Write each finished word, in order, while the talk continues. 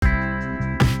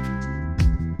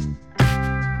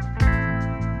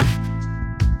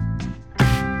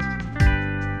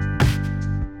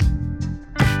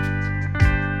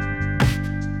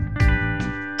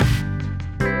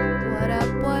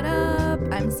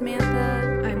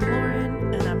Samantha. I'm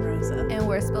Lauren. And I'm Rosa. And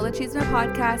we're Spill the Cheeseman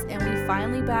podcast, and we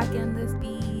finally back in this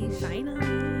beach.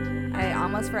 Finally. I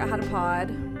almost forgot how to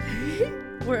pod.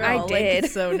 We're all like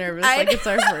so nervous, like it's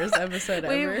our first episode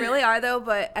ever. We really are though,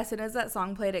 but as soon as that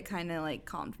song played, it kind of like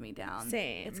calmed me down.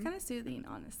 Same. It's kind of soothing,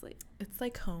 honestly. It's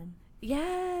like home.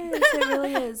 Yes, it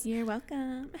really is. You're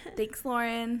welcome. Thanks,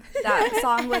 Lauren. That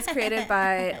song was created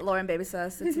by Lauren Baby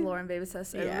Sus. It's Lauren Baby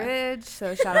Sus Ridge,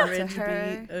 so shout out to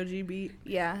her. OG beat.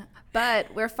 Yeah,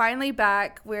 but we're finally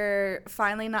back. We're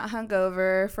finally not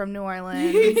hungover from New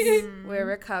Orleans. We're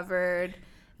recovered.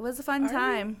 It was a fun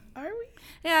time. Are we?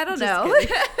 Yeah, I don't Just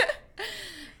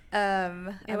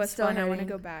know. It was fun. I want to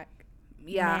go back.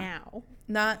 Yeah. Now.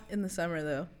 Not in the summer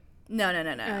though. No.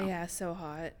 Oh yeah, so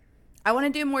hot. I want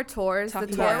to do more tours. The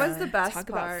tour was the best Talk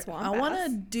part. about swamp I want to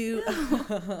bass. do.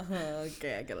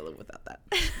 Okay, I gotta live without that.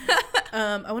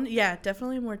 I want. Yeah,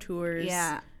 definitely more tours.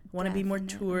 Yeah. Want to be more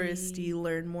definitely. touristy,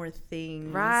 learn more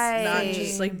things. Right. Not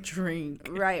just like drink.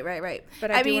 Right. But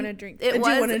I do want to drink. It I was,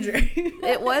 do want to drink.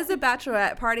 It was a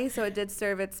bachelorette party, so it did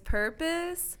serve its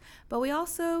purpose. But we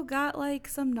also got like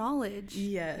some knowledge.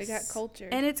 Yes. We got culture.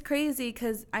 And it's crazy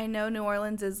because I know New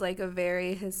Orleans is like a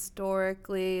very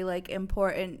historically like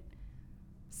important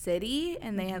city,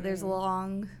 and they have there's a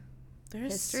long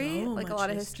There's history, so like a much lot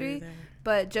of history. there.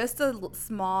 But just a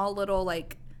small little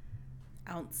like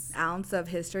Ounce. of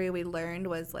history we learned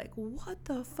was like, what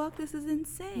the fuck? This is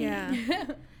insane. Yeah.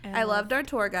 I loved our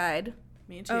tour guide.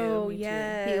 Me too. Oh me too.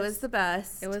 yes. He was the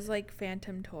best. It was like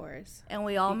phantom tours. And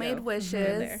we all made Ego. wishes.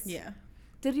 There. Yeah.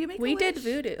 Did you make a We wish? did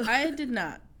voodoo. I did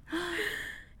not.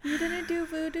 You didn't do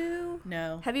voodoo?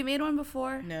 No. Have you made one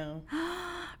before? No.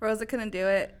 Rosa couldn't do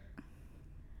it.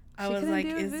 I She was couldn't like,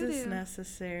 do a is this voodoo.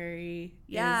 necessary?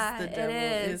 Yeah, is the it devil,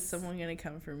 is. someone gonna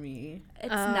come for me? It's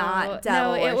not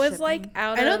devil No, it was like worshiping.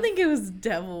 out I don't of think it was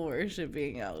devil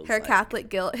worshiping. I was Her like, Catholic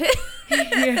guilt hit.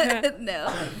 Yeah.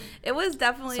 No. It was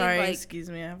definitely Sorry, like, excuse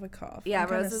me, I have a cough. yeah, I'm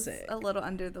kinda Rosa's sick. a little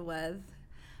under the weather.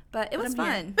 But it was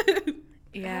I'm fun. here.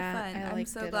 We Yeah. had fun. I I'm liked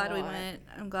so it a glad we lot. went.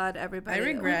 I'm glad everybody I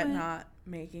regret went. not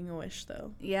making a wish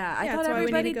though. Yeah, I Yeah, thought that's why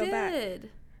we need to everybody go back. did.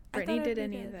 I Brittany thought didn't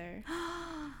everybody did. either.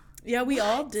 Yeah, we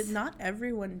all What? did. Not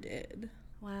everyone did.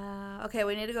 Wow. Okay,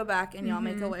 we need to go back and y'all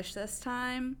make a wish this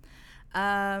time.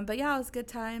 But yeah, it was good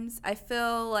times. I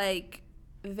feel like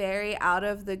very out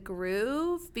of the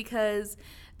groove because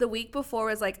the week before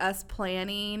was like us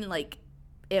planning, like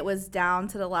it was down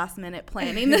to the last minute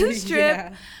planning this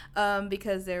trip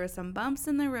because there were some bumps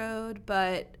in the road.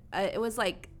 But it was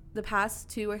like the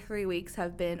past 2 or 3 weeks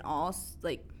have been all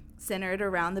like centered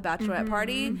around the bachelorette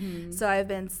party. So I've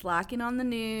been slacking on the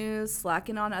news,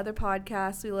 slacking on other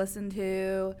podcasts we listen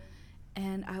to.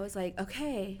 And I was like,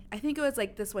 okay, I think it was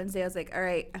like this Wednesday. I was like, all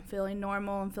right, I'm feeling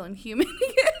normal. I'm feeling human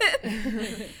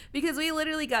again. Because we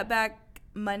literally got back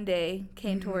Monday,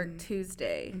 came to work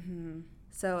Tuesday.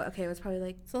 So, okay, it was probably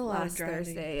like a lot of last driving.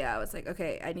 Thursday. Yeah, I was like,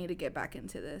 okay, I need to get back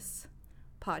into this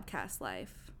podcast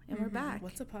life. And we're back.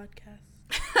 What's a podcast?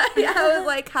 Yeah, I was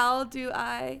like, how do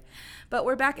I? But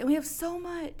we're back, and we have so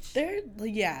much.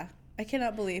 Yeah. I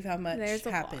cannot believe how much There's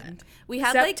a happened. We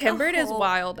had September like it is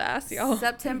wild ass, y'all.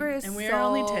 September is And we so are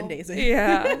only 10 days in.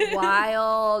 Yeah.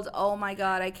 wild. Oh my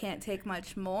god, I can't take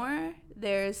much more.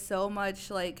 There's so much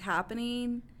like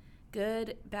happening.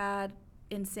 Good, bad,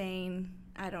 insane.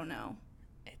 I don't know.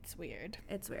 It's weird.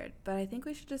 It's weird, but I think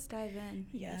we should just dive in.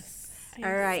 Yes.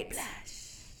 All right.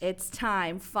 It's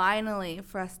time finally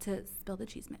for us to spill the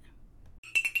cheese man.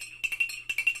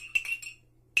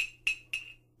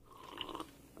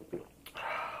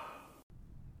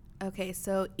 Okay,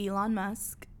 so Elon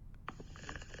Musk.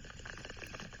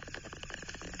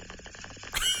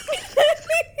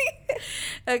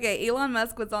 Okay, Elon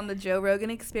Musk was on the Joe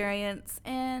Rogan Experience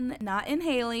and not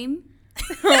inhaling.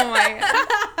 Oh my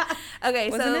god. Okay,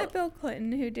 Wasn't so it Bill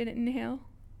Clinton who didn't inhale?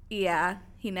 yeah,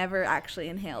 he never actually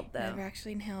inhaled though. Never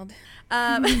actually inhaled.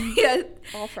 Yeah,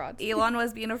 All frauds. Elon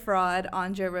was being a fraud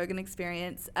on Joe Rogan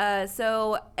Experience.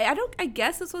 So I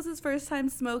guess this was his first time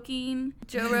smoking.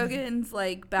 Joe Rogan's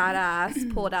like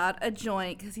badass pulled out a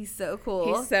joint because he's so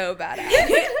cool. He's so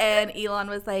badass. And Elon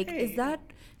was like, Hey. is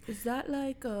that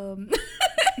like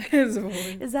His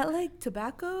voice. is that like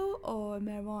tobacco or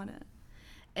marijuana?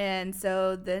 And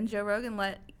so then Joe Rogan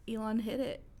let Elon hit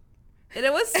it. And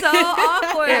it was so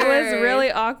awkward. It was really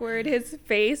awkward. His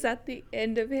face at the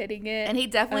end of hitting it. And he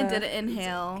definitely didn't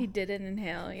inhale. He didn't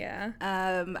inhale, yeah.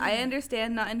 I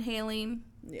understand not inhaling.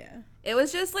 Yeah. It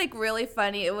was just like really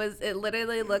funny. It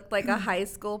literally looked like a high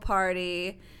school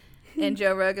party. And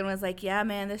Joe Rogan was like, yeah,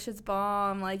 man, this shit's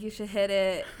bomb. Like, you should hit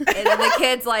it. And then the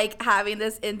kid's like having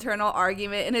this internal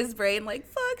argument in his brain, like,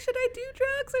 fuck, should I do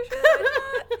drugs or should I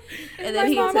not? And And then My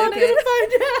he mom took wanted it. to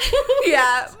find out.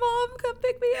 Yeah, Mom, come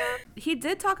pick me up. He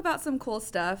did talk about some cool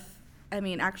stuff. I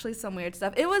mean, actually some weird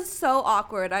stuff. It was so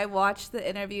awkward. I watched the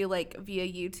interview like via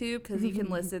YouTube because you can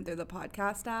listen through the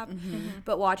podcast app.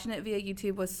 But watching it via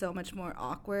YouTube was so much more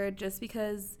awkward just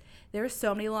because there were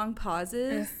so many long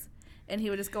pauses and he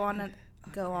would just go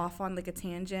off on like a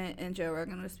tangent and Joe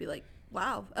Rogan would just be like,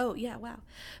 wow. Oh, yeah, wow.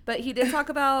 But he did talk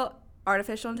about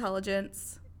artificial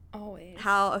intelligence. Always.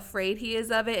 How afraid he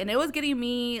is of it, and it was getting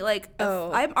me like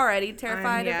I'm already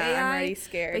terrified of AI. I'm already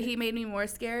scared. But he made me more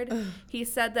scared. He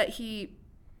said that he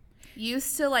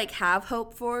used to like have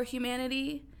hope for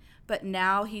humanity, but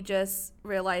now he just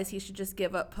realized he should just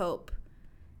give up hope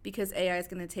because AI is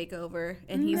going to take over,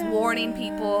 and he's warning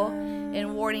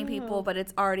people, but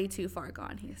it's already too far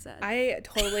gone. He said, I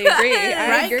totally agree. I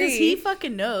Right? agree. Because he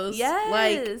fucking knows. yes.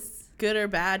 Like, good or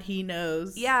bad, he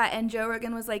knows. Yeah, and Joe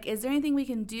Rogan was like, is there anything we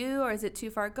can do, or is it too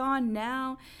far gone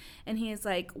now? And he's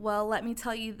like, well, let me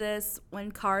tell you this.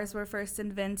 When cars were first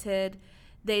invented,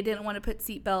 they didn't want to put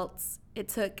seatbelts. It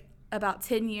took about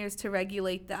 10 years to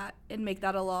regulate that and make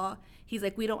that a law. He's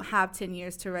like, we don't have 10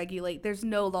 years to regulate. There's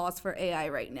no laws for AI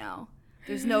right now.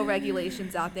 There's no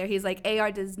regulations out there. He's like,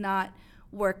 AI does not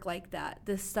work like that.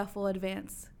 This stuff will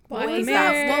advance. Black What was Mirror.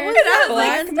 that? What was And I that was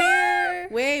like, one? Mirror.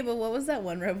 Wait, but what was that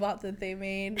one robot that they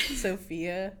made?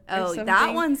 Sophia. or Oh, something?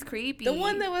 that one's creepy. The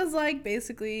one that was like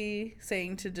basically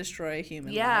saying to destroy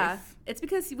human yeah, life. it's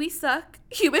because we suck.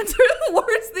 Humans are the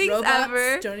worst things Robots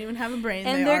ever. don't even have a brain.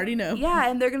 And They they're- already know. Yeah,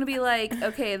 and they're going to be like,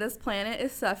 okay, this planet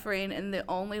is suffering, and the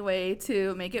only way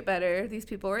to make it better, these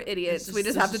people are idiots. Is We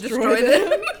just just have to destroy destroy them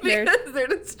them. because they're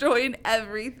destroying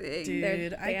everything.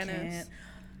 Dude, I Thanos. can't.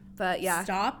 But yeah,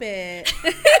 Stop it.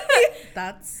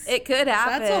 That's it could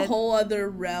happen. that's a whole other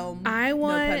realm. I No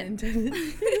want- pun intended.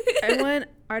 I want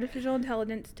artificial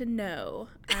intelligence to know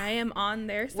I am on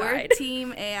their We're side.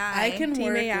 team AI. I can Team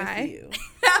work AI. with you.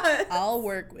 I'll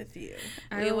work with you.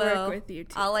 I We will will. work with you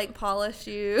too. I'll like polish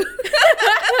you,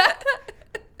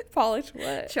 polish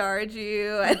what? charge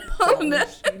you, I don't know.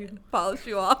 Polish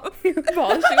you off.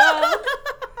 Polish you off.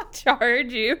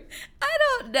 Charge you. I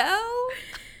don't know.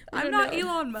 I'm don't not know.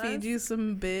 Elon Musk. Feed you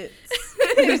some bits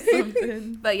or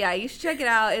something. But yeah, you should check it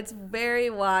out. It's very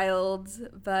wild,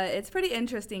 but it's pretty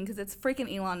interesting because it's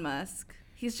freaking Elon Musk.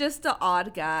 He's just an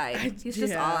odd guy. He's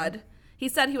just yeah. odd. He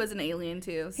said he was an alien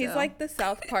too. He's so. like the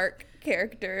South Park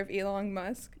character of Elon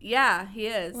Musk. Yeah, he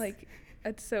is. Like,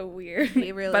 that's so weird.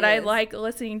 He really But I is. like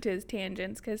listening to his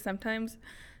tangents because sometimes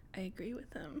I agree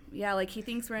with him. yeah, like he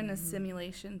thinks we're in a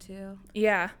simulation too.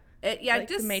 Yeah. Yeah, Like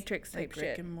just the Matrix type Like Rick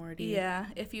shit. and Morty. yeah.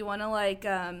 If you want to like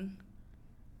kind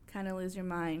of lose your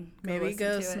mind, Maybe listen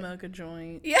go to it. smoke a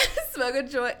joint Yeah, smoke a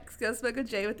joint. Go smoke a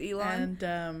J with Elon.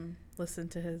 and listen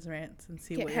to his rants and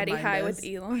see Get what heady your mind high does. with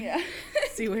Elon. Yeah.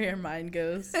 See where your mind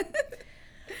goes.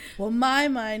 Well, my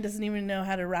mind doesn't even know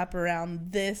how to wrap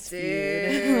around this Dude,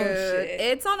 feud. Oh, shit.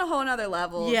 it's on a whole nother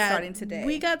level starting today.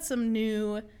 We got some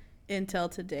new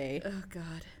intel today. Oh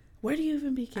God, Where do you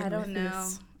even begin? I don't with know.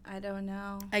 this? I don't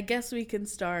know. I guess we can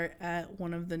start at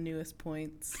one of the newest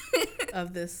points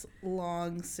of this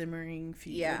long simmering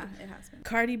feud. Yeah, it has been.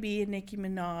 Cardi B and Nicki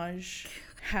Minaj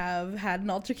have had an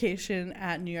altercation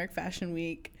at New York Fashion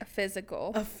Week. A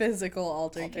physical. A physical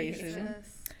altercation.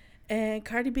 And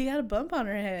Cardi B got a bump on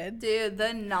her head. Dude,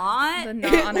 the knot. The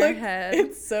knot on her head.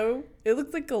 It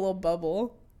looks like a little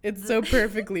bubble. It's so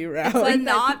perfectly round. The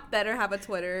knot better have a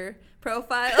Twitter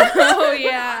profile. Oh,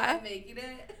 yeah. I'm making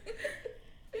it.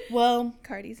 Well,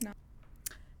 Cardi's not.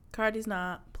 Cardi's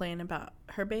not playing about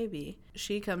her baby.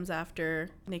 She comes after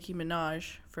Nicki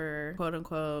Minaj for quote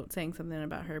unquote saying something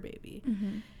about her baby.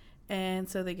 Mm-hmm. And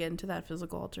so they get into that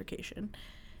physical altercation.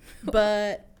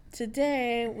 But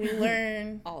today we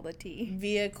learn All the tea.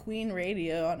 via Queen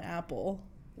Radio on Apple,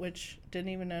 which didn't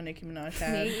even know Nicki Minaj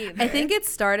had. Me either. I think it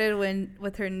started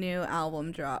with her new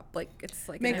album drop. Like it's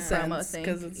like Makes a promo sense thing.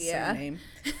 because it's the same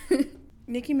name.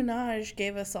 Nicki Minaj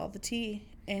gave us all the tea,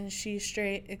 and she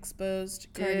straight exposed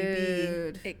Cardi B.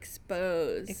 Dude.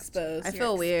 Exposed. Exposed. I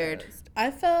feel weird.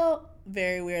 I felt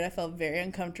very weird. I felt very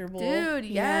uncomfortable. Dude, I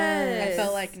yes.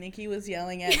 felt like Nicki was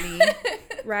yelling at me.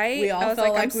 Right? We all I was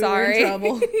felt like I'm we were sorry. in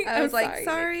trouble. I was I'm like,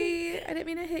 sorry, I didn't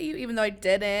mean to hit you, even though I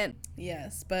didn't.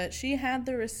 Yes, but she had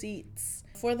the receipts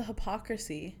for the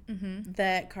hypocrisy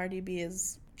that Cardi B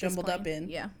is jumbled up in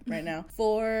Yeah. right now.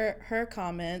 For her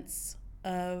comments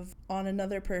of on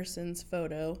another person's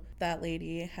photo, that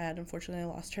lady had unfortunately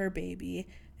lost her baby,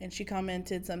 and she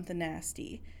commented something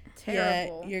nasty.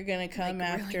 Terrible. Yet you're gonna come Like,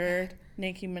 really after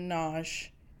Nicki Minaj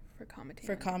For commenting.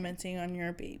 for commenting on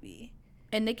your baby.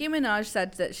 And Nicki Minaj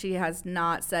said that she has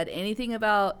not said anything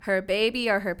about her baby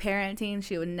or her parenting.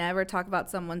 She would never talk about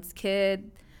someone's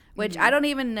kid, which I don't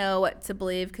even know what to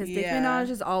believe because Nicki Minaj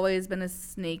has always been a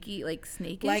snakish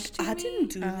Like, to I me. didn't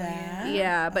do that.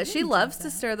 Yeah, but she loves to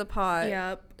stir the pot.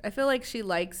 Yep. I feel like she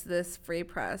likes this free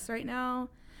press right now.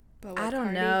 But I what don't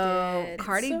Cardi know. did-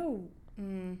 Cardi, So,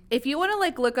 if you want to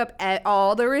like look up at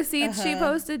all the receipts she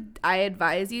posted, I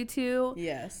advise you to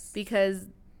yes. because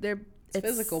they're It's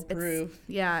physical proof.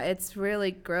 Yeah, it's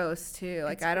really gross too.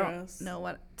 Like It's I gross. don't know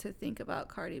what to think about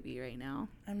Cardi B right now.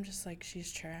 I'm just like,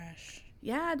 she's trash.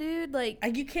 Yeah, dude. Like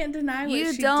You can't deny what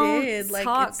you she don't did. Like,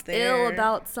 talk it's there. ill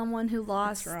about someone who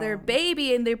lost their wrong.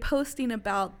 baby and they're posting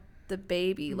about the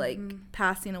baby like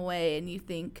passing away, and you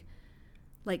think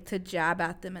like to jab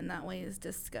at them in that way is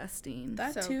disgusting.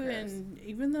 That So too, gross. and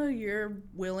even though you're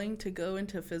willing to go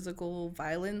into physical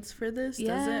violence for this,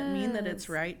 doesn't mean that it's Yes.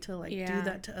 right to like do Yeah.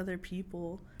 that to other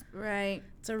people. Right.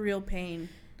 It's a real pain.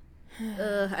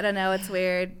 I don't know. It's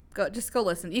weird. Just go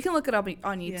listen. You can look it up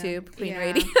on YouTube. Queen Yeah.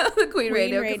 Radio, the Queen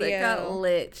Radio, because it got Radio.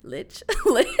 lit. Lit.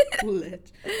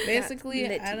 Basically,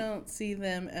 litty. I don't see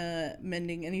them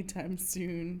mending anytime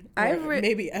soon. I Or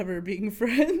maybe ever being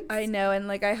friends. I know, and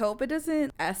like I hope it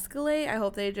doesn't escalate. I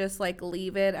hope they just like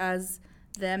leave it as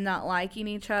them not liking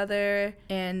each other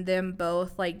and them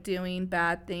both like doing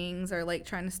bad things or like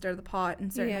trying to stir the pot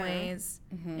in certain Yeah. ways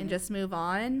and just move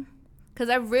on. Because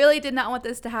I really did not want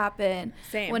this to happen.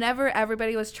 Same. Whenever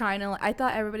everybody was trying to, I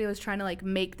thought everybody was trying to like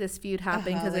make this feud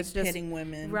happen because like it's just pitting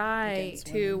women right. against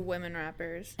Two women. women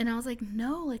rappers. And I was like,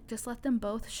 no, like just let them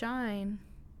both shine.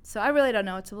 So I really don't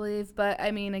know what to believe. But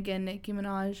I mean, again, Nicki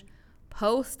Minaj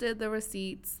posted the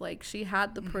receipts. Like she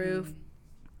had the proof.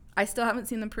 I still haven't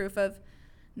seen the proof of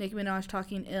Nicki Minaj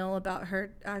talking ill about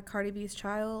her Cardi B's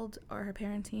child or her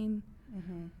parenting.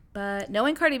 But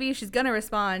knowing Cardi B, she's going to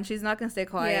respond. She's not going to stay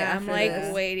quiet. Yeah, I'm after like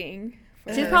this. waiting.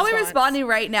 For She's her probably response. responding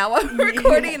right now while we're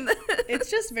recording this.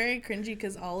 It's just very cringy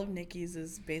because all of Nicki's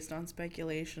is based on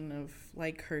speculation of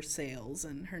like her sales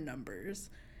and her numbers,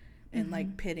 and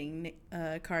like pitting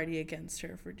Cardi against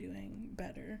her for doing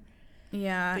better.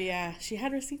 Yeah. But yeah, she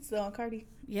had receipts though on Cardi.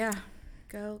 Yeah.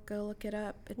 Go look it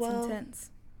up. It's Well, intense.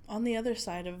 On the other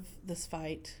side of this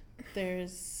fight, there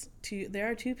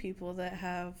are two people that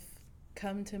have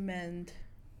come to mend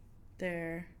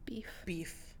their beef.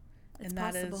 It's And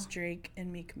that possible. is Drake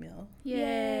and Meek Mill.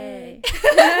 Yay.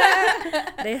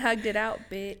 They hugged it out,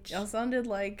 bitch. Y'all sounded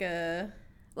like a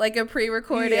Like a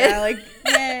pre-recorded. yeah, like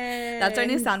yay. That's our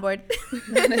new soundboard.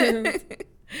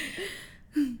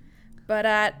 But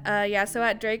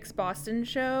at Drake's Boston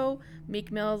show,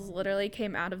 Meek Mills literally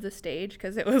came out of the stage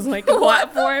because it was like a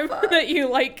platform that you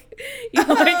roll up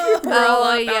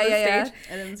out of stage.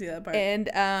 I didn't see that part.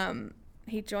 And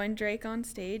he joined Drake on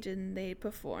stage and they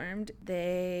performed.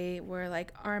 They were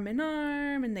like arm in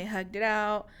arm and they hugged it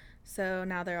out. So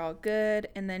now they're all good.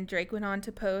 And then Drake went on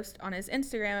to post on his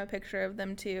Instagram a picture of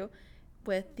them two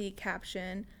with the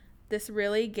caption, "This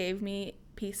really gave me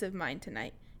peace of mind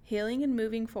tonight. Healing and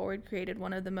moving forward created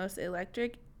one of the most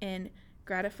electric and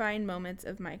gratifying moments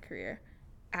of my career.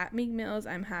 At Meek Mills,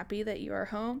 I'm happy that you are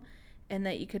home and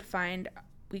that we could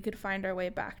find our way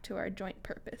back to our joint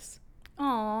purpose."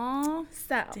 Aww.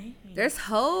 So, There's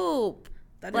hope.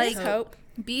 That like is hope.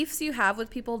 Beefs you have with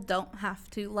people don't have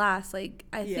to last. Like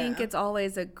I think Yeah. it's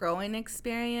always a growing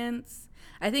experience.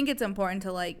 I think it's important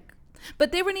to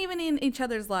but they weren't even in each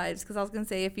other's lives, because I was going to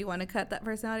say if you want to cut that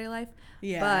person out of your life.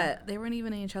 Yeah. But they weren't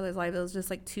even in each other's lives. It was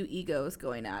just like two egos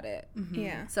going at it.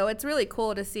 Yeah. So it's really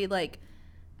cool to see like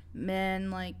men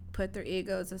like put their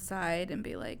egos aside and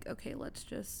be like, okay, let's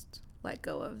just let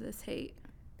go of this hate.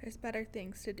 There's better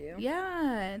things to do.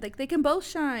 Yeah, like they can both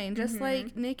shine, just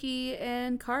like Nicki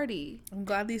and Cardi. I'm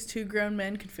glad these two grown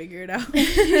men could figure it out.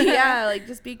 Yeah, like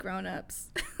just be grown-ups.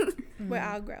 We're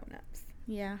all grown-ups.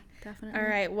 Yeah, definitely. All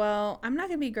right. Well, I'm not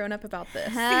going to be grown up about this.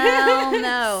 Hell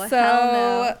no. So,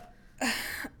 hell no.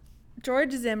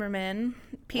 George Zimmerman,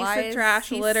 piece Why of is trash,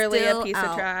 he literally a still piece of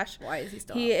out? trash. Why is he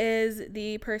still He out? is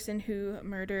the person who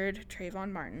murdered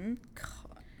Trayvon Martin.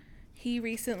 He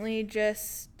recently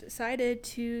just decided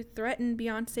to threaten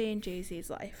Beyonce and Jay-Z's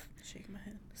life. Shake my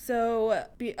head. So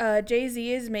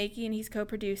Jay-Z is he's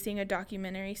co-producing a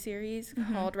documentary series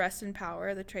called Rest in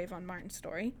Power, the Trayvon Martin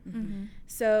story.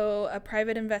 So a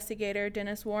private investigator,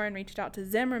 Dennis Warren, reached out to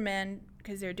Zimmerman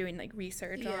because they're doing like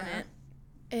research on it.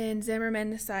 And Zimmerman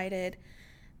decided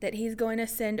that he's going to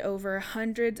send over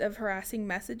hundreds of harassing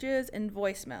messages and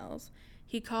voicemails.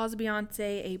 He calls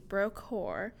Beyonce a broke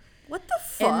whore. What the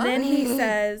fuck? And then he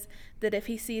says that if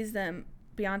he sees them,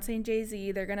 Beyonce and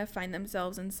Jay-Z, they're going to find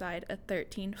themselves inside a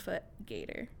 13-foot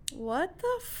gator. What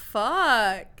the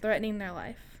fuck? Threatening their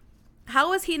life.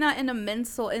 How is he not in a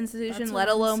mental institution, That's let what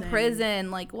I'm alone saying.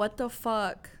 prison? Like, what the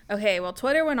fuck? Okay, well,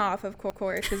 Twitter went off, of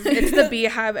course, because it's the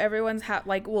Beehive. Everyone's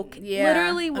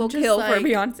literally will just kill for like,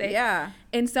 Beyonce. Yeah.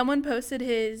 And someone posted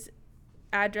his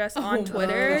address on Oh,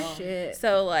 Twitter. God. Shit.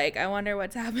 So, like, I wonder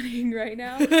what's happening right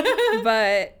now.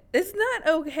 But it's not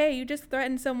okay. You just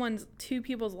threatened two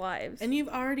people's lives. And you've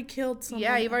already killed someone.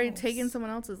 Yeah, you've already else. taken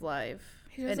someone else's life.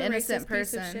 He's just An a innocent racist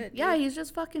piece of person. shit, Yeah, dude. he's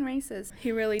just fucking racist.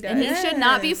 He really does. And he should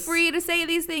not be Yes. free to say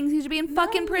these things. He should be in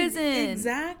fucking No, prison.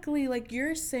 Exactly. Like,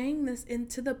 you're saying this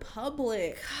into the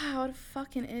public. God, what a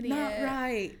fucking idiot. Not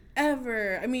right.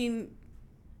 Ever. I mean,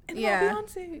 And Yeah.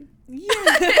 Beyonce.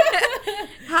 yeah.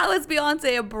 How is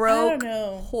Beyonce a broke I don't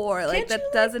know. whore? Like, Can't that you,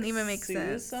 like, doesn't even make sue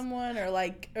sense. someone or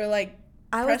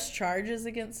I press charges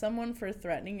against someone for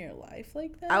threatening your life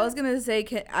like that? I was going to say,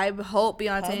 I hope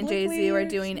Beyonce and Jay-Z Publicly are or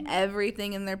doing something?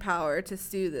 everything in their power to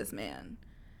sue this man.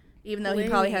 Even though he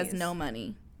probably has Please. no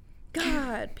money.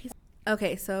 God.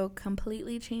 Okay, so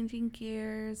completely changing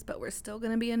gears, but we're still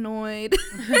going to be annoyed.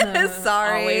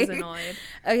 Sorry. Always annoyed.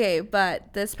 Okay,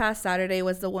 but this past Saturday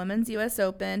was the Women's U.S.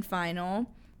 Open final,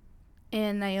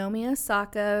 and Naomi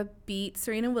Osaka beat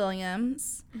Serena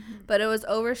Williams, but it was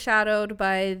overshadowed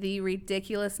by the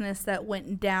ridiculousness that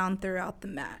went down throughout the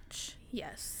match.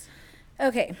 Yes.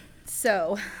 Okay,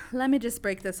 so let me just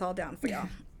break this all down for y'all.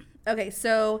 Okay,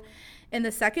 so in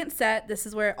the second set, this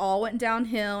is where it all went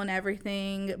downhill and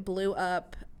everything blew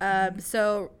up.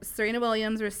 So Serena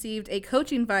Williams received a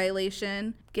coaching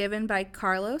violation given by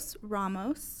Carlos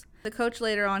Ramos. The coach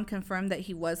later on confirmed that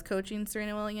he was coaching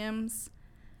Serena Williams,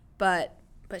 but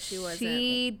She wasn't.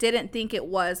 she didn't think it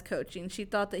was coaching. She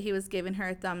thought that he was giving her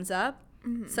a thumbs up.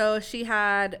 So she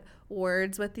had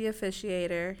words with the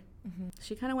officiator.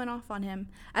 She kind of went off on him.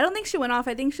 I don't think she went off.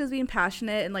 I think she was being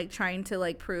passionate and like trying to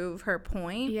like prove her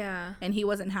point. Yeah. And he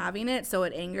wasn't having it, so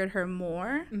it angered her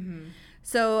more.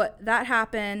 So that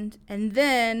happened, and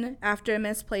then after a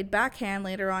misplayed backhand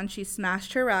later on, she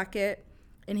smashed her racket,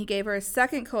 and he gave her a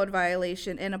second code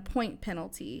violation and a point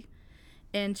penalty.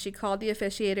 And she called the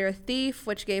officiator a thief,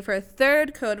 which gave her a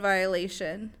third code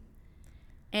violation.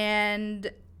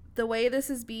 And the way this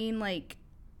is being like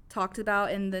talked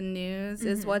about in the news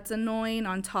is what's annoying,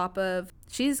 on top of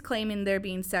she's claiming they're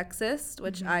being sexist,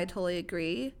 which I totally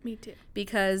agree, Me too.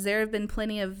 because there have been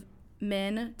plenty of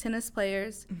men tennis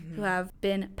players who have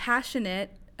been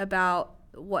passionate about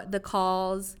what the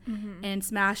calls and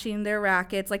smashing their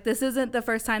rackets. Like, this isn't the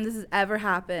first time this has ever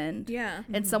happened. Yeah.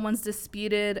 And someone's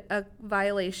disputed a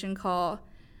violation call,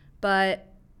 but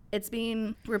it's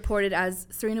being reported as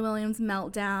Serena Williams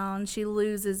meltdown. She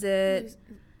loses it.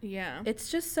 Yeah.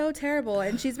 It's just so terrible.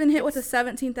 And she's been hit with a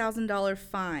 $17,000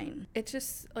 fine. It's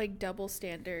just like double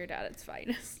standard at its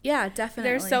finest. Yeah, definitely.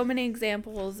 There's so many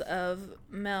examples of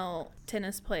male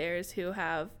tennis players who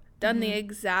have done the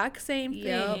exact same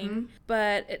Yep. thing,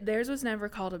 but theirs was never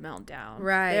called a meltdown.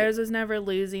 Right. Theirs was never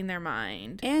losing their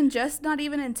mind. And just not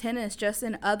even in tennis, just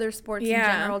in other sports in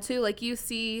Yeah. general too. Like, you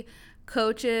see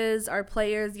coaches or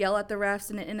players yell at the refs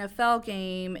in an NFL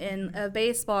game, in a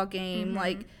baseball game.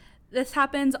 Like, this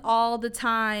happens all the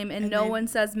time, and no one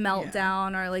says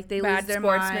meltdown or like they Bad lose their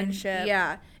mind. sportsmanship.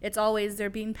 Yeah, it's always they're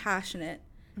being passionate.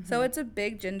 So it's a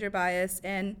big gender bias,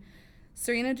 and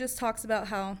Serena just talks about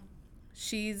how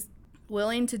she's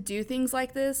willing to do things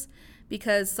like this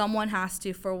because someone has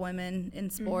to for women in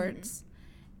sports.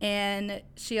 And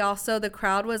she also, the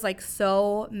crowd was like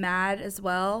so mad as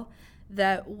well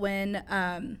that when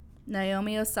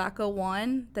Naomi Osaka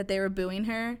won, that they were booing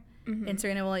her. And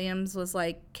Serena Williams was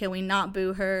like, can we not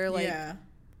boo her? Like, yeah.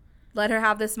 let her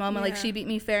have this moment. Like, Yeah. she beat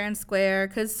me fair and square.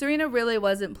 Because Serena really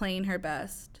wasn't playing her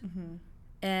best.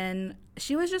 And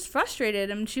she was just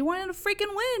frustrated. And she wanted to freaking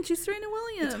win. She's Serena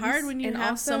Williams. It's hard when you And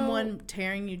have also- someone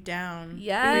tearing you down for you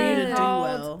Yes. to do Called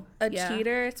well. a Yeah.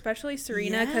 cheater, especially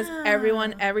Serena, because Yeah.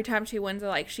 every time she wins, they're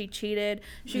like, she cheated.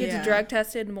 She gets Yeah. drug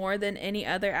tested more than any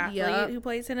other athlete Yup. who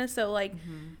plays tennis. So, like,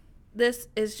 this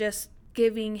is just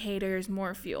giving haters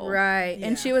more fuel. Right. Yeah.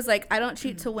 And she was like, I don't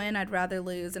cheat to win. I'd rather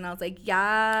lose. And I was like,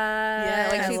 yeah.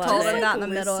 Like, she I love told it. them Just, that in the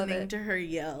middle of listening it. to her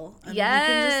yell. I mean, Yes.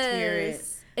 you can just hear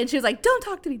it. And she was like, don't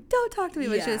talk to me. Don't talk to me.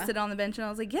 But she was Yeah. sitting on the bench. And I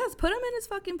was like, yes, put him in his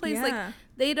fucking place. Yeah. Like,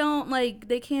 they don't, like,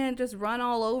 they can't just run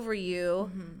all over you.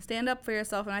 Stand up for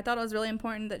yourself. And I thought it was really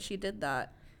important that she did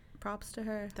that. Props to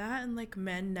her. That and like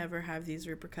men never have these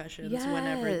repercussions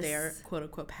whenever they're Yes. quote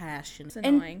unquote passionate. It's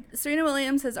annoying. And Serena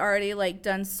Williams has already like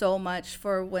done so much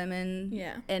for women,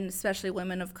 Yeah. and especially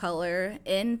women of color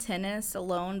in tennis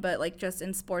alone, but like just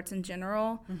in sports in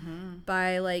general,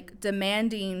 by like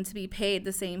demanding to be paid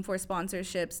the same for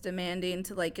sponsorships, demanding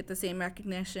to like get the same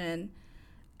recognition.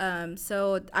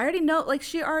 So I already know, like,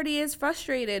 she already is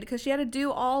frustrated because she had to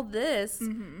do all this,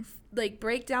 like,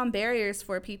 break down barriers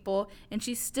for people, and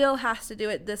she still has to do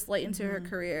it this late into her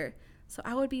career. So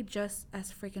I would be just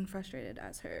as freaking frustrated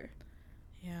as her.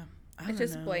 Yeah. It's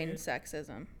just blatant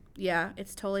sexism. Yeah,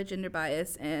 it's totally gender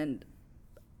bias, and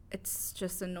it's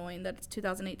just annoying that it's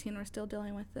 2018 we're still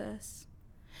dealing with this.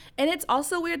 And it's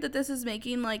also weird that this is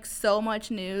making, like, so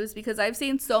much news, because I've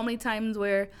seen so many times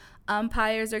where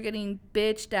umpires are getting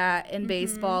bitched at in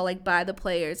baseball, like, by the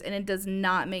players, and it does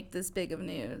not make this big of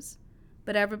news.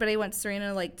 But everybody wants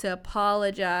Serena, like, to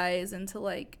apologize and to,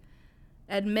 like,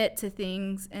 admit to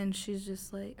things, and she's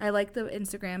just like, I like the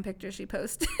Instagram picture she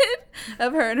posted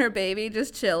of her and her baby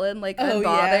just chilling, like,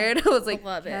 unbothered. Yeah. I was like,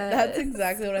 love it. yes. That's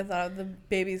exactly what I thought. The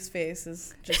baby's face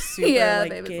is just super, Yeah, like,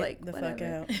 baby's get like, the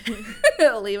whatever. fuck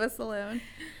out. Leave us alone.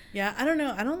 Yeah, I don't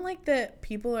know. I don't like that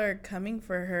people are coming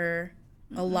for her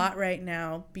a lot right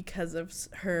now because of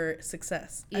her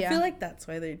success. I Yeah. feel like that's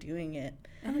why they're doing it.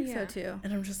 I think yeah. so too.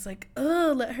 And I'm just like,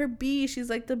 oh, let her be. She's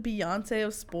like the Beyonce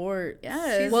of sports.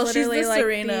 Yes. Well, she's literally, the like,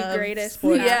 Serena the of greatest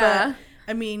sports. Yeah. But,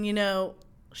 I mean, you know,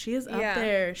 she is up Yeah.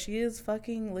 there. She is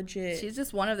fucking legit. She's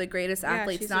just one of the greatest Yeah,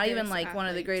 athletes. she's Not the even greatest like one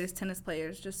of the athlete. greatest tennis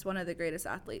players. Just one of the greatest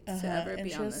athletes to ever and be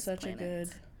she on has this such planet. a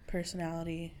good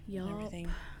personality Yup. and everything.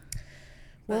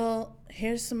 Well,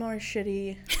 here's some more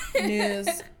shitty news.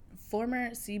 Former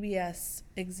CBS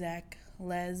exec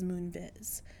Les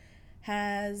Moonves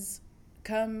has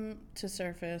come to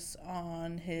surface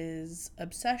on his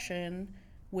obsession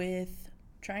with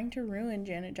trying to ruin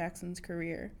Janet Jackson's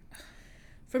career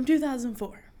from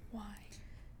 2004. Why?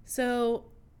 So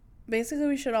basically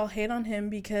we should all hate on him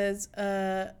because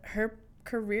her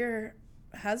career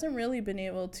hasn't really been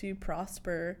able to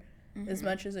prosper as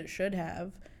much as it should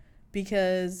have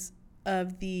because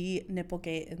of the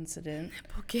Nipplegate incident.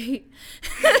 Nipplegate.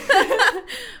 I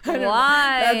don't know.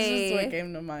 Why? That's just what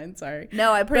came to mind. Sorry.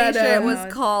 No, I'm pretty But, sure it um,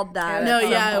 was called that. No, at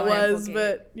some yeah, it point. was,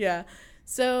 but yeah.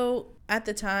 So at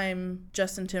the time,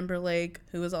 Justin Timberlake,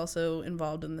 who was also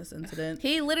involved in this incident,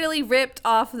 He literally ripped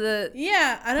off the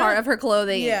yeah, I don't. part of her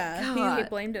clothing. Yeah. He God.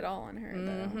 blamed it all on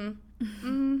her,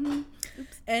 though.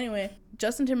 Anyway,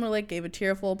 Justin Timberlake gave a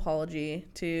tearful apology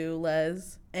to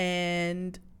Les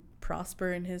and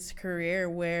prosper in his career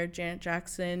where Janet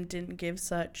Jackson didn't give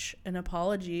such an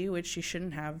apology, which she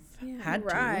shouldn't have had to.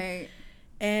 Right.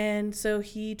 And so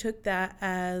he took that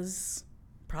as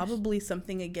probably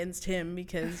something against him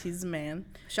because he's a man.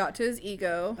 Shot to his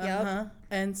ego. Uh-huh.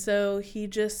 And so he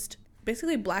just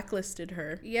basically blacklisted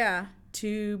her Yeah.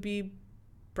 to be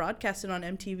broadcasted on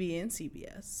MTV and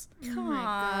CBS. Come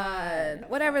on.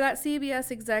 Whatever, that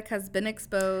CBS exec has been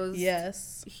exposed.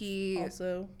 Yes. He,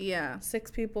 Also, yeah.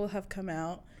 6 people have come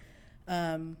out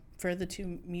for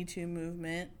the Me Too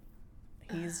movement.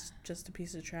 He's just a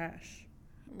piece of trash.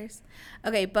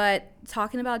 Okay, but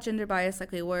talking about gender bias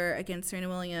like we were against Serena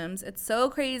Williams, it's so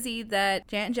crazy that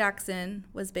Janet Jackson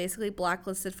was basically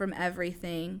blacklisted from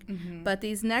everything. But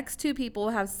these next 2 people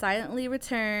have silently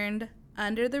returned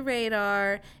under the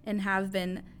radar and have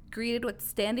been greeted with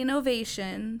standing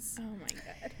ovations. Oh, my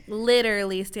God.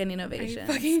 Literally standing ovations.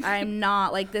 fucking- I'm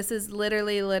not, like, this is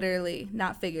literally,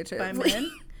 not figuratively. By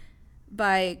men?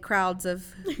 By crowds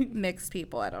of mixed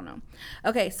people. I don't know.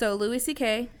 Okay, so Louis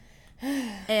C.K.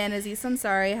 and Aziz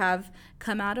Ansari have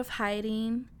come out of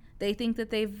hiding. They think that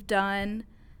they've done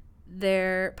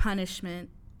their punishment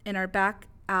and are back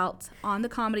out on the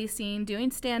comedy scene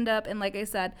doing stand-up, and like I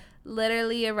said,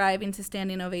 literally arriving to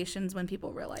standing ovations when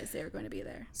people realized they were going to be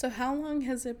there. So how long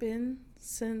has it been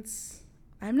since?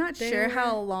 I'm not sure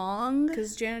how long.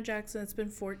 Because Janet Jackson, it's been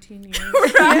 14 years.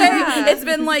 Right? It's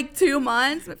been like 2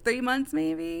 months, 3 months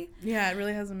maybe. Yeah, it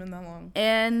really hasn't been that long.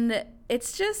 And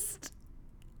it's just,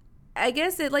 I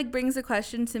guess it like brings a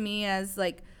question to me as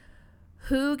like,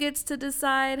 who gets to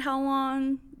decide how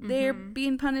long they're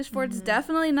being punished for? It's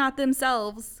definitely not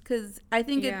themselves, because I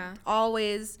think Yeah. it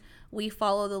always, we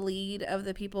follow the lead of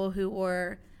the people who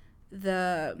were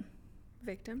the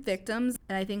victims,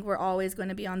 and I think we're always going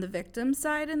to be on the victim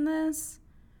side in this.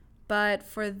 But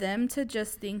for them to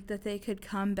just think that they could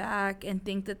come back and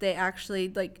think that they actually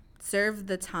like serve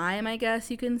the time, I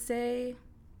guess you can say,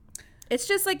 it's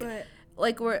just like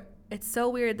it's so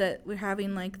weird that we're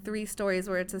having like 3 stories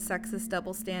where it's a sexist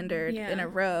double standard in a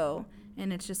row,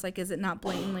 and it's just like, is it not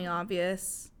blatantly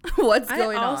obvious what's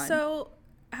going on? I also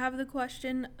have the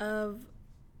question of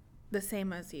the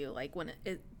same as you, like when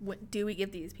do we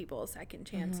give these people a second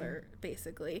chance, or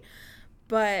basically,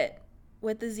 but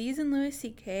with Aziz and Louis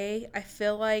C.K., I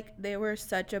feel like they were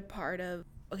such a part of,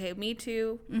 okay, Me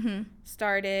Too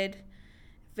started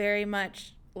very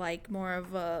much like more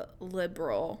of a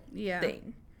liberal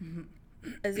thing.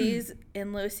 Aziz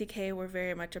and Louis C.K. were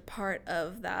very much a part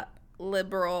of that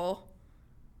liberal,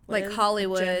 like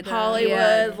Hollywood,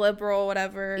 liberal,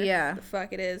 whatever the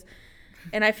fuck it is.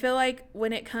 And I feel like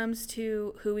when it comes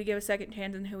to who we give a second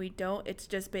chance and who we don't, it's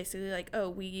just basically like,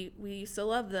 oh, we used to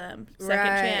love them.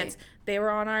 Second chance. They were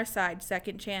on our side.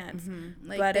 Second chance. Mm-hmm.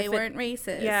 Like, but they weren't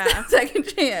racist. Yeah. Second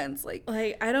chance. Like,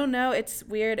 I don't know. It's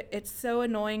weird. It's so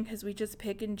annoying because we just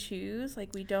pick and choose. Like,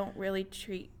 we don't really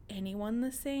treat anyone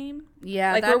the same.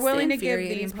 Yeah, like, we're willing to give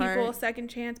these people a second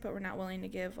chance, but we're not willing to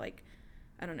give, like,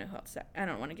 I don't know who else. I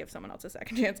don't want to give someone else a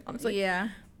second chance, honestly. Yeah.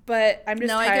 But I'm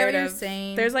just tired I get what of, you're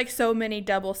saying. There's like so many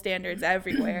double standards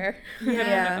everywhere.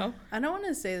 I don't want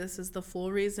to say this is the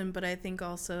full reason, but I think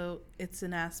also it's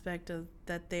an aspect of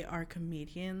that they are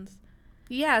comedians.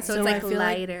 Yeah, so it's like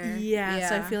lighter.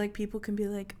 So I feel like people can be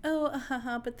like,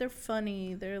 oh, but they're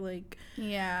funny. They're like,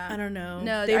 I don't know.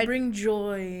 No, they bring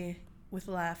joy with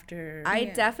laughter. I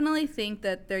definitely think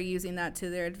that they're using that to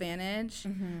their advantage.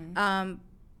 Mm-hmm.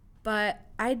 But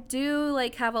I do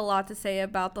like have a lot to say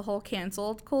about the whole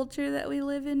canceled culture that we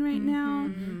live in right now.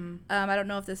 Mm-hmm. I don't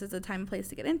know if this is a time and place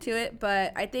to get into it,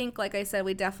 but I think, like I said,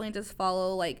 we definitely just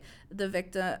follow like the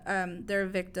their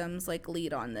victims like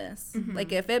lead on this. Mm-hmm.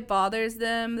 Like if it bothers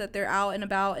them that they're out and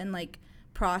about and like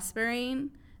prospering,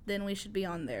 then we should be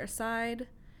on their side,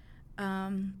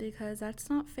 because that's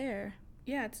not fair.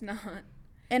 Yeah, it's not.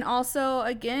 And also,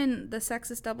 again, the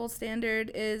sexist double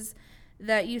standard is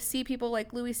that you see people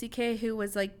like Louis C.K., who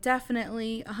was like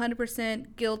definitely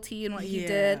 100% guilty in what he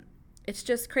did. It's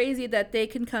just crazy that they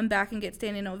can come back and get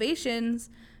standing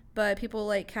ovations, but people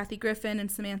like Kathy Griffin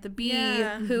and Samantha Bee,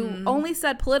 who only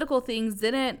said political things,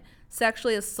 didn't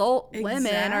sexually assault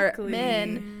women or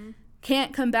men,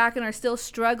 can't come back and are still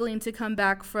struggling to come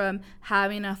back from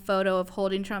having a photo of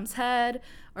holding Trump's head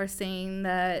or saying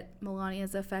that Melania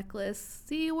is a feckless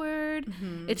C word.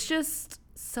 Mm-hmm. It's just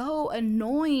so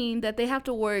annoying that they have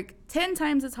to work 10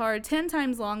 times as hard, 10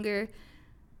 times longer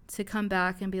to come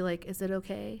back and be like, is it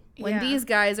okay? When these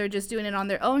guys are just doing it on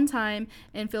their own time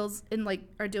and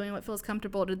are doing what feels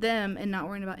comfortable to them and not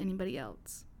worrying about anybody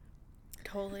else.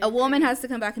 Totally. A woman has to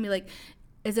come back and be like,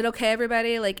 is it okay,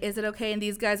 everybody? Like, is it okay? And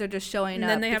these guys are just showing up. And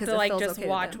then they have to like just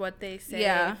watch what they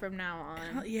say from now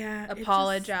on.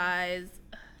 Apologize.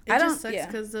 It just sucks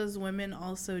because those women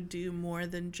also do more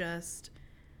than just,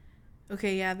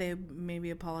 they maybe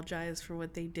apologize for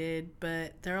what they did,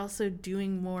 but they're also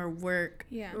doing more work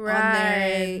on their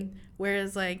end.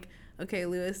 Whereas, like,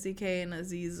 Louis C.K. and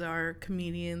Aziz are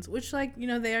comedians, which, like,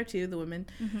 they are too, the women.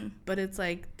 Mm-hmm. But it's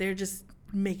like they're just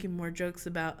making more jokes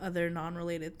about other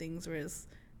non-related things, whereas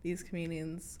these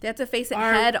comedians, they have to face it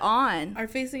head on. Are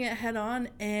facing it head on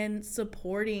and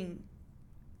supporting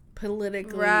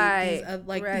politically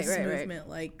this movement,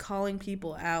 like calling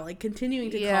people out, like continuing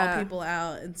to call people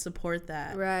out and support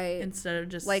that, instead of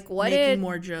just like making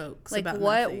more jokes. Like,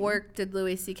 what nothing. Work did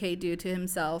Louis C.K. do to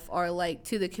himself or like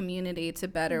to the community to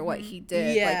better what he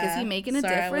did? Like, is he making a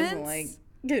difference? I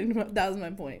wasn't that was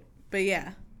my point, but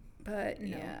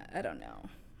I don't know.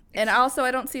 And also,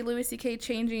 I don't see Louis C.K.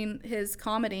 changing his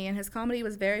comedy, and his comedy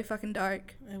was very fucking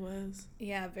dark. It was.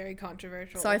 Yeah, very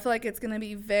controversial. So I feel like it's going to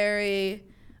be very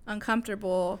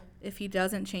uncomfortable if he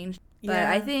doesn't change. But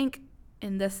I think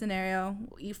in this scenario,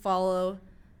 you follow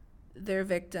their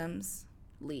victims'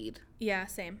 lead. Yeah,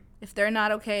 same. If they're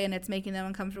not okay and it's making them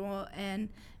uncomfortable and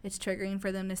it's triggering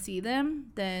for them to see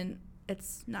them, then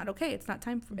it's not okay. It's not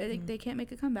time for they can't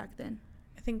make a comeback then.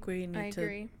 I think we need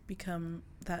to become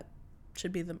that.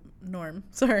 Should be the norm.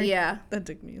 Sorry. Yeah. That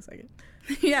took me a second.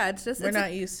 It's just... We're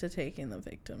not used to taking the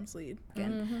victim's lead.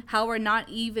 How we're not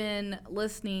even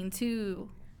listening to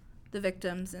the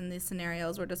victims in these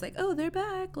scenarios. We're just like, oh, they're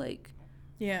back. Like...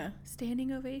 Yeah.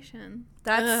 Standing ovation.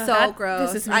 That's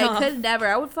gross. I could never.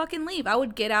 I would fucking leave. I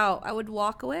would get out. I would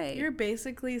walk away. You're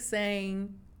basically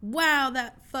saying, wow,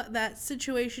 that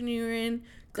situation you were in...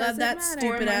 Glad that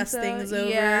stupid ass thing is over.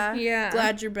 Yeah.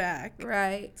 Glad you're back.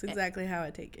 Right. It's exactly how I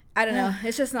take it. I don't know.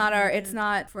 It's just not it's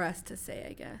not for us to say,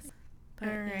 I guess. But,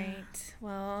 all right.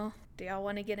 Well, do y'all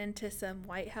want to get into some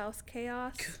White House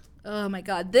chaos? Oh my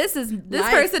God. This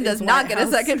person does not get a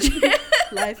second chance.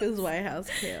 Life is White House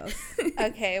chaos.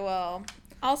 Okay, well,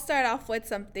 I'll start off with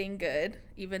something good,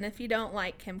 even if you don't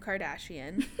like Kim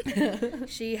Kardashian.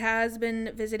 She has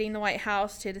been visiting the White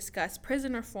House to discuss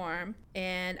prison reform,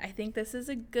 and I think this is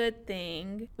a good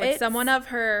thing. With someone of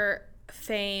her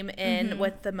fame and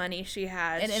with the money she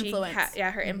has. And influence.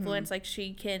 Her influence, like,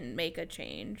 she can make a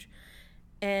change.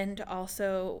 And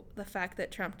also the fact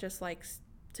that Trump just, like,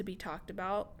 to be talked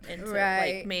about, and so,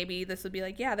 Right. like, maybe this would be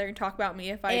like, yeah, they're gonna talk about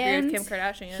me if I agree with Kim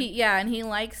Kardashian. And he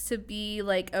likes to be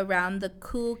like around the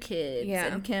cool kids.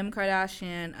 Yeah. And Kim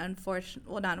Kardashian,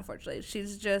 not unfortunately,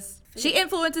 she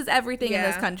influences everything in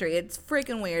this country. It's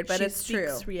freaking weird, but She it's true.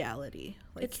 speaks reality.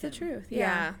 Like It's the him. truth.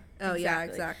 Yeah. Oh yeah,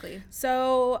 exactly.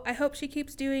 So I hope she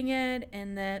keeps doing it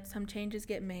and that some changes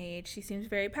get made. She seems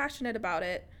very passionate about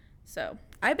it. So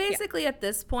I basically, at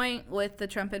this point with the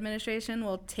Trump administration,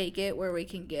 will take it where we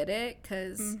can get it,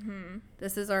 because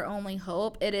this is our only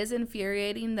hope. It is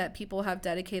infuriating that people have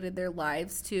dedicated their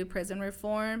lives to prison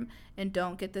reform and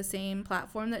don't get the same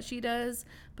platform that she does,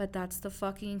 but that's the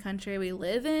fucking country we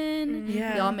live in.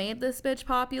 Yeah. Y'all made this bitch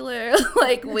popular.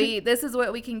 Like, this is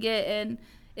what we can get. And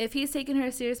if he's taking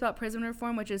her serious about prison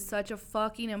reform, which is such a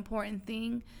fucking important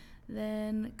thing,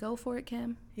 then go for it,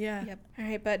 Kim. Yeah. Yep. All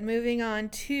right, but moving on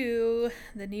to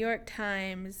the New York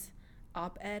Times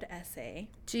op-ed essay.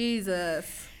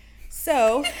 Jesus.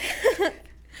 So,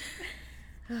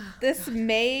 this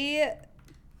may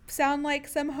sound like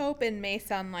some hope and may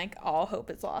sound like all hope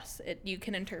is lost. You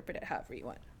can interpret it however you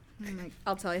want.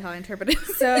 I'll tell you how I interpret it.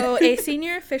 So, a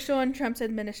senior official in Trump's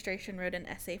administration wrote an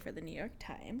essay for the New York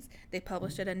Times. They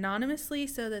published it anonymously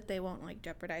so that they won't like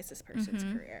jeopardize this person's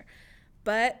career.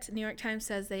 But New York Times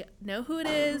says they know who it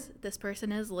is. This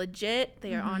person is legit.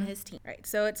 They are on his team. Right.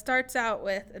 So it starts out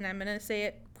with, and I'm going to say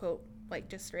it, quote, like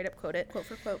just straight up quote it. Quote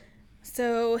for quote.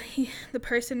 So the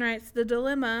person writes, the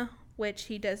dilemma, which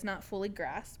he does not fully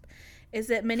grasp, is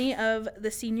that many of the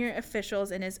senior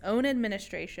officials in his own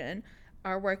administration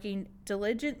are working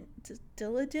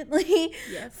diligently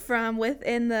from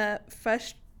within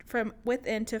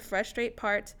to frustrate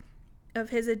parts of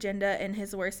his agenda and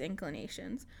his worst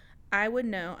inclinations. I would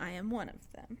know I am one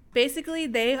of them. Basically,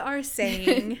 they are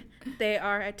saying they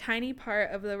are a tiny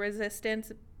part of the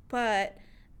resistance, but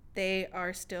they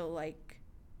are still like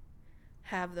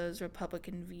have those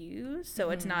Republican views. So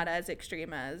it's not as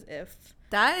extreme as if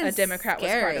That is a Democrat was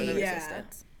part of the Yeah.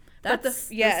 resistance. That's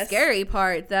But yes. the scary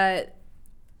part, that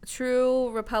true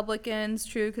Republicans,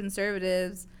 true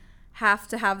conservatives have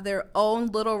to have their own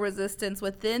little resistance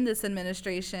within this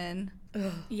administration.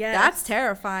 Yes. That's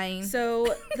terrifying.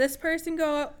 So this person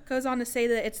goes on to say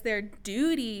that it's their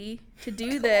duty to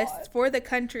do this for the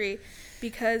country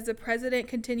because the president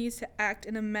continues to act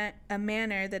in a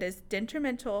manner that is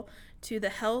detrimental to the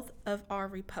health of our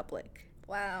republic.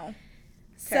 Wow.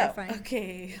 So, Terrifying.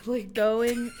 Okay. Like,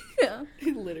 going Yeah.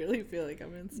 I literally feel like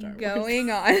I'm in Star Wars.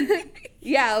 going on.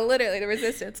 Yeah, literally the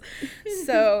resistance.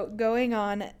 So going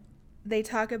on, they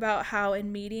talk about how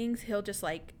in meetings he'll just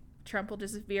like Trump will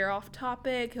just veer off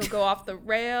topic. He'll go off the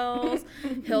rails.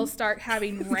 He'll start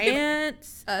having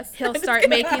rants. He'll start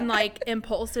making like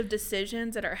impulsive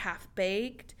decisions that are half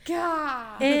baked.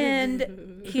 God.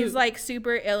 And he's like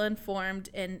super ill-informed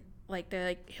and like they're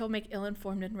like he'll make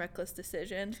ill-informed and reckless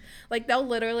decisions. Like they'll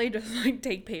literally just like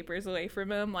take papers away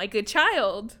from him like a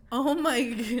child. Oh my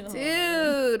god.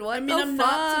 Dude, what I mean, the I'm fuck?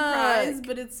 not surprised,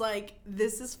 but it's like,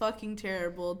 this is fucking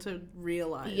terrible to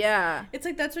realize. Yeah. It's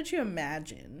like, that's what you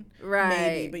imagine. Right.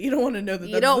 Maybe, but you don't want to know that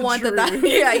You that's don't the want truth. that.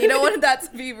 Yeah, you don't want that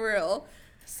to be real.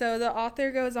 So the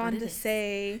author goes on to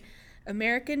say,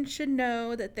 Americans should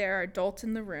know that there are adults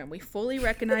in the room. We fully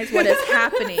recognize what is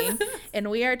happening, and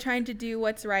we are trying to do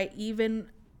what's right even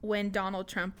when Donald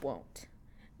Trump won't.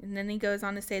 And then he goes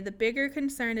on to say, the bigger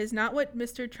concern is not what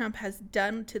Mr. Trump has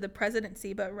done to the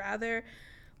presidency, but rather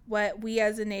what we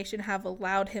as a nation have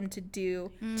allowed him to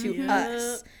do to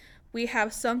us. We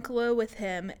have sunk low with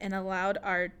him and allowed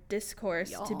our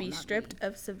discourse to be stripped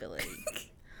of civility.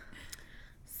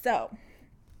 So...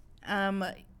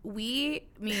 we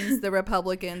means the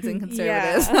Republicans and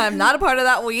conservatives. I'm not a part of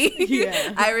that we.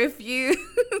 Yeah. I refuse.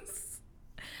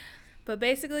 But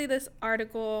basically this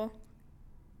article,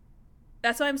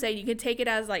 that's what I'm saying. You can take it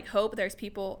as like hope. There's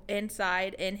people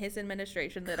inside in his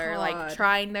administration that are like God.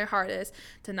 trying their hardest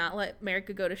to not let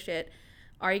America go to shit.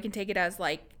 Or you can take it as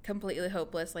like completely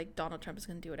hopeless, like Donald Trump is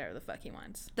going to do whatever the fuck he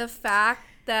wants. The fact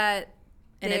that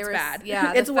And it's bad.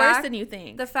 Yeah, it's the worse fact- than you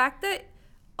think. The fact that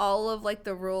all of like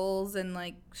the rules and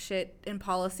like shit and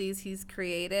policies he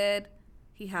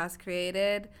has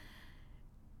created,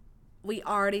 we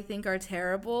already think are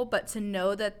terrible, but to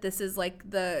know that this is like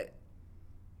the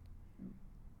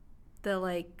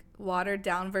like watered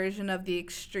down version of the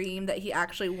extreme that he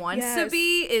actually wants to Yes.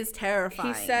 be is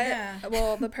terrifying. He said, Yeah.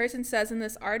 well, the person says in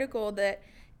this article that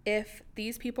if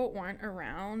these people weren't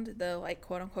around, the like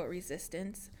quote unquote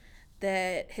resistance,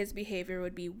 that his behavior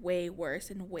would be way worse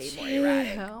and way more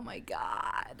erratic. Oh my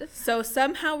God. So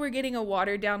somehow we're getting a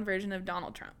watered down version of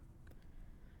Donald Trump.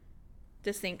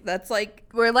 Just think that's like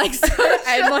We're like so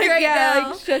I'm like right now.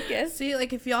 like shookest. See,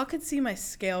 like if y'all could see my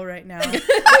scale right now,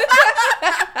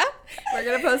 We're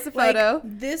gonna post a like photo.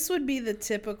 this would be the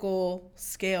typical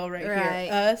scale right Right.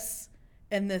 here. Us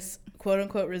and this quote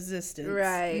unquote resistance.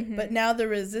 Right. But now the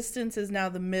resistance is now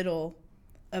the middle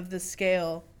of the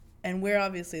scale, and we're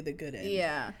obviously the good end.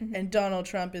 Yeah. And Donald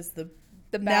Trump is the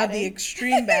bad now the end.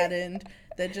 extreme bad end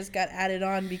that just got added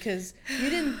on because you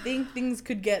didn't think things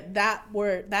could get that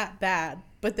bad,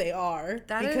 but they are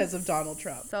That because is of Donald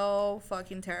Trump. So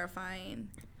fucking terrifying.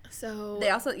 So They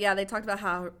also, they talked about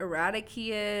how erratic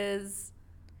he is.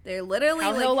 They're literally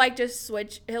how like, he'll like just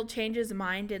switch. He'll change his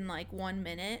mind in like 1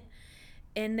 minute.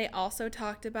 And they also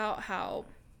talked about how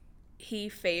he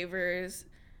favors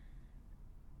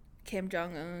Kim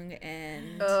Jong Un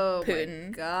and oh Putin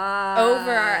my God.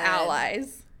 over our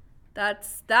allies.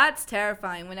 That's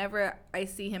terrifying. Whenever I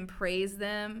see him praise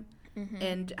them, Mm-hmm.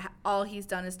 and all he's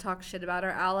done is talk shit about our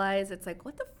allies, it's like,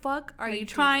 what the fuck are you Like,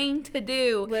 trying to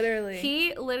do? Literally.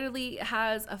 He literally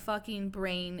has a fucking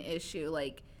brain issue.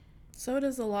 Like, So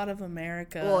does a lot of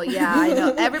America. well, yeah, I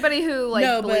know. Everybody who like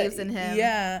No, believes but in him.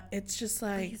 Yeah, it's just But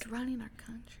like, he's running our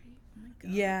country. Oh my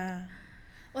God. yeah.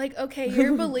 Like, okay,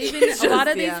 you're believing It's a lot just-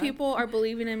 of these yeah. people are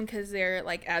believing him because they're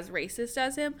like as racist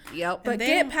as him. Yep. But they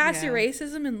get don't- past your yeah.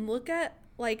 racism and look at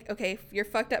like, okay, you're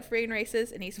fucked up for being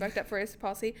racist and he's fucked up for his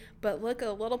policy, but look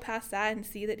a little past that and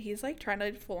see that he's like trying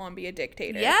to full on be a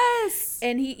dictator. Yes.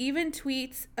 And he even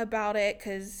tweets about it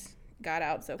because got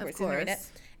out, so of course he's reading it.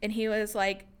 course. And he was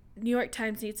like, New York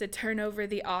Times needs to turn over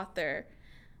the author.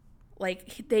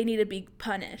 Like, they need to be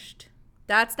punished.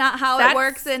 That's not how it That's-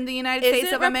 works in the United States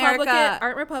Isn't of America.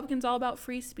 Aren't Republicans all about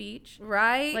free speech?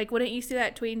 Right? Like, wouldn't you see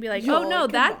that tweet and be like, Yo, oh no,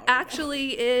 come that on.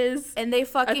 actually is. and they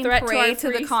fucking threat to pray our to free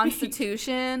the speech.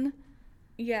 Constitution.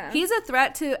 Yeah. He's a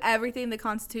threat to everything the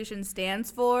Constitution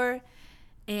stands for.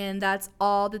 And that's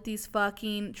all that these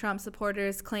fucking Trump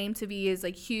supporters claim to be, is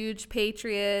like huge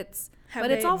patriots. Have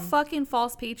But it's they- all fucking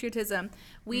false patriotism.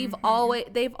 They've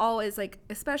always, like,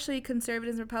 especially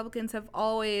conservatives and Republicans have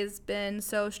always been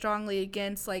so strongly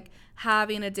against, like,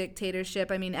 having a dictatorship.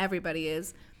 I mean, everybody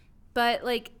is. But,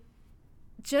 like,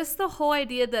 just the whole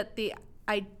idea that the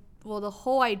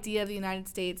whole idea of the United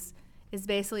States is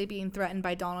basically being threatened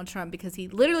by Donald Trump because he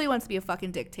literally wants to be a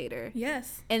fucking dictator.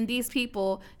 Yes. And these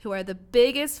people who are the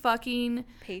biggest fucking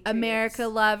Patriots. America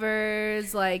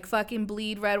lovers, like fucking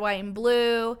bleed red, white, and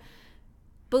blue,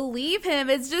 believe him.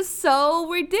 It's just so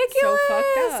ridiculous.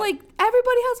 fucked up. Like,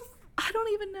 everybody has, I don't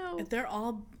even know. They're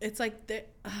all, it's like,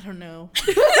 I don't know.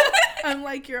 I'm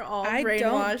like, you're all I brainwashed.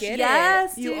 don't get it.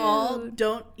 Yes, You dude. all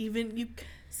don't even, you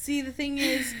see, the thing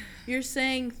is, you're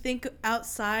saying think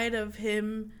outside of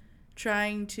him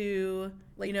trying to,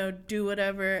 like, do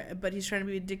whatever, but he's trying to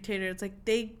be a dictator. It's like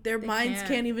their minds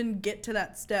can't even get to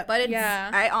that step. But it's, Yeah.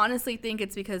 I honestly think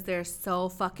it's because they're so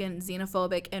fucking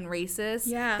xenophobic and racist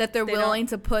Yeah, that they're they willing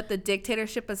to put the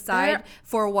dictatorship aside They're-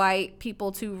 for white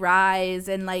people to rise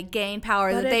and like gain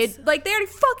power. But That they it's- like they already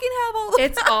fucking have all the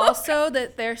It's power. also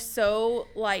that they're so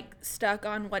like stuck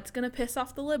on what's gonna piss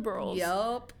off the liberals.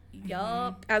 Yup.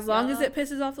 As long as Yup. it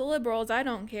pisses off the liberals, I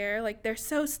don't care. Like, they're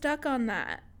so stuck on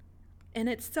that. And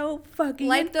it's so fucking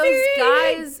Like those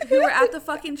infuriating. guys who were at the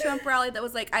fucking Trump rally that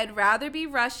was like, I'd rather be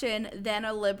Russian than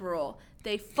a liberal.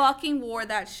 They fucking wore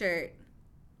that shirt.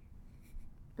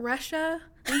 Russia?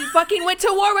 We fucking went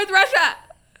to war with Russia!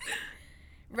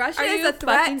 Russia Are is you a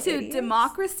threat fucking to idiots?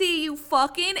 democracy, you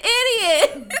fucking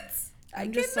idiots.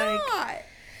 I'm just like,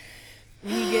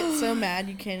 when you get so mad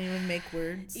you can't even make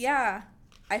words. Yeah.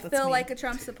 I That's feel me. like a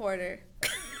Trump supporter.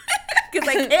 Because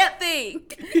I can't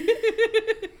think.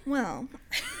 Well,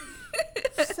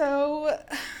 so,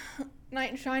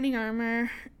 knight in shining armor,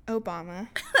 Obama.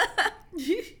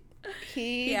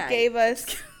 He Yeah. gave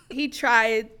us, he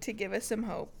tried to give us some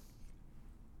hope.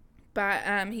 But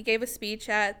he gave a speech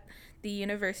at the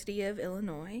University of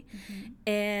Illinois,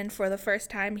 and for the first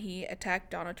time, he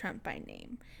attacked Donald Trump by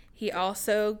name. He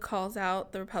also calls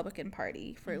out the Republican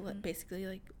Party for basically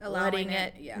like Allowing letting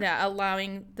it, it, yeah.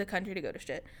 allowing the country to go to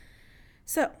shit.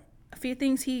 So, a few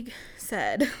things he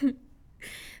said.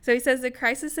 So he says the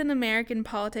crisis in American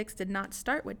politics did not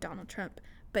start with Donald Trump,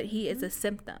 but he is a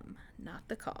symptom, not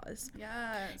the cause.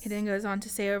 Yes. He then goes on to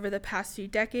say over the past few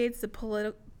decades, the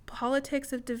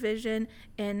politics of division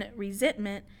and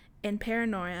resentment and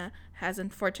paranoia has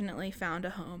unfortunately found a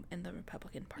home in the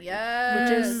Republican Party. Yes.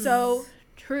 Which is so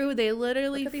true. They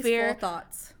literally Look at these fear. full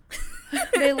thoughts.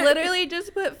 They literally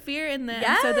just put fear in them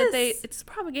so that Yes. it's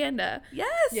propaganda. Yes,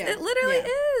 Yeah. it literally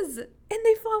Yeah. is. And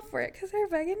they fall for it because they're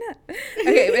fucking nuts.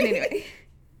 Okay, but anyway.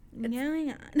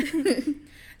 Going on.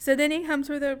 So then he comes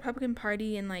with the Republican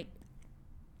Party and, like,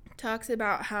 talks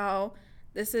about how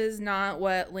this is not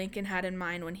what Lincoln had in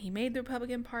mind when he made the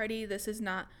Republican Party. This is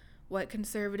not what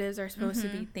conservatives are supposed to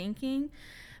be thinking.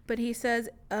 But he says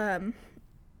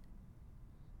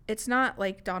it's not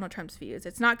like Donald Trump's views.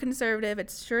 It's not conservative. It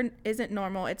sure isn't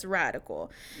normal. It's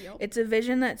radical. Yep. It's a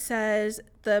vision that says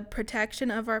the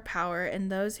protection of our power and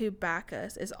those who back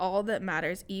us is all that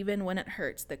matters, even when it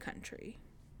hurts the country.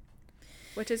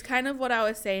 Which is kind of what I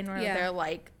was saying, where they're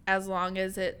like, as long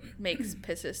as it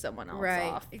pisses someone else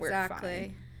off, we're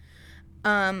fine.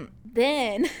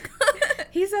 Then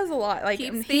he says a lot. Like,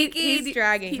 he's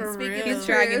dragging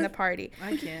the party.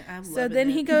 I can't. I'm so then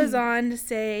he goes on to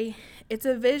say, it's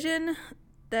a vision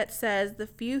that says the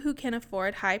few who can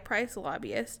afford high-priced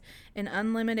lobbyists and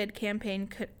unlimited campaign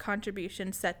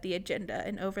contributions set the agenda.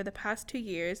 And over the past 2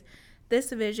 years,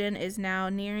 this vision is now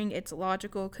nearing its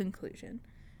logical conclusion.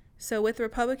 So with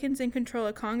Republicans in control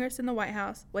of Congress and the White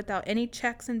House, without any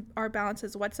checks and or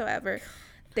balances whatsoever,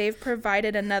 they've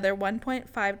provided another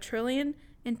 $1.5 trillion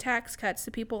in tax cuts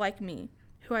to people like me,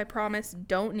 who I promise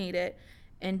don't need it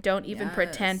and don't even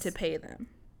pretend to pay them.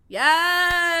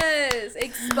 Yes!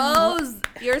 Expose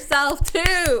yourself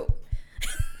too.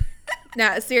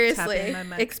 No, seriously.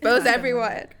 Expose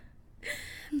everyone.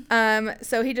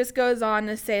 So he just goes on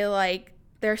to say, like,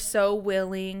 they're so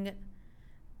willing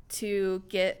to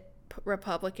get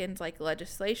Republicans like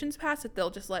legislations passed that they'll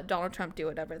just let Donald Trump do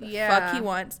whatever the fuck he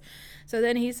wants. So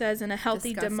then he says, in a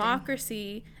healthy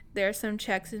democracy, there are some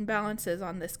checks and balances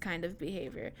on this kind of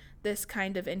behavior, this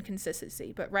kind of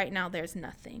inconsistency. But right now, there's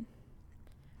nothing.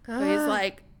 So he's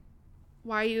like,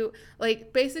 why are you,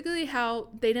 like, basically how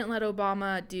they didn't let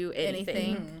Obama do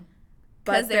anything.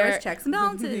 Because there was checks and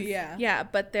balances. Yeah,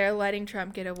 but they're letting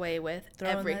Trump get away with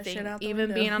everything,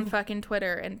 even being on fucking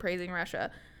Twitter and praising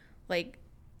Russia. Like,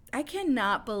 I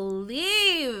cannot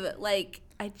believe,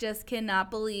 I just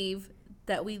cannot believe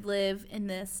that we live in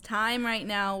this time right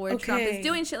now where Trump is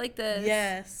doing shit like this.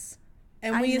 Yes.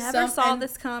 And I never saw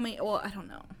this coming. Well, I don't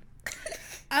know.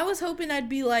 I was hoping I'd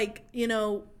be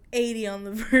 80 on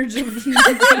the verge of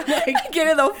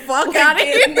getting the fuck out of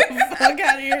here. I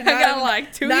got 2 years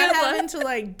having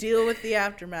to deal with the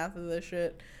aftermath of this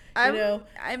shit. I don't know.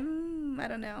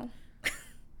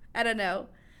 I don't know.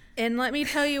 And let me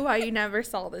tell you why you never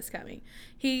saw this coming.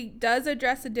 He does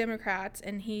address the Democrats,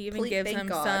 and he even gives them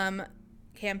some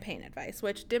campaign advice,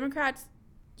 which Democrats,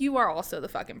 you are also the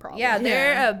fucking problem. Yeah,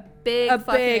 they're a big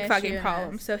fucking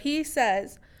problem. So he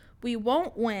says, we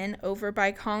won't win over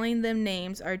by calling them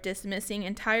names or dismissing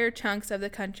entire chunks of the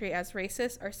country as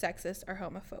racist or sexist or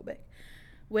homophobic.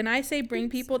 When I say bring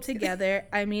people together,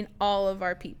 I mean all of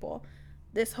our people.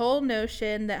 This whole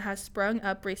notion that has sprung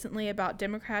up recently about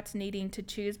Democrats needing to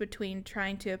choose between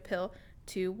trying to appeal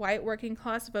to white working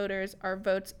class voters or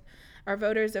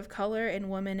voters of color and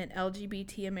women and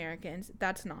LGBT Americans,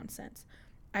 that's nonsense.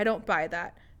 I don't buy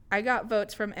that. I got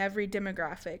votes from every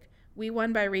demographic. We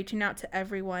won by reaching out to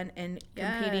everyone and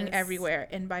competing everywhere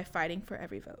and by fighting for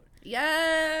every vote.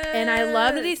 Yes. And I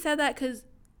love that he said that because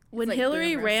when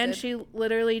Hillary ran, she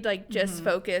literally just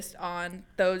focused on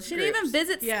those She didn't even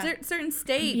visit certain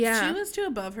states. Yeah. She was too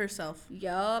above herself.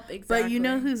 Yup, exactly. But you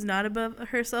know who's not above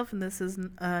herself, and this is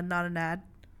not an ad?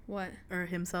 What? Or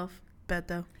himself?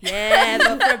 Beto. Yeah,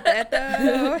 vote for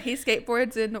Beto. He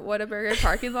skateboards in Whataburger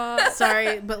parking lot.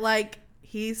 Sorry, but when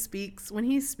he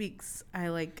speaks,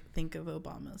 I think of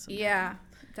Obama sometimes. Yeah,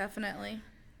 definitely.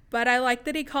 But I like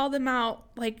that he called them out.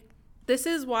 This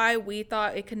is why we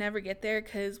thought it could never get there,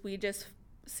 because we just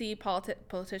see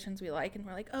politicians we like and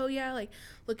we're like, oh yeah,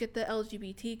 look at the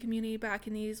LGBT community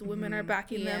backing these, women are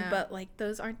backing them, but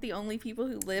those aren't the only people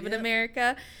who live in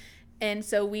America. And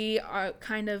so we are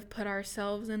kind of put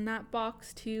ourselves in that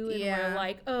box too, and we're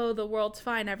like, oh, the world's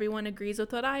fine, everyone agrees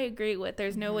with what I agree with,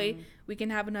 there's no way we can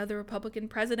have another Republican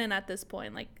president at this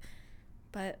point,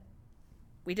 but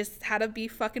we just had to be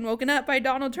fucking woken up by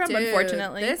Donald Trump. Dude,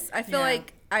 unfortunately. I feel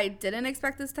like I didn't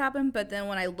expect this to happen, but then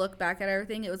when I look back at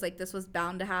everything, it was this was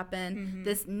bound to happen.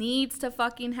 This needs to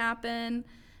fucking happen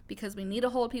because we need to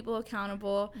hold people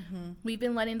accountable. We've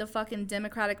been letting the fucking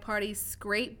Democratic Party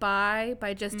scrape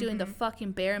by just doing the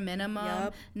fucking bare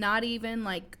minimum, not even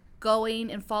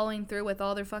going and following through with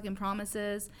all their fucking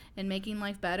promises and making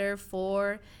life better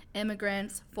for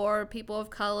immigrants, for people of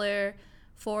color,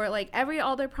 for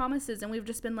all their promises. And we've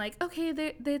just been okay,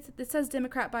 it says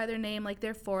Democrat by their name,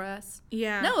 they're for us.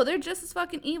 Yeah. No, they're just as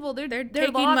fucking evil. They're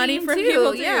taking money from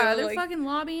people too. Yeah, they're fucking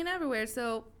lobbying everywhere.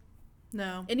 So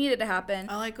No. It needed to happen.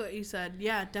 I like what you said.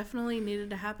 Yeah, definitely needed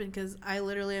to happen because I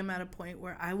literally am at a point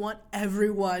where I want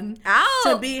everyone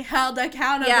to be held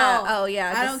accountable. Yeah. Oh,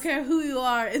 yeah. I don't care who you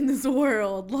are in this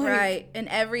world. Like, right. In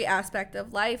every aspect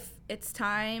of life, it's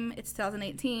time. It's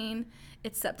 2018.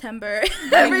 It's September.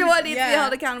 Everyone needs to be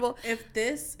held accountable.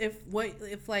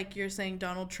 If like you're saying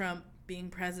Donald Trump being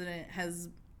president has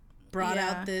brought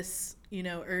out this,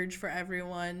 urge for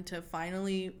everyone to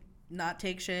finally not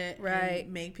take shit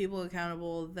and make people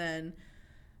accountable, then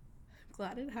I'm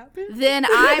glad it happened. Then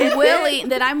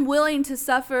I'm willing to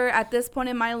suffer at this point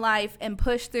in my life and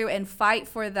push through and fight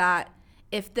for that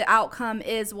if the outcome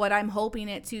is what I'm hoping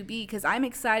it to be, because I'm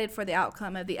excited for the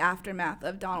outcome of the aftermath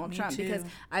of Donald Trump too. Because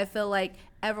I feel like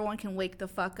everyone can wake the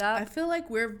fuck up. I feel like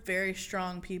we're very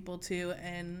strong people too,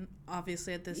 and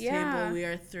obviously at this table we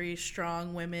are 3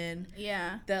 strong women.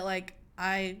 Yeah. That like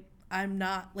I'm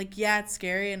not like, it's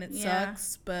scary and it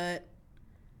sucks, but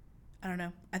I don't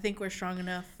know. I think we're strong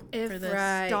enough for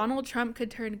this. Donald Trump could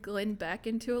turn Glenn Beck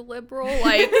into a liberal,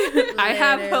 like I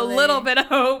have a little bit of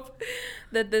hope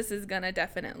that this is gonna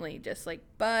definitely just like,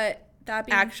 but that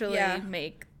actually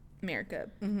make America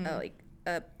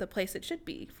the place it should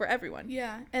be for everyone.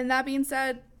 Yeah, and that being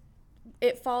said,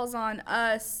 it falls on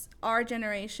us, our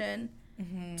generation,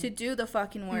 to do the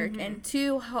fucking work and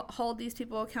to hold these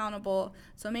people accountable.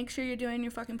 So make sure you're doing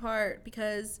your fucking part,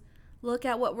 because look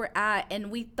at what we're at. And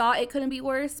we thought it couldn't be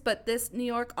worse, but this New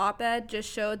York op-ed just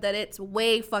showed that it's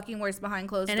way fucking worse behind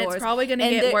closed doors. And it's probably going to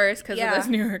get worse because of this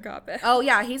New York op-ed. Oh,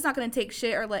 yeah. He's not going to take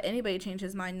shit or let anybody change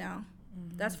his mind now.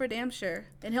 That's for damn sure.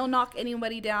 And he'll knock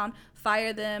anybody down,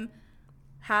 fire them,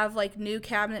 have like new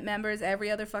cabinet members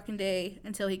every other fucking day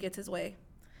until he gets his way.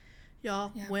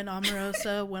 Y'all, when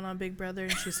Omarosa went on Big Brother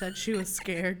and she said she was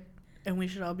scared and we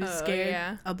should all be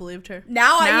scared, I believed her.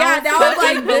 Now I'm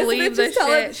like, believe this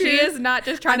shit. She is not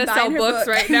just trying to sell books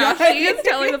right now. She is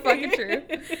telling the fucking truth.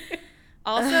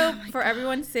 Also, for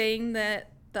everyone saying that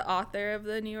the author of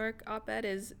the New York op-ed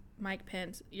is Mike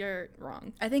Pence, you're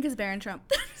wrong. I think it's Barron Trump.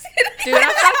 Dude,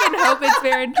 I fucking hope it's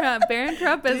Barron Trump. Barron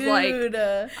Trump is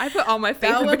I put all my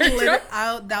faith in Barron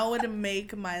Trump. That would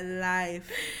make my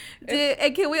life. Dude,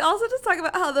 and can we also just talk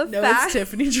about how it's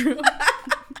Tiffany Drew.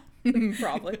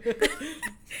 Probably.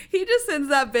 He just sends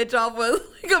that bitch off with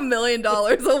like $1 million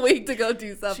a week to go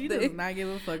do something. She does not give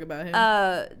a fuck about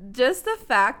him. Just the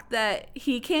fact that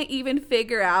he can't even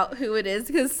figure out who it is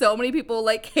because so many people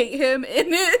like hate him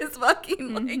in his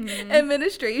fucking like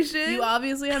administration. You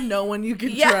obviously have no one you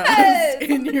can trust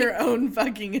in your own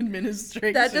fucking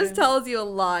administration. That just tells you a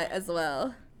lot as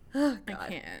well. Oh, God. I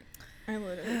can't. I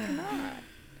literally cannot.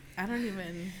 I don't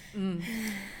even.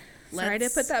 Sorry to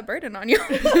put that burden on you.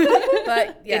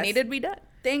 But yes, it needed to be done.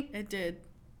 It did.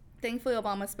 Thankfully,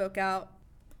 Obama spoke out.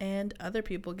 And other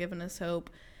people giving us hope.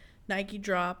 Nike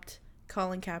dropped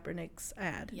Colin Kaepernick's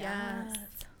ad. Yes.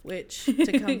 Which,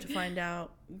 to come to find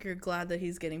out, you're glad that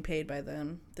he's getting paid by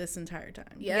them this entire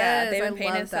time. Yes, they've been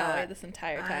paying his salary this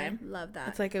entire time. I love that.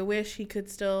 It's like, I wish he could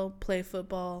still play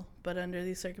football, but under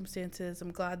these circumstances,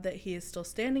 I'm glad that he is still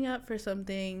standing up for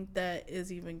something that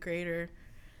is even greater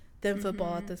than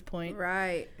football at this point.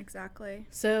 Right, exactly.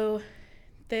 So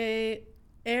they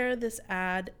air this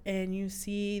ad and you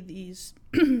see these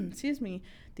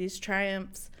these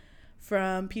triumphs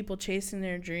from people chasing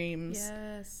their dreams.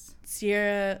 Yes.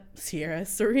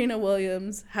 Serena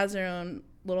Williams has her own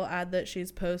little ad that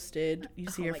she's posted. You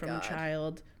see her from a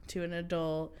child to an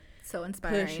adult. So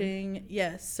inspiring. Pushing.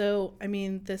 Yes. So, I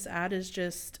mean, this ad is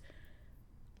just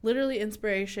literally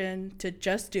inspiration to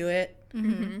just do it.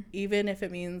 Even if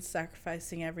it means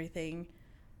sacrificing everything.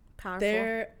 Powerful.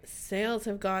 Their sales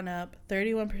have gone up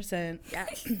 31%.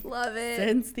 Yes. Love it.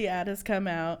 Since the ad has come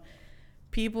out.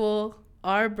 People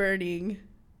are burning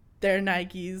their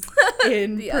Nikes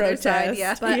in the protest. Other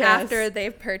side, but after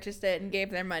they've purchased it and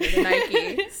gave their money to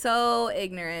Nike. So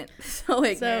ignorant. So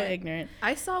ignorant.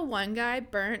 I saw one guy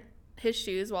burnt his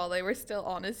shoes while they were still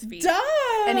on his feet. Dumb.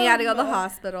 And he had to go to the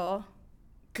hospital.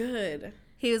 Good.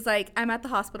 He was like, I'm at the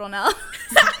hospital now. Why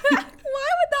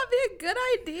would that be a good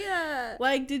idea?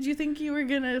 Like, did you think you were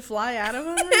going to fly out of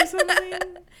him or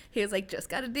something? He was like, just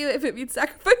got to do it if it means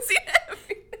sacrificing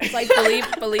everything. It's like,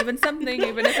 believe in something,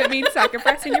 even if it means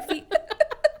sacrificing your feet.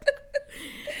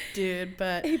 Dude,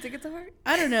 but he took it to heart.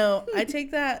 I don't know. I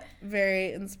take that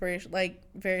very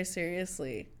very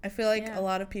seriously. I feel like a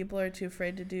lot of people are too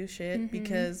afraid to do shit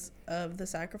because of the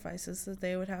sacrifices that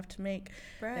they would have to make.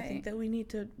 Right. I think that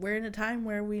we're in a time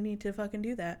where we need to fucking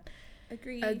do that.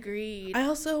 Agreed. I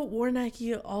also wore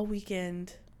Nike all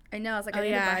weekend. I know. I was like, I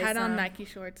had on Nike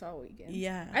shorts all weekend.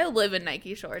 Yeah. I live in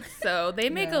Nike shorts, so they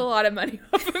make a lot of money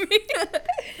off of me.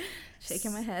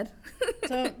 Shaking my head.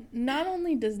 So not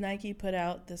only does Nike put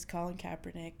out this Colin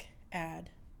Kaepernick ad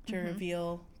to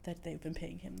reveal that they've been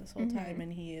paying him this whole time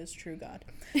and he is true God,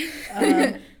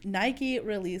 Nike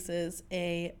releases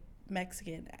a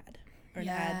Mexican ad, or an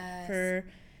ad for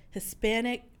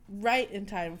Hispanic, right in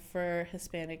time for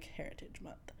Hispanic Heritage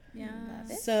Month. Yeah.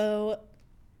 So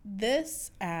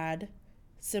this ad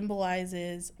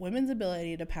symbolizes women's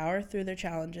ability to power through their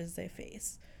challenges they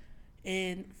face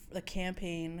in the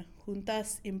campaign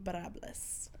Juntas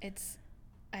Imparables.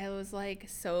 I was like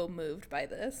so moved by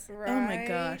this. Oh my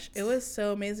gosh. It was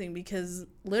so amazing because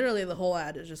literally the whole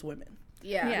ad is just women.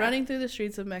 Yeah. Running through the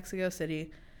streets of Mexico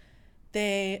City.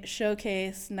 They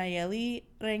showcase Nayeli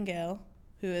Rangel,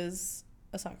 who is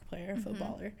a soccer player, a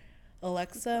footballer,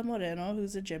 Alexa Moreno,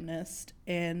 who's a gymnast,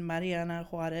 and Mariana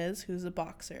Juarez, who's a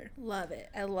boxer. Love it.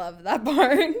 I love that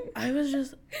part. I was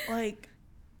just like,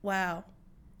 wow.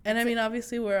 And I mean,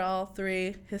 obviously, we're all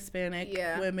three Hispanic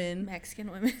women.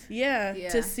 Mexican women. Yeah.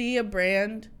 To see a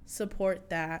brand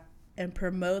support that and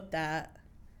promote that,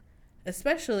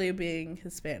 especially being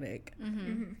Hispanic.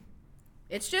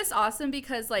 It's just awesome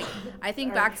because, like, I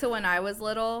think back to when I was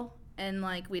little and,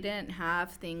 like, we didn't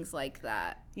have things like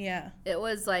that. Yeah. It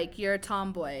was like, you're a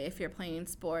tomboy if you're playing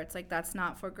sports. Like, that's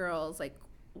not for girls. Like,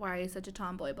 why are you such a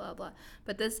tomboy, blah, blah.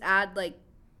 But this ad, like,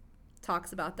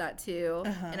 talks about that too.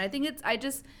 And I think I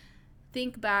just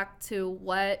think back to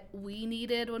what we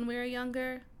needed when we were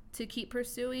younger to keep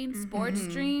pursuing sports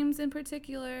dreams in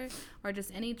particular, or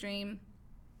just any dream.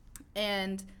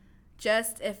 And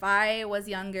just if I was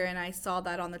younger and I saw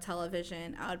that on the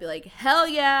television, I would be like, hell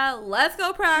yeah, let's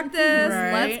go practice.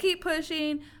 Let's keep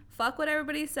pushing. Fuck what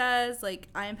everybody says. Like,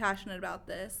 I am passionate about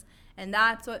this. And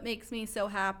that's what makes me so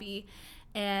happy.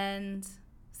 And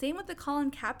same with the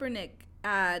Colin Kaepernick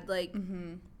ad. Like,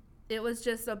 it was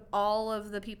just all of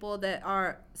the people that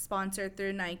are sponsored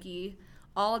through Nike,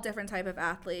 all different type of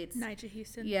athletes. Nyjah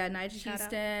Houston. Yeah, Nyjah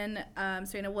Houston,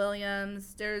 Serena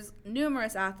Williams. There's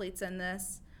numerous athletes in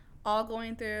this, all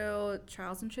going through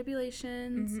trials and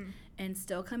tribulations and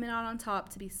still coming out on top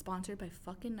to be sponsored by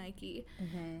fucking Nike.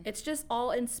 It's just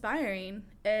all inspiring,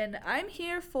 and I'm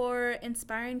here for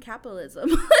inspiring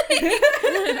capitalism.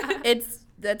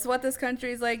 That's what this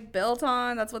country's like built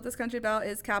on. That's what this country about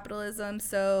is capitalism,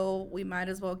 so we might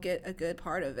as well get a good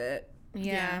part of it.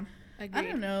 Yeah. I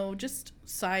don't know, just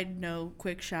side note,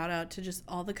 quick shout out to just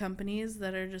all the companies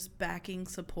that are just backing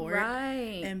support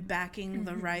and backing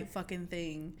the right fucking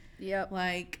thing. Yep.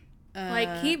 Like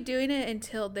keep doing it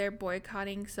until they're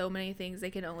boycotting so many things they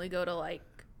can only go to, like,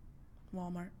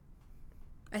 Walmart.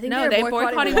 I think No, they're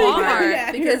boycotting Walmart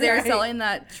Yeah, because they were right. selling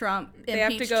that Trump they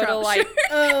have to impeach go Trump to, like,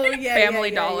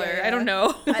 Family Dollar. I don't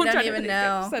know. I don't even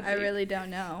know. I really don't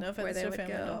know No where offense they to would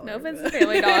Family go. Dollar. No offense to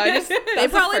Family Dollar. They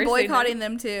probably boycotting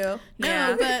them too.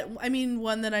 No, but I mean,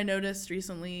 one that I noticed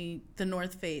recently, the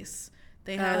North Face.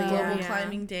 They had Global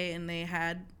Climbing Day, and they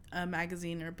had a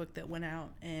magazine or a book that went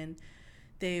out, and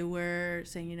they were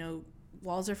saying, you know,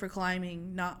 walls are for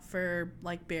climbing, not for,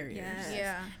 like, barriers. Yes.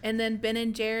 Yeah. And then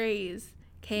Ben & Jerry's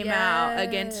came out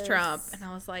against Trump, and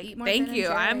I was like, thank Ben & you.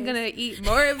 I'm going to eat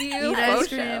more of you. Eat ice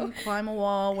cream, climb a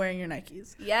wall, wearing your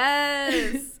Nikes.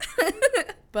 Yes.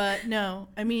 But no,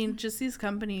 I mean, just these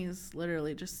companies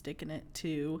literally just sticking it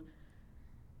to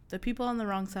the people on the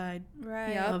wrong side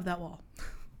Right. of that wall.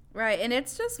 Right. And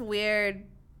it's just weird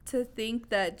to think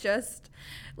that just,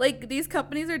 like, these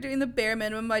companies are doing the bare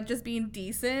minimum by just being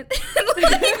decent.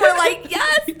 Like, we're like,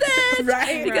 yes, bitch.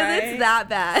 Right. Because it's that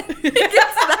bad. It's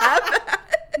that bad.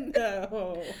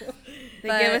 No. They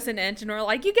give us an inch, and we're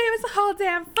like, you gave us a whole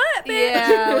damn foot, bitch.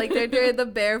 Yeah, like, they're doing the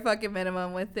bare fucking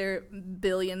minimum with their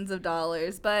billions of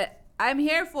dollars. But I'm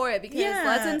here for it because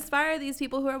let's inspire these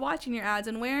people who are watching your ads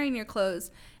and wearing your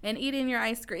clothes and eating your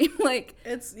ice cream. Like,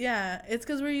 It's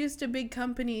because we're used to big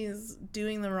companies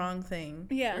doing the wrong thing.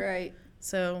 Yeah. right.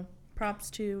 So props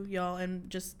to y'all, and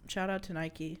just shout out to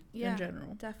Nike in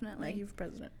general. Definitely. Nike for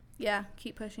president. Yeah,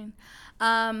 keep pushing.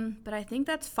 But I think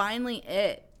that's finally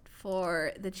it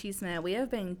for the Cheese Man. We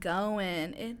have been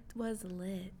going. It was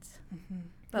lit.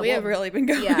 But We have really been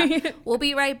going. Yeah. We'll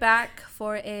be right back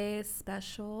for a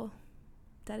special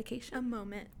dedication. A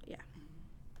moment. Yeah.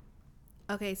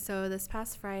 Okay, so this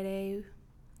past Friday,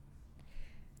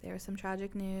 there was some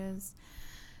tragic news.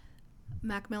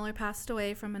 Mac Miller passed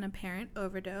away from an apparent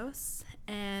overdose,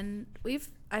 and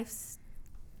I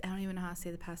don't even know how to say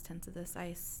the past tense of this.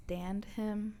 I stand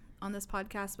him on this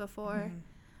podcast before.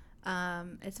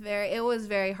 It was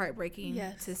very heartbreaking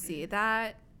to see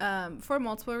that, for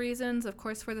multiple reasons. Of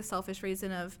course, for the selfish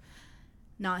reason of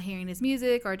not hearing his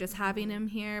music or just having him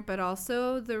here, but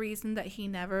also the reason that he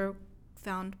never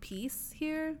found peace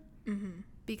here.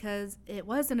 because it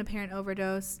was an apparent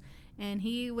overdose, and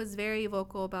he was very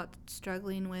vocal about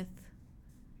struggling with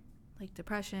like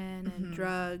depression and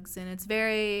drugs, and it's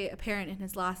very apparent in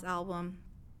his last album.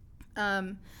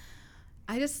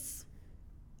 I just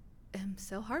am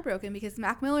so heartbroken because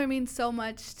Mac Miller means so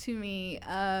much to me.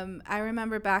 I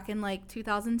remember back in like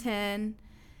 2010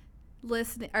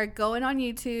 listening or going on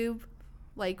YouTube,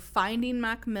 like finding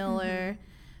Mac Miller,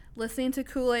 listening to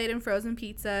Kool-Aid and Frozen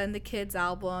Pizza and the Kids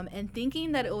album, and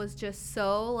thinking that it was just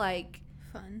so like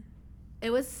Fun. it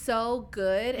was so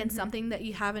good and something that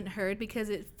you haven't heard, because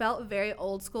it felt very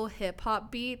old school hip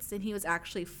hop beats, and he was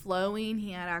actually flowing.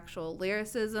 He had actual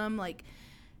lyricism, like,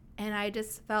 and I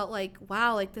just felt like,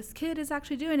 wow, like this kid is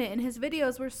actually doing it. And his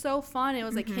videos were so fun. It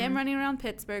was like him running around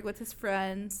Pittsburgh with his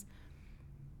friends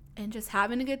and just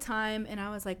having a good time. And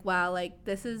I was like, wow, like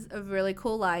this is a really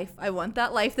cool life. I want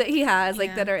that life that he has,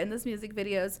 like that are in this music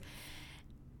videos.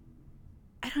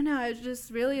 I don't know. I was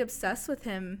just really obsessed with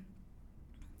him,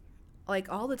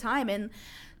 like all the time. And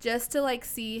just to like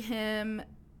see him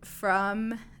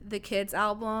from the Kids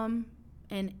album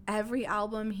and every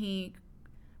album he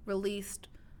released,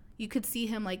 you could see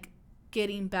him like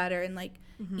getting better and like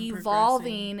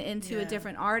evolving into a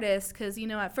different artist. Because, you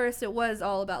know, at first it was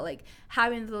all about like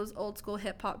having those old school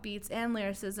hip hop beats and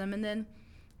lyricism, and then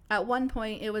at one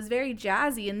point it was very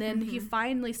jazzy, and then he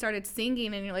finally started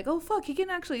singing, and you're like, oh fuck, he can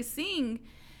actually sing.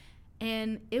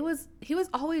 And he was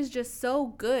always just so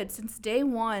good since day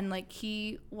one. Like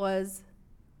he was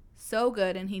so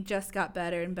good, and he just got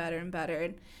better and better and better.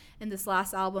 And in this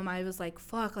last album, I was like,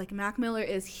 fuck, like Mac Miller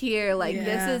is here. Like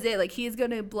this is it. Like he's going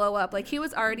to blow up. Like he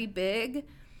was already big,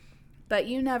 but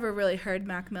you never really heard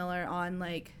Mac Miller on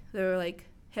like the like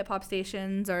hip hop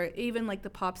stations or even like the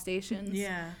pop stations.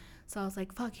 Yeah. So I was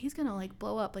like, fuck, he's going to like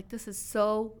blow up. Like this is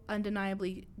so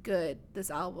undeniably good, this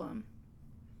album.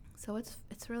 So it's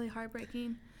really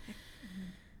heartbreaking.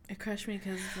 It crushed me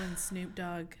because when Snoop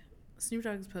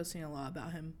Dogg's posting a lot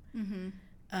about him.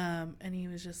 And he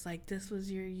was just like, this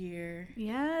was your year.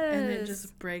 Yes. And it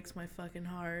just breaks my fucking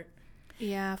heart.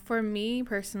 Yeah, for me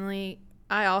personally,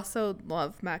 I also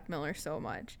love Mac Miller so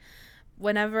much.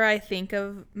 Whenever I think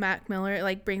of Mac Miller, it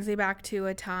like brings me back to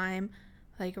a time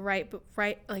like right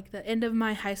like the end of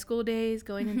my high school days,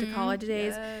 going into college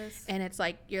days. Yes. And it's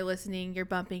like you're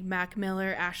bumping Mac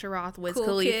Miller, Asher Roth, Wiz Cool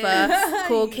Khalifa,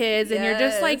 Cool Kids, and you're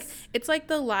just like, Yes. it's like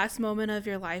the last moment of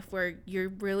your life where you're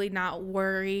really not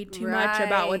worried too much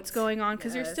about what's Right. going on,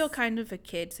 because you're Yes. still kind of a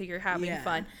kid, so you're having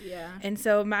fun. Yeah. And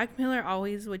so Mac Miller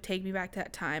always would take me back to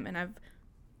that time, and I've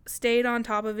stayed on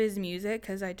top of his music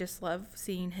because I just love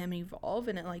seeing him evolve.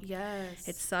 And it like, Yes.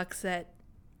 it sucks that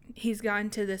he's gotten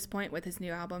to this point with his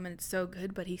new album and it's so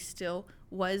good, but he still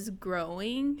was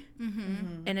growing.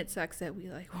 And it sucks that we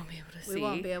like won't be able to see. We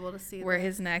won't be able to see where that.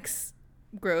 his next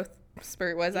growth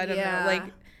spurt was. I don't know. Like,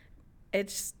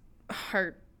 it's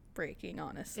heartbreaking,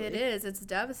 honestly. It is. It's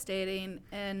devastating.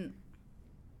 And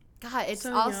God, it's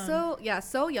So also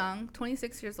so young,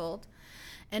 26 years old.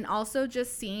 And also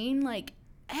just seeing like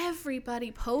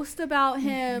everybody post about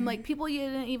him, like people you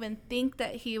didn't even think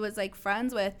that he was like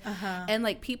friends with, and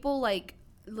like people like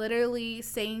literally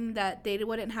saying that they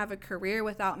wouldn't have a career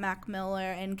without Mac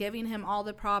Miller, and giving him all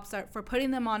the props for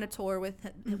putting them on a tour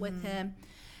with him.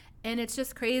 And it's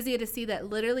just crazy to see that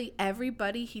literally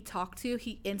everybody he talked to,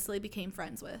 he instantly became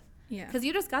friends with. Yeah. Because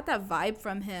you just got that vibe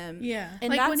from him. Yeah. And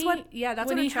Like that's when he- that's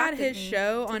when what he had attracted his me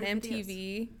show to on the videos.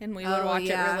 MTV, and we would Oh, watch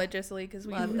yeah. it religiously because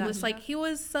we Love that was like, show. he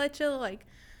was such a like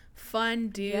fun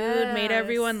dude, made Yes.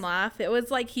 everyone laugh. It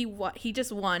was like he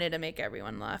just wanted to make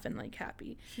everyone laugh and like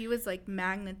happy. He was like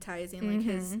magnetizing, like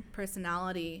his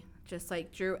personality just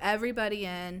like drew everybody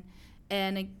in.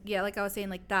 And yeah, like I was saying,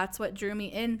 like that's what drew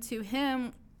me into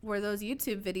him were those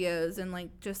YouTube videos. And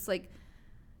like just like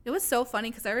it was so funny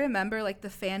because I remember like the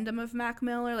fandom of Mac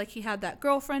Miller, like he had that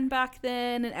girlfriend back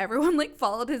then, and everyone like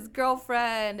followed his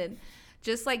girlfriend, and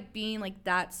just like being like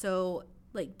that, so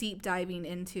like deep diving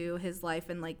into his life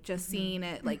and like just seeing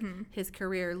it, like his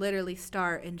career literally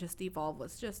start and just evolve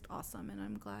was just awesome. And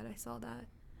I'm glad I saw that.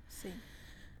 Same.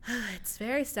 It's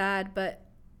very sad, but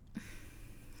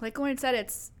like Lauren said,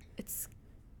 it's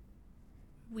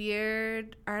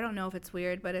weird. I don't know if it's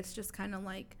weird, but it's just kind of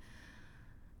like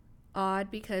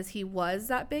odd because he was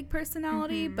that big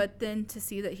personality, but then to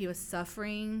see that he was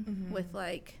suffering with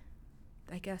like,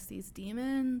 I guess, these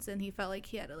demons, and he felt like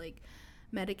he had to like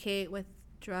medicate with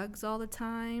drugs all the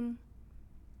time.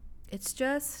 It's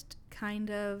just kind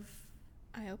of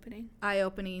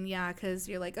eye-opening, yeah, because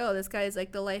you're like, oh, this guy's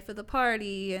like the life of the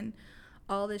party and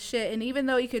all this shit. And even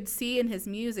though you could see in his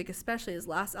music, especially his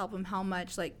last album, how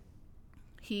much like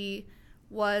he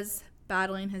was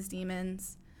battling his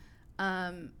demons,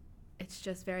 it's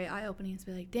just very eye-opening to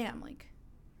be like, damn, like,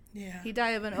 Yeah. he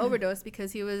died of an overdose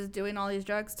because he was doing all these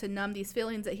drugs to numb these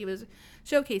feelings that he was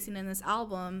showcasing in this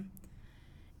album.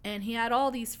 And he had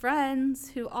all these friends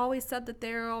who always said that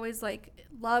they were always, like,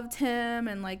 loved him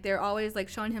and, like, they're always, like,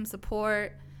 showing him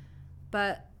support.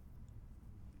 But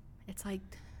it's, like...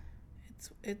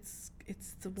 It's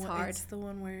the one. hard. It's the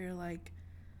one where you're like,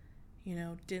 you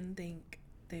know, didn't think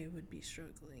they would be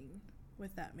struggling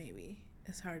with that maybe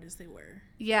as hard as they were.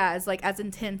 Yeah, it's, like, as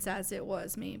intense as it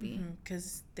was, maybe.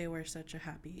 Because they were such a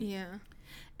happy... Yeah.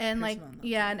 And, like, person on that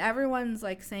yeah, and everyone's,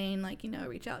 like, saying, like, you know,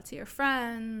 reach out to your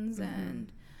friends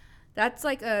and... That's,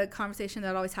 like, a conversation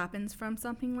that always happens from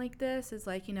something like this is,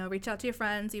 like, you know, reach out to your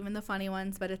friends, even the funny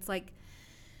ones. But it's, like,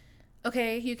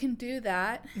 okay, you can do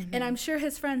that. And I'm sure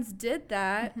his friends did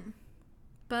that.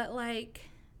 But, like,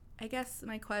 I guess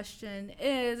my question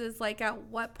is, like, at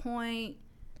what point,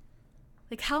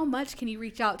 like, how much can you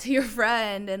reach out to your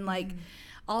friend? And, like,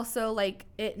 also, like,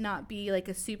 it not be, like,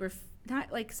 a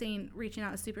not, like, saying reaching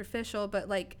out is superficial, but,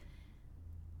 like,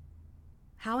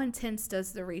 how intense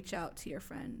does the reach out to your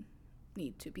friend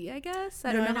need to be, I guess?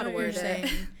 I don't know how to word it.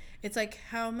 It's like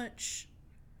how much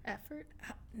Effort?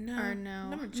 no Or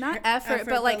no? Not effort,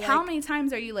 but like how many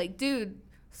times are you like, dude,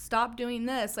 stop doing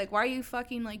this? Like, why are you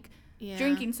fucking like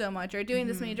drinking so much or doing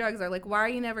this many drugs? Or like, why are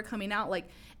you never coming out? Like,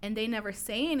 and they never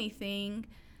say anything.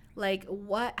 Like,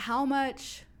 what? How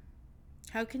much?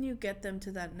 how can you get them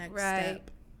to that next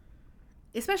step?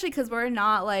 Especially because we're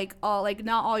not like all like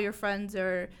not all your friends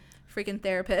are freaking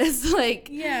therapists. Like,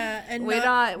 Yeah, and we're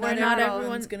not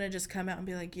everyone's gonna just come out and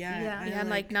be like, And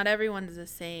like not everyone's the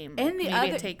same. And the maybe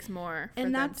other, it takes more for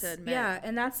and them that's to admit. yeah,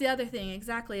 and that's the other thing.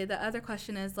 Exactly. The other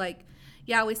question is like,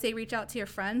 yeah, we say reach out to your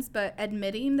friends, but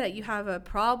admitting that you have a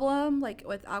problem like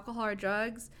with alcohol or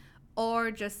drugs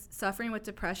or just suffering with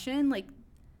depression, like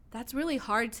that's really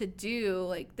hard to do.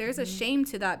 Like there's a shame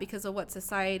to that because of what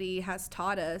society has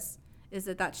taught us is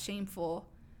that that's shameful.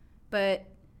 But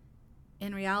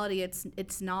in reality,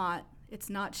 it's not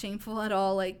shameful at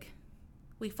all. Like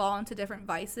we fall into different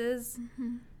vices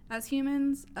as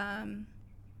humans.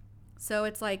 So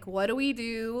it's like, what do we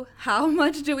do? How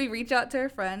much do we reach out to our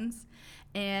friends?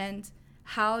 And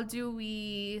how do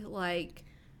we like,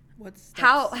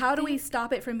 how do we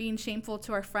stop it from being shameful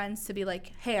to our friends to be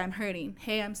like, hey, I'm hurting.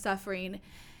 Hey, I'm suffering.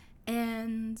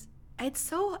 And it's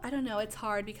so, I don't know, it's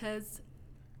hard because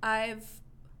I've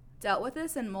dealt with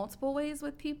this in multiple ways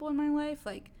with people in my life.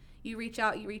 Like you reach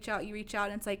out,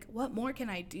 and it's like, what more can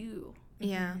I do?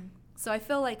 Yeah. So I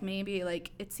feel like maybe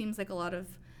like it seems like a lot of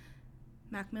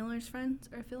Mac Miller's friends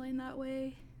are feeling that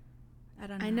way. I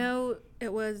don't know. I know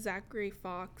it was Zachary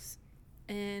Fox,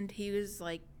 and he was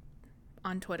like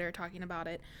on Twitter talking about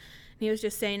it. And he was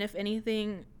just saying, if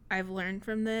anything I've learned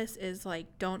from this is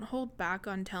like, don't hold back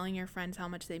on telling your friends how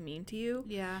much they mean to you.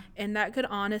 Yeah. And that could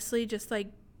honestly just like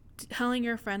telling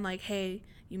your friend like, hey,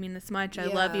 you mean this much, I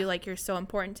love you, like you're so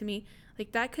important to me,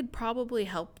 like that could probably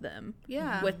help them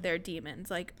with their demons.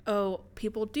 Like, oh,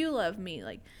 people do love me,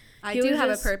 like I do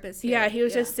have a purpose here. Yeah, he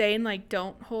was just saying like,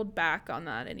 don't hold back on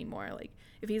that anymore. Like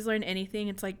if he's learned anything,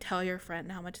 it's like, tell your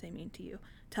friend how much they mean to you,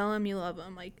 tell them you love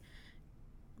them, like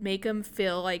make them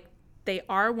feel like they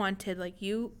are wanted, like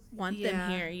you want them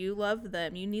here, you love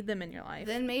them, you need them in your life.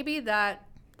 Then maybe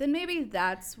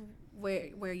that's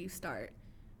where you start.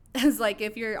 It's like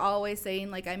if you're always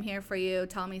saying like, I'm here for you,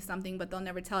 tell me something, but they'll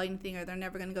never tell you anything or they're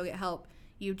never going to go get help.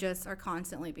 You just are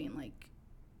constantly being like,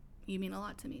 you mean a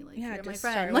lot to me. Like, you're my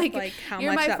friend. Like how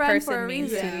you're much my that friend for person a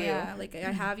means reason. to you. Yeah, like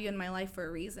I have you in my life for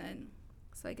a reason.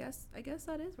 So I guess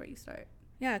that is where you start.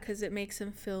 Yeah, because it makes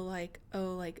them feel like,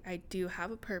 oh, like I do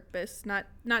have a purpose. Not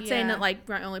saying that like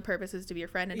my only purpose is to be your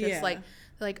friend, and just like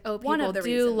oh, people One of the do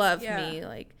reasons. love me,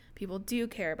 like people do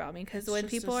care about me. Because when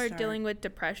people are dealing with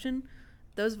depression,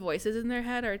 those voices in their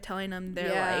head are telling them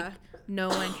they're like, no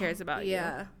one cares about you.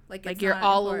 Yeah, like you're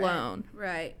all important. alone.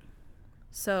 Right.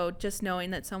 So just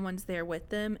knowing that someone's there with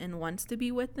them and wants to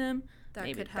be with them,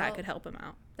 maybe that could help them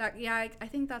out. I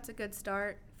think that's a good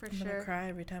start for I'm sure. gonna cry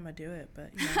every time I do it, but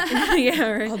yeah,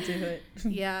 right. I'll do it.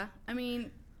 Yeah, I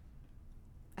mean,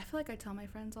 I feel like I tell my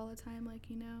friends all the time, like,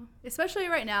 you know, especially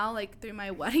right now, like through my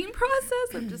wedding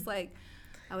process, I'm just like,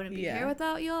 I wouldn't be here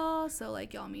without y'all. So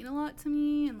like, y'all mean a lot to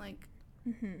me, and like,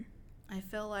 I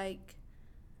feel like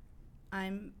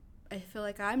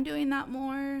I'm doing that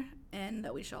more, and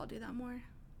that we should all do that more.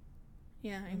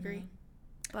 Yeah, I agree.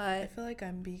 But I feel like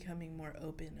I'm becoming more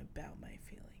open about my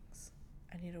feelings.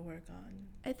 I need to work on.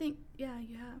 I think, yeah,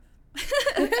 you have.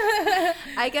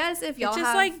 I guess if y'all just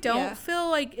have, like don't feel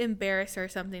like embarrassed or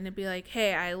something to be like,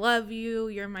 hey, I love you,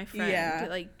 you're my friend. Yeah.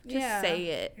 Like just say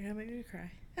it. You're gonna make me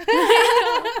cry.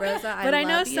 Rosa, But I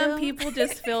know love some you. people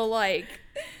just feel like,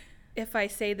 if I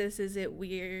say this, is it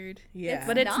weird? Yeah.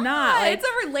 But it's not. Like, It's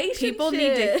a relationship. people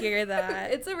need to hear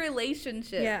that. It's a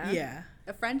relationship. Yeah. Yeah.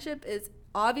 A friendship is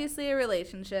obviously a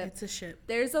relationship. It's a ship.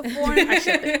 There's a form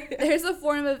there's a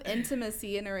form of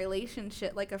intimacy in a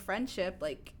relationship, like a friendship,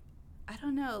 like I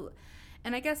don't know.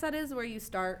 And I guess that is where you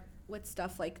start with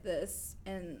stuff like this.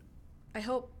 And I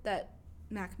hope that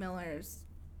Mac Miller's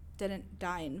didn't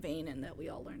die in vain and that we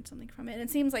all learned something from it. And it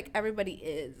seems like everybody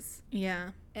is.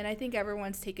 Yeah. And I think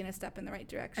everyone's taken a step in the right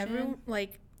direction.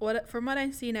 From what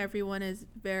I've seen, everyone is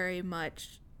very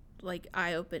much like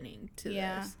eye-opening to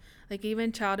this. Like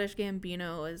even Childish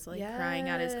Gambino is like crying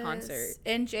at his concert.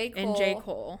 And J.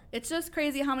 Cole. It's It's just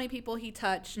crazy how many people he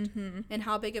touched and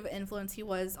how big of an influence he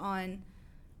was on,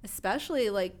 especially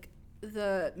like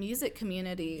the music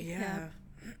community. Yeah.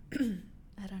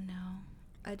 I don't know.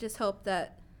 I just hope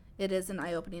that it is an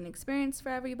eye-opening experience for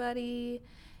everybody,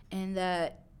 and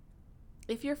that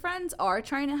if your friends are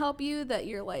trying to help you, that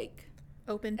you're like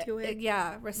open to it.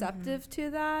 receptive to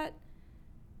that,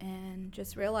 and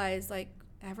just realize like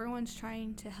everyone's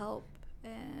trying to help.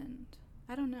 And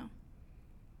I don't know,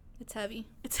 it's heavy.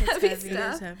 It's heavy It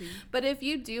stuff. is heavy. But if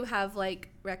you do have like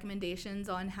recommendations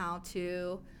on how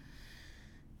to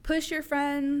push your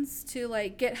friends to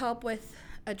like get help with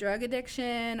a drug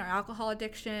addiction or alcohol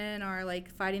addiction or like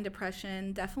fighting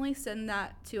depression, definitely send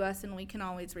that to us and we can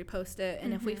always repost it.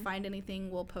 And if we find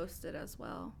anything, we'll post it as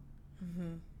well.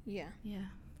 Yeah.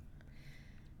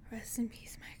 Rest in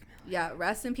peace, Mac Miller. Yeah,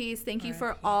 rest in peace. Thank you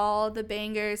for all the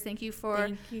bangers. Thank you for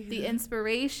the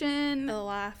inspiration. The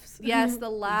laughs. Yes, the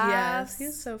Yes. laughs. He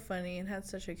was so funny and had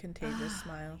such a contagious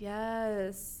smile.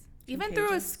 Yes. Even through a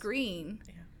Contagious. screen.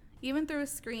 Yeah. Even through a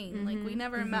screen. Like, we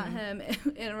never met him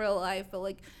in real life, but,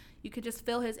 like, you could just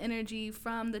feel his energy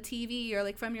from the TV or,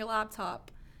 like, from your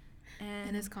laptop.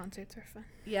 And his concerts are fun.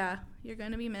 Yeah, you're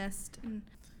going to be missed.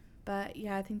 But,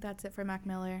 yeah, I think that's it for Mac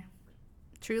Miller.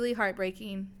 Truly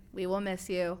heartbreaking. We will miss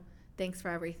you. Thanks for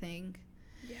everything.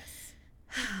 Yes.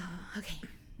 Okay,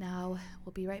 now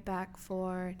we'll be right back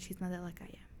for Chisme de la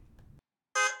Calle.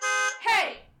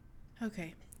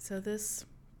 Okay, so this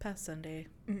past Sunday,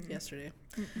 yesterday,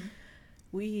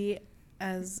 we,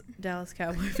 as Dallas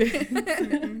Cowboy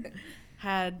fans,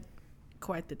 had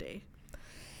quite the day.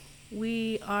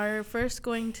 We are first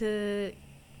going to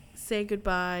say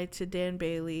goodbye to Dan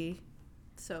Bailey,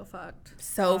 So fucked.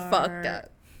 So Our- fucked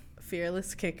up.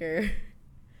 fearless kicker.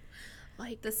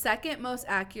 Like, the second most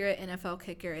accurate NFL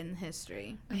kicker in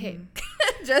history. Hey,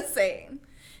 Just saying.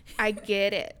 I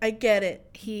get it. I get it.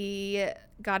 He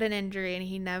got an injury and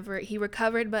he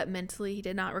recovered, but mentally he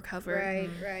did not recover.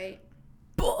 Right.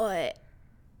 But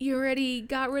you already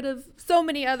got rid of so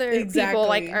many other people. Exactly.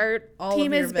 Like, our All team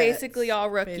of your is vets, basically all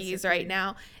rookies basically. right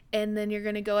now. And then you're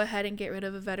going to go ahead and get rid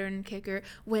of a veteran kicker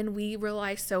when we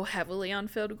rely so heavily on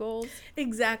field goals.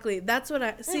 Exactly. That's what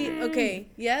I see. Okay.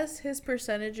 Yes, his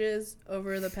percentages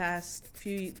over the past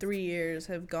 3 years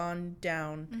have gone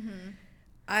down.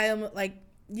 I am like,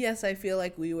 yes, I feel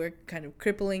like we were kind of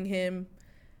crippling him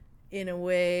in a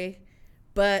way,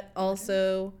 but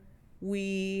also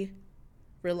we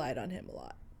relied on him a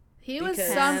lot. He was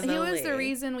Because- he was the Heavily.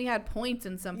 reason we had points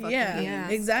in some fucking Yeah,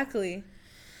 games. exactly.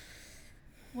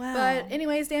 Wow. But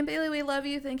anyways, Dan Bailey, we love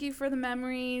you. Thank you for the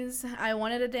memories. I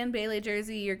wanted a Dan Bailey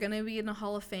jersey. You're gonna be in the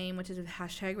Hall of Fame, which is a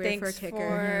hashtag ready thanks for a kicker.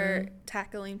 for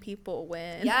tackling people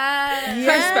when Yes.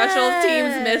 our special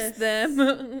teams missed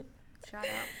them. Shout out.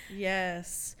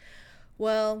 Yes.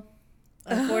 Well,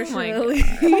 Oh my unfortunately,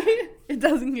 it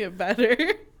doesn't get better.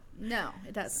 No,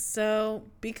 it doesn't. So,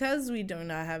 because we do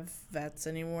not have vets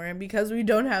anymore, and because we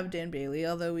don't have Dan Bailey,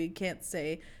 although we can't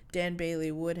say Dan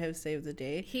Bailey would have saved the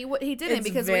day. He didn't It's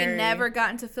because we very- never got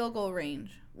into field goal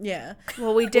range. Yeah.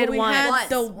 Well, we did Well, we once.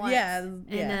 had Once. Yeah. And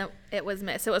Yeah. then it was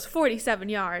missed. It was 47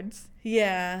 yards,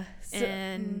 Yeah. So,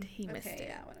 and he missed Okay, it.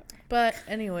 yeah, whatever. but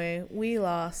anyway, we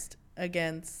lost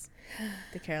against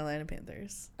the Carolina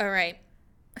Panthers. All right.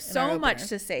 our So much opener.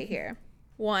 to say here.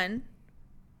 One,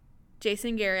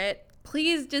 Jason Garrett,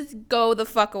 please just go the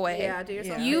fuck away. Yeah, do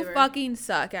yourself a You favor. fucking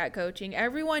suck at coaching.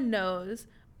 Everyone knows.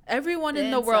 Everyone in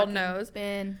Ben the world sucking. knows.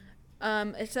 Ben.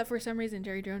 Except for some reason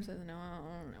Jerry Jones doesn't know. I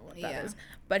don't know what that Yeah. is.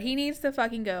 But he needs to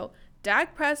fucking go.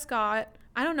 Dak Prescott,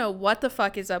 I don't know what the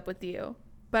fuck is up with you.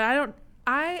 But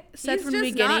I said He's from the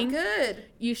just beginning not good.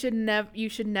 you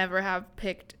should never have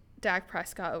picked Dak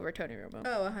Prescott over Tony Romo.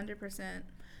 Oh, 100%.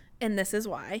 And this is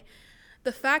why.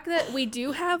 The fact that we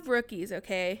do have rookies,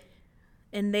 okay?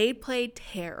 And they play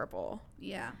terrible.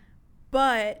 Yeah.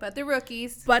 But But the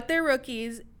rookies. they're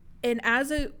rookies, and as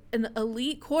an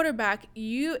elite quarterback,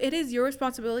 it is your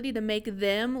responsibility to make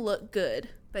them look good.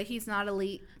 But he's not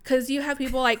elite. Because you have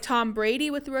people like Tom Brady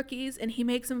with rookies, and he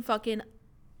makes them fucking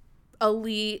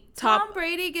elite top. Tom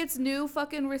Brady gets new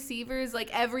fucking receivers like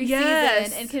every Yes.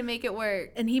 season and can make it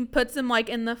work. And he puts them like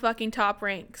in the fucking top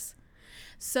ranks.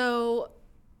 So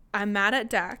I'm mad at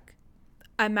Dak.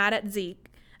 I'm mad at Zeke.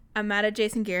 I'm mad at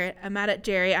Jason Garrett. I'm mad at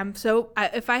Jerry.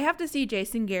 If I have to see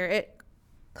Jason Garrett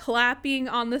clapping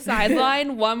on the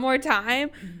sideline one more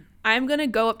time, I'm going to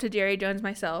go up to Jerry Jones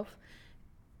myself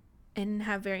and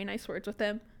have very nice words with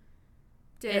him.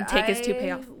 Dude, and take his toupee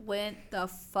off. Went the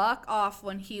fuck off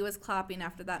when he was clapping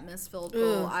after that missed field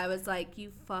goal. Ugh. I was like,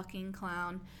 you fucking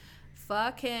clown.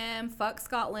 Fuck him. Fuck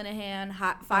Scott Linehan.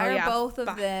 Fire both of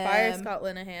them. Fire Scott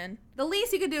Linehan. The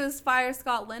least you could do is fire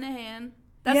Scott Linehan.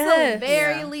 That's Yes. the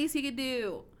very Yeah. least you could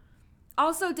do.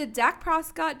 Also, did Dak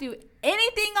Prescott do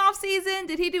anything off season?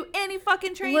 Did he do any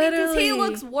fucking training? Because he Literally.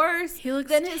 looks worse He looks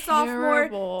than his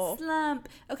terrible. sophomore slump.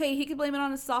 Okay, he could blame it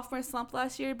on his sophomore slump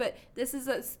last year, but this is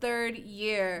his third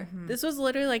year. This was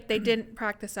literally like they didn't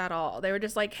practice at all. They were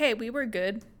just like, hey, we were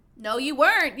good. No, you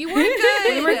weren't. You weren't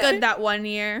good. We were good that one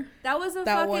year. That was a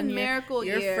That one fucking year, miracle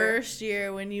your year. first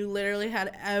year when you literally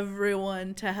had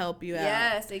everyone to help you out.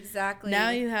 Yes, exactly.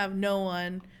 Now you have no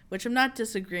one, which I'm not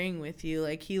disagreeing with you.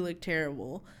 Like, he looked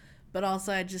terrible. But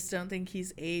also, I just don't think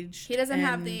he's aged. He doesn't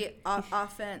have and the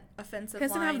offensive He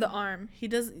doesn't line. have the arm. He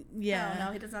does, yeah.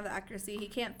 No, he doesn't have the accuracy. He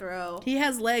can't throw. He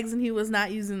has legs and he was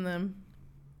not using them.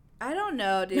 I don't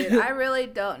know, dude. I really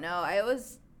don't know. It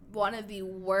was one of the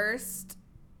worst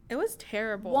It was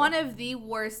terrible.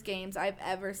 games I've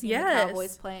ever seen Yes. the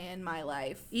Cowboys play in my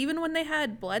life. Even when they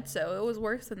had Bledsoe, it was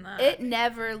worse than that.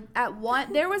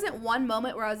 There wasn't one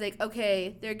moment where I was like,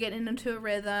 okay, they're getting into a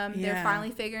rhythm. They're Yeah.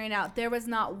 finally figuring it out. There was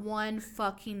not one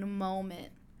fucking moment.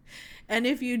 And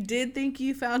if you did think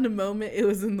you found a moment, it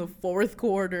was in the fourth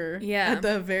quarter. Yeah. At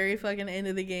the very fucking end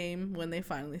of the game when they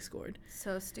finally scored.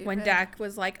 So stupid. when Dak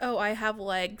was like, oh, I have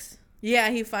legs. Yeah,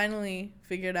 he finally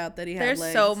figured out that he had There's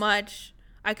legs. so much.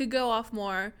 I could go off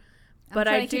more. But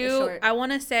trying I to keep it do. short. I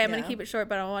want to say, I'm going Yeah. to keep it short,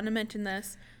 but I want to mention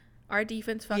this. Our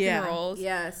defense fucking Yeah. rolls.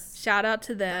 Yes. Shout out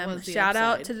to them. was the Shout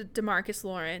out upside. to DeMarcus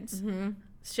Lawrence. Mm-hmm.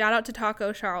 Shout out to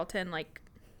Taco Charlton. Like,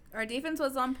 Our defense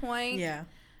was on point. Yeah.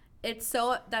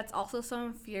 That's also so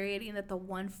infuriating that the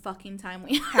one fucking time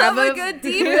we have a good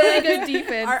defense, really good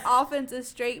defense. our offense is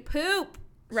straight poop.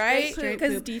 right? straight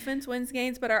Because poop. defense wins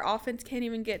games, but our offense can't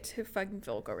even get to fucking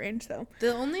field goal range, though.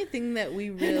 The only thing that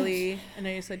we really, I know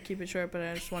you said keep it short, but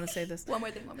I just want to say this. One more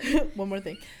thing. One more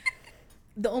thing.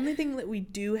 The only thing that we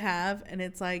do have, and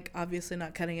it's like obviously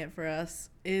not cutting it for us,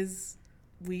 is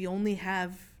we only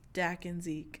have Dak and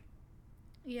Zeke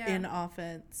Yeah. in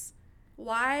offense.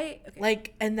 Why? Okay.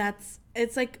 Like, and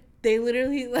it's like they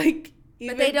literally like.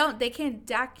 But they don't.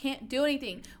 Dak can't do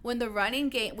anything. When the running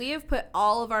game, we have put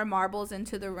all of our marbles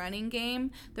into the running game.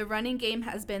 The running game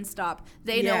has been stopped.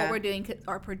 They know Yeah. what we're doing,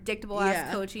 our predictable Yeah.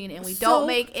 ass coaching, and we So don't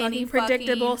make any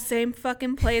predictable, fucking. same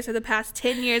fucking plays for the past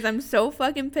 10 years. I'm so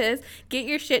fucking pissed. Get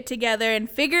your shit together and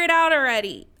figure it out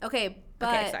already. Okay,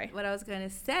 but sorry. what I was going to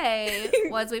say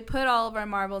was we put all of our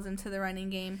marbles into the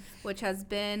running game, which has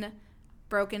been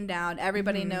broken down.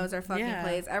 Everybody knows our fucking Yeah.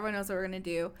 plays. Everyone knows what we're going to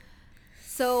do.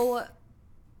 So,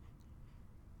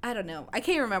 I don't know. I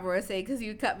can't remember what I was saying because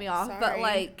you cut me off. But, Sorry.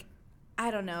 like, I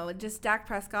don't know. Just Dak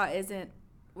Prescott isn't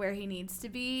where he needs to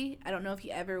be. I don't know if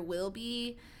he ever will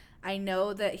be. I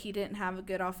know that he didn't have a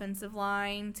good offensive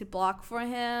line to block for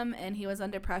him and he was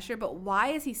under pressure, but why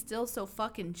is he still so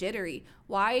fucking jittery?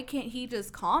 Why can't he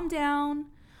just calm down,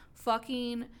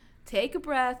 fucking take a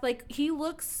breath? Like, he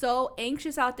looks so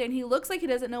anxious out there and he looks like he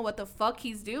doesn't know what the fuck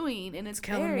he's doing, and it's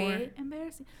Kellen very Moore.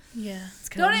 embarrassing. Yeah.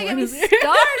 Don't even get me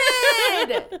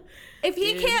started. If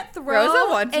he can't throw, Rosa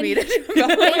wants and me to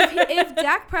if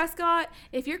Dak Prescott,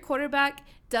 if your quarterback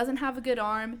doesn't have a good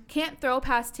arm, can't throw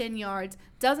past 10 yards,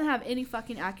 doesn't have any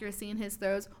fucking accuracy in his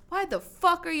throws, why the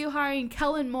fuck are you hiring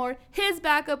Kellen Moore, his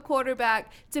backup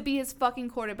quarterback, to be his fucking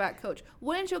quarterback coach?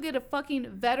 Wouldn't you get a fucking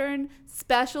veteran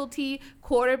specialty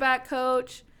quarterback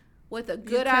coach with a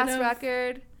good ass could've-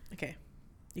 record? Okay.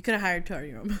 You could have hired Tony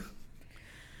Romo.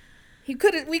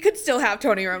 We could still have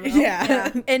Tony Romo.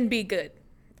 Yeah. And be good.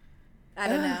 I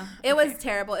don't know. It was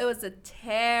terrible. It was a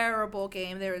terrible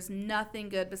game. There was nothing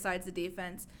good besides the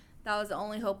defense. That was the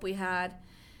only hope we had.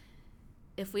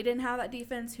 If we didn't have that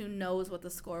defense, who knows what the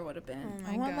score would have been.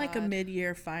 I want like a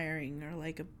mid-year firing or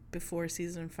like a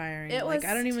before-season firing. It Like, was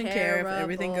I don't even care if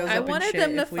everything goes terrible. I up in wanted shit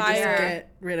them to if we fire- just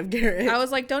get rid of Garrett. I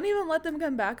was like, don't even let them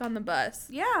come back on the bus.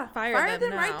 Yeah, Fire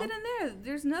them right now. then and there.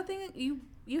 There's nothing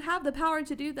you have the power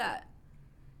to do that.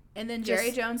 And then Jerry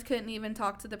Just- Jones couldn't even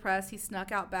talk to the press. He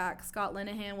snuck out back. Scott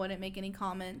Linehan wouldn't make any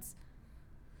comments.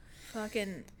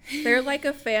 Fucking, they're like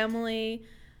a family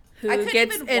who I couldn't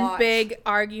gets even in watch. big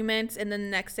arguments, and then the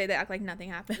next day they act like nothing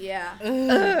happened. Yeah.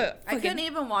 Ugh, I couldn't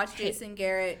even watch hate- Jason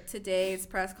Garrett today's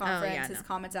press conference, yeah, his no.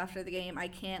 comments after the game. I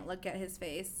can't look at his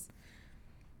face.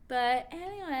 But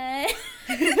anyway.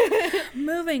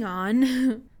 Moving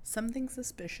on. Something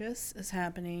suspicious is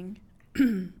happening,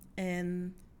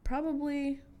 and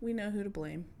probably we know who to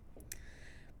blame.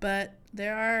 But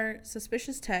there are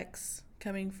suspicious texts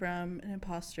coming from an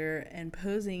imposter and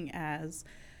posing as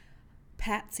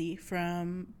Patsy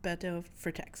from Beto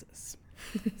for Texas.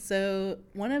 So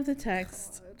one of the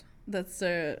texts that's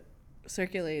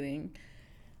circulating,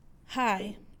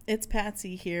 "Hi, it's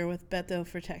Patsy here with Beto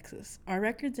for Texas. Our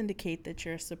records indicate that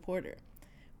you're a supporter.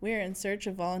 We are in search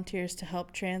of volunteers to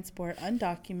help transport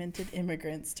undocumented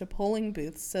immigrants to polling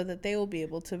booths so that they will be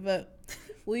able to vote.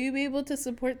 Will you be able to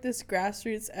support this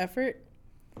grassroots effort?"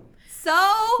 So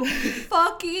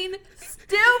fucking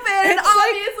stupid and It's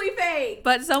like- obviously fake.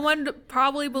 But someone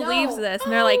probably believes No. this,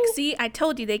 and they're like, Oh. see, I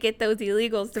told you they get those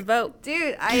illegals to vote.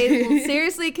 Dude, I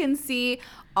seriously can see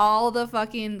all the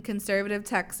fucking conservative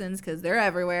Texans, because they're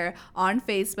everywhere, on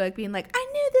Facebook being like, I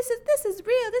knew this is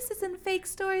real. This isn't a fake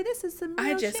story. This is some real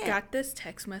I just shit. got this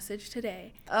text message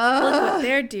today. Ugh. Look what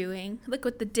they're doing. Look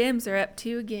what the Dems are up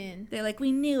to again. They're like,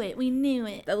 we knew it. We knew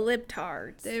it. The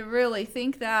libtards. They really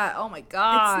think that. Oh my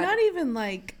God. It's not even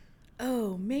like,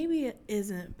 oh, maybe it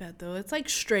isn't Beto. It's like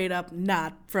straight up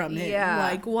not from him. Yeah.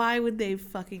 Like, why would they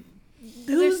fucking...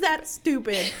 Who's that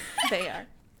stupid? They are.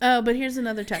 Oh, but here's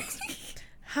another text.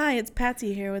 "Hi, it's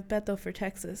Patsy here with Beto for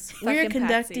Texas. We are Fucking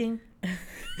Patsy.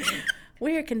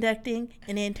 conducting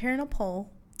an internal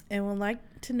poll and would like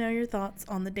to know your thoughts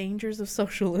on the dangers of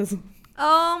socialism."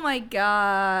 Oh my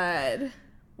God.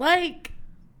 Like,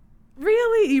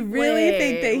 really? You really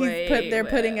think that they're wait,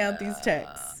 putting out these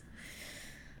texts?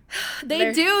 They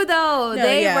They're- do though. No,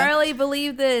 They yeah. really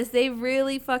believe this. They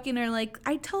really fucking are like,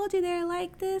 I told you they're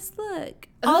like this. Look.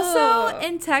 Ugh. Also,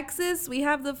 in Texas, we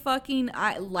have the fucking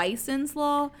license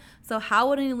law. So how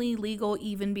would an illegal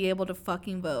even be able to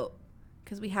fucking vote?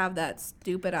 Because we have that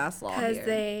stupid ass law Because here.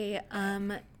 they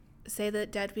say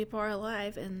that dead people are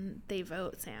alive and they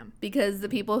vote, Sam. Because the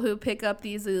people who pick up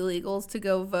these illegals to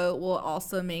go vote will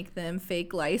also make them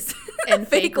fake license And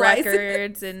fake license.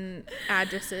 records and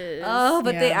addresses. Oh,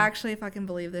 but they Yeah. actually fucking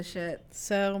believe this shit.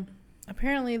 So,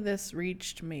 apparently this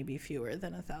reached maybe fewer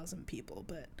than 1,000 people,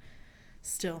 but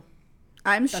still.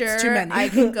 I'm That's sure too many. I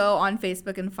can go on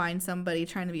Facebook and find somebody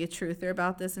trying to be a truther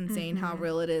about this and saying how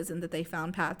real it is and that they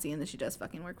found Patsy and that she does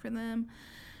fucking work for them.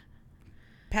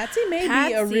 Patsy may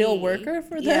be a real Patsy. worker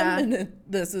for them, Yeah. and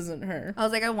this isn't her. I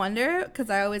was like, I wonder, because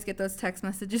I always get those text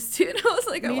messages too. And I was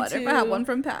like, I Me wonder if I have too. one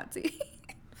from Patsy.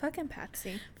 Fucking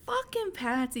Patsy. Fucking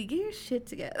Patsy, get your shit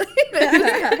together.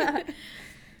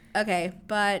 Okay,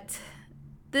 but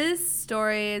this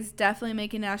story is definitely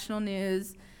making national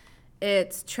news.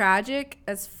 It's tragic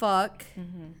as fuck.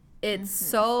 It's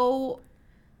so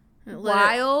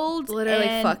wild, literally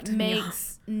and fucked me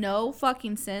makes no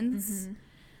fucking sense.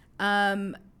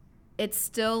 It's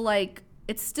still like,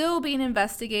 it's still being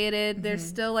investigated. There's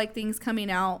still like things coming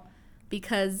out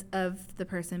because of the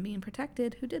person being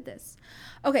protected who did this.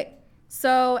 Okay,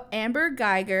 so Amber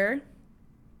Geiger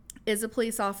is a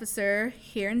police officer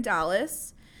here in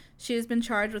Dallas. She has been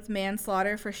charged with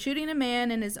manslaughter for shooting a man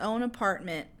in his own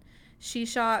apartment. She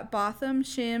shot Botham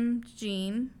Shim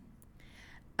Jean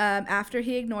after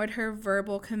he ignored her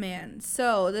verbal commands.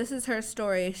 So this is her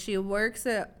story. She works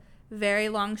a very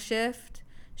long shift.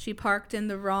 She parked on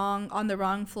the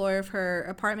wrong floor of her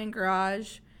apartment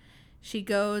garage. She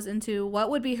goes into what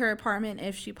would be her apartment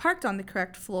if she parked on the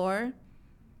correct floor.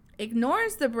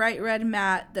 Ignores the bright red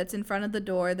mat that's in front of the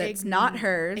door that's not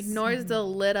hers. Ignores the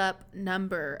lit up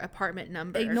apartment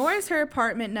number. Ignores her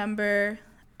apartment number.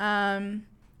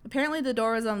 Apparently the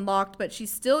door was unlocked, but she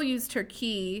still used her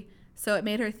key, so it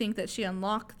made her think that she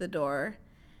unlocked the door.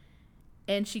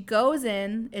 And she goes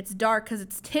in. It's dark because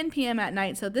it's 10 p.m. at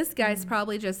night, so this guy's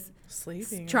probably just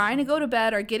Sleeping. trying to go to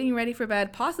bed or getting ready for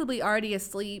bed, possibly already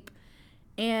asleep.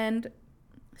 And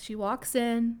she walks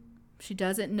in. She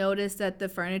doesn't notice that the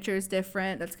furniture is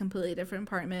different. That's a completely different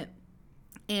apartment.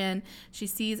 And she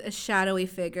sees a shadowy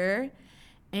figure.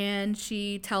 And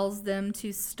she tells them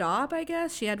to stop, I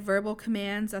guess. She had verbal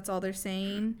commands. That's all they're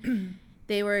saying.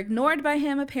 They were ignored by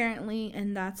him, apparently.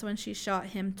 And that's when she shot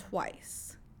him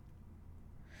twice.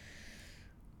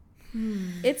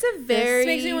 It's a very... This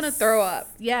makes me want to throw up.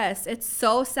 Yes, it's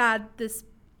so sad this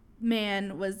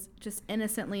man was just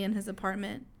innocently in his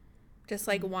apartment. Just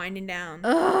like winding down.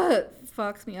 Ugh, it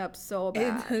fucks me up so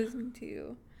bad. It does me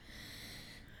too.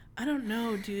 I don't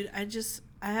know, dude.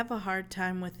 I have a hard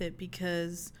time with it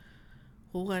because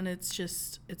One, it's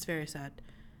very sad.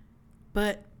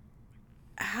 But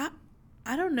I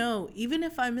don't know. Even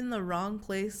if I'm in the wrong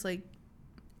place, like,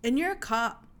 and you're a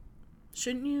cop,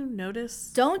 shouldn't you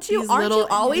notice? Aren't you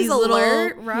always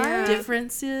alert, right?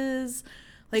 Differences.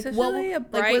 Like, especially a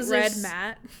bright red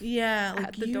mat. Yeah, like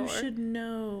at the you door. should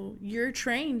know. You're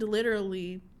trained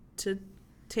literally to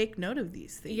take note of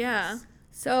these things. Yeah.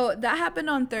 So that happened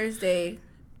on Thursday.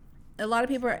 A lot of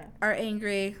people are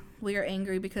angry. We are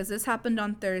angry because this happened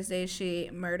on Thursday. She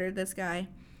murdered this guy.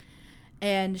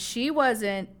 And she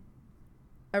wasn't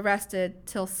arrested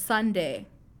till Sunday.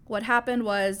 What happened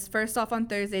was, first off, on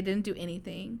Thursday, didn't do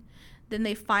anything. Then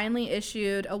they finally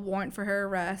issued a warrant for her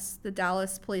arrest. The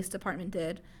Dallas Police Department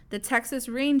did. The Texas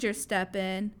Rangers step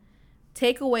in,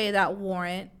 take away that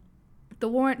warrant. The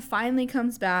warrant finally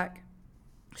comes back.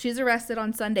 She's arrested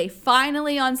on Sunday.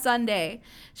 Finally on Sunday,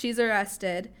 she's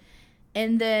arrested.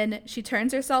 And then she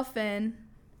turns herself in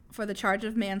for the charge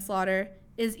of manslaughter,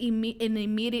 and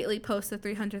immediately posts a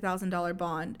 $300,000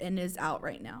 bond and is out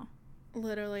right now.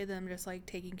 Literally them just like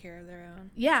taking care of their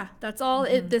own. Yeah, that's all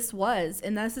this was,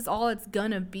 and this is all it's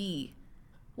gonna be,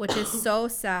 which is so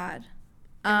sad.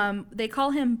 They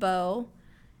call him Bo.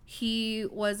 He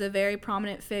was a very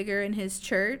prominent figure in his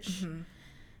church.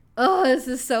 Oh, this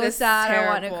is so sad. I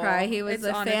want to cry. He was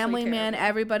a family man.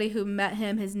 Everybody who met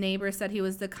him, his neighbors said he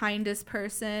was the kindest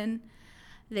person.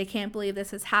 They can't believe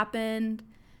this has happened.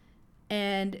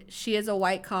 And she is a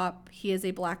white cop. He is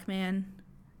a black man.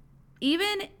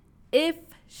 Even if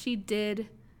she did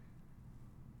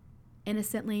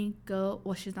innocently go,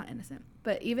 well, she's not innocent,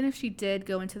 but even if she did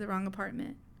go into the wrong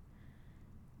apartment,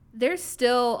 there's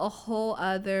still a whole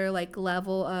other like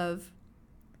level of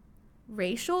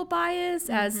racial bias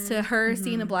as to her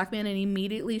seeing a black man and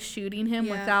immediately shooting him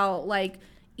without like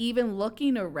even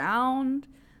looking around.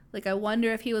 Like, I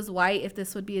wonder if he was white, if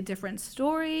this would be a different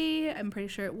story. I'm pretty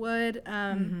sure it would.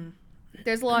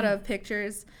 There's a lot of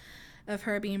pictures of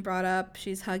her being brought up.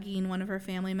 She's hugging one of her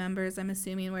family members, I'm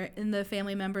assuming, and the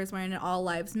family member is wearing an All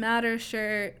Lives Matter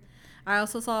shirt. I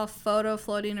also saw a photo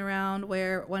floating around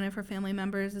where one of her family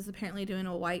members is apparently doing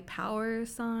a white power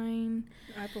sign.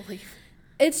 I believe.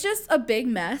 It's just a big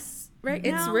mess right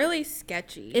now. It's really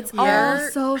sketchy. It's all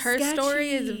so her sketchy.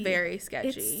 story is very sketchy.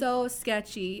 It's so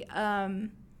sketchy.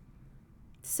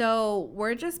 So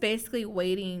we're just basically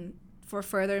waiting for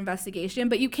further investigation,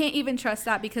 but you can't even trust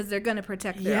that because they're going to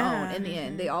protect their own in the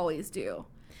end. They always do.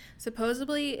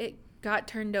 Supposedly it got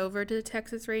turned over to the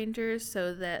Texas Rangers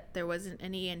so that there wasn't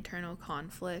any internal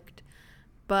conflict,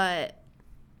 but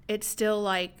it's still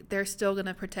like they're still going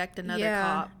to protect another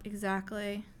cop.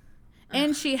 Exactly.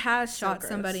 And she has shot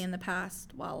gross. somebody in the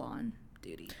past while on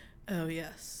duty. Oh,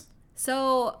 yes.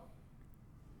 So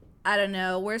I don't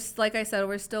know. Like I said,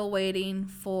 we're still waiting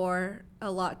for a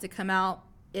lot to come out.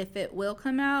 If it will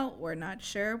come out, we're not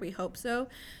sure. We hope so.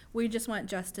 We just want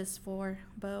justice for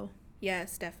Bo.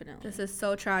 Yes, definitely. This is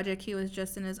so tragic. He was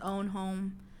just in his own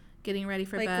home, getting ready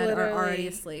for Like, bed or literally, already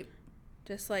asleep.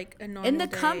 Just like a normal In the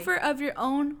day. comfort of your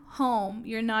own home,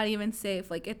 you're not even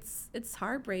safe. Like, it's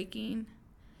heartbreaking.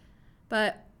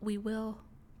 But we will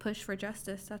push for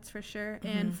justice, that's for sure.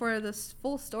 And for this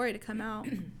full story to come out.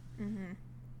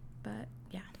 But,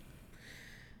 yeah.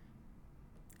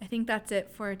 I think that's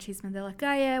it for Chisme de la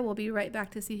Calle. We'll be right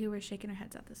back to see who we're shaking our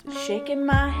heads at this week. Shaking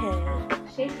my head.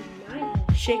 Shaking my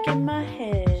head. Shaking my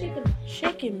head. Shaking my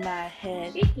Shaking my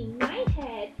head. Shaking my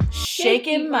head.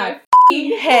 Shaking my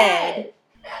head.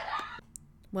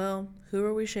 Well, who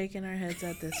are we shaking our heads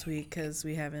at this week? Because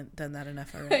we haven't done that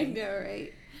enough already. I know,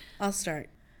 right? I'll start.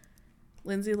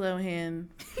 Lindsay Lohan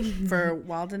for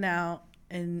Wildin' Out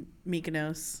in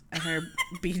Mykonos at her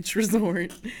beach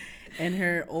resort and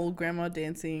her old grandma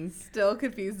dancing. Still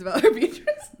confused about her beach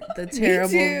resort.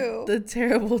 The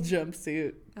terrible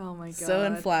jumpsuit. Oh my god. So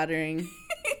unflattering.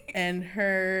 And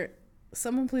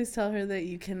someone please tell her that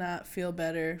you cannot feel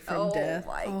better from death.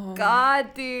 Oh my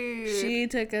god, dude. She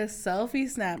took a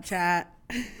selfie Snapchat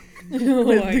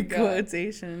with the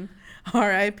quotation,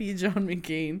 R.I.P. John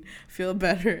McCain, feel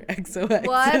better, XOXO.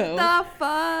 What the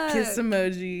fuck? Kiss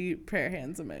emoji, prayer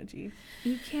hands emoji.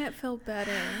 You can't feel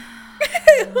better.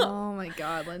 Oh my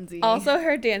god, Lindsay. Also,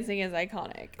 her dancing is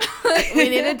iconic. We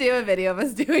need to do a video of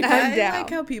us doing I that. like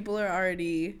how people are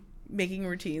already making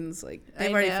routines. Like, they've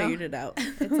I already know. figured it out.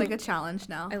 It's like a challenge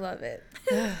now. I love it.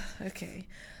 Okay.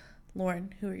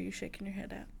 Lauren, who are you shaking your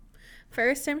head at?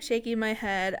 First, I'm shaking my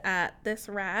head at this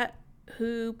rat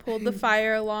who pulled the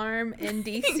fire alarm in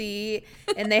DC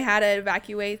and they had to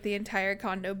evacuate the entire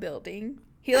condo building.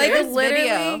 He like There's literally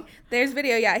video. There's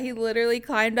video, yeah. He literally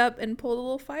climbed up and pulled a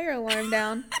little fire alarm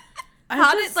down.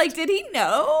 Did he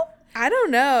know? I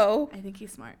don't know. I think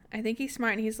he's smart. I think he's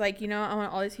smart, and he's like, I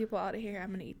want all these people out of here. I'm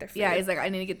going to eat their food. Yeah, he's like, I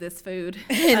need to get this food.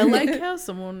 I like how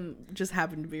someone just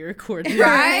happened to be recording.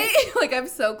 Right? Like, I'm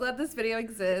so glad this video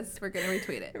exists. We're going to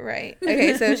retweet it. Right.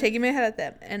 Okay, so shaking my head at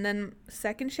them. And then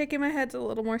second shaking my head's a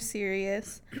little more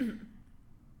serious.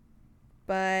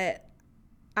 But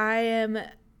I am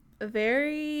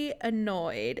very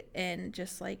annoyed and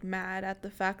just like mad at the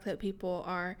fact that people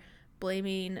are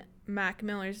blaming Mac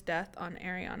Miller's death on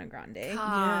Ariana Grande.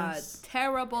 God, Yes.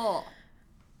 terrible.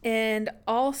 And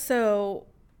also,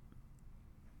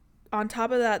 on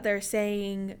top of that, they're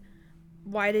saying,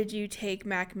 why did you take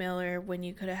Mac Miller when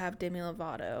you could have Demi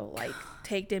Lovato? Like,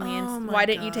 take Demi. Oh my Why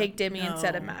didn't you God, take Demi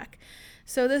instead of no. Mac?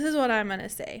 So this is what I'm going to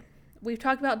say. We've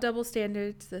talked about double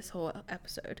standards this whole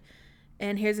episode.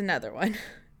 And here's another one.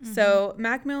 So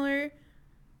Mac Miller,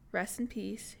 rest in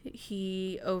peace.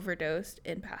 He overdosed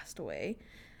and passed away.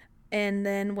 And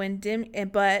then when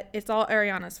but it's all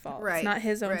Ariana's fault. Right, It's not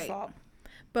his own right. fault.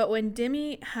 But when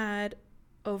Demi had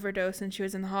overdosed and she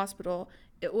was in the hospital,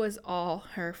 it was all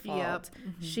her fault.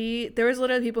 There was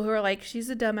literally people who were like, she's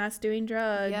a dumbass doing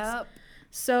drugs. Yep.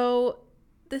 So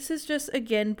this is just,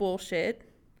 again, bullshit.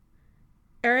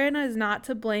 Ariana is not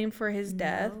to blame for his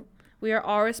death. Nope. We are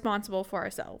all responsible for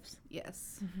ourselves.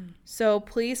 Yes. So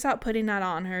please stop putting that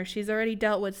on her. She's already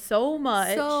dealt with so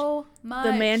much. So much.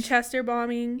 The Manchester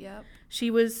bombing. Yep. She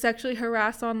was sexually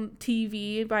harassed on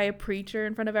TV by a preacher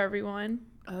in front of everyone.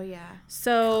 Oh, yeah.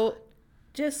 So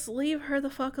just leave her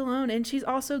the fuck alone. And she's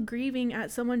also grieving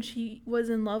at someone she was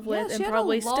in love with she and had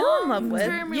probably a still in love with.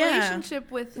 long-term Yeah.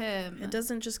 relationship with him. It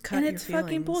doesn't just cut And your it's feelings.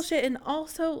 fucking bullshit. And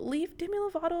also leave Demi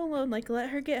Lovato alone. Like, let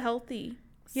her get healthy.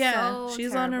 Yeah, So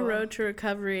she's on a terrible. road to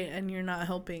recovery and you're not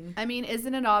helping. I mean,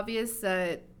 isn't it obvious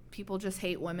that people just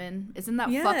hate women? Isn't that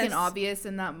Yes. fucking obvious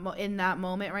in that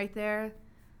moment right there?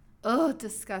 Oh,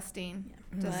 disgusting.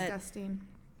 But- Disgusting.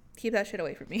 Keep that shit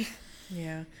away from me.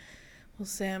 Yeah. Well,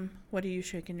 Sam, what are you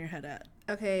shaking your head at?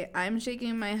 Okay, I'm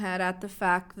shaking my head at the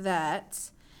fact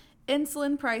that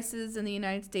insulin prices in the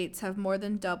United States have more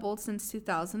than doubled since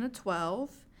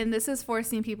 2012. And this is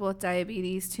forcing people with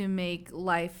diabetes to make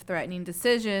life-threatening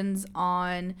decisions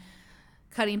on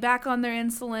cutting back on their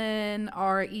insulin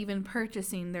or even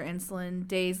purchasing their insulin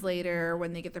days later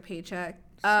when they get their paycheck.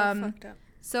 Fucked up.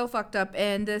 So fucked up.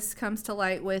 And this comes to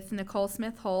light with Nicole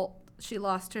Smith Holt. She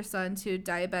lost her son to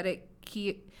diabetic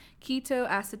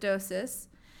ketoacidosis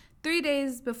 3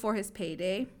 days before his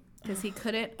payday because he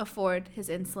couldn't afford his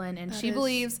insulin. And she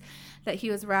believes that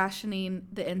he was rationing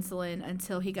the insulin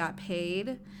until he got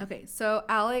paid. Okay, so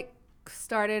Alec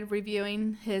started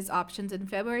reviewing his options in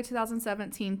February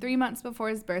 2017, 3 months before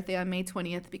his birthday on May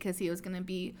 20th, because he was going to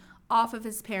be off of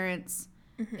his parents'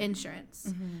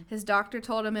 insurance. His doctor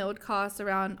told him it would cost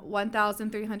around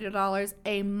 $1,300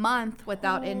 a month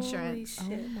without insurance. Holy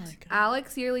shit. Oh my God.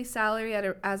 Alec's yearly salary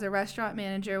as a restaurant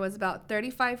manager was about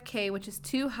 $35K, which is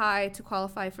too high to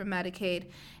qualify for Medicaid,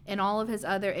 and all of his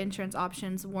other insurance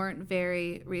options weren't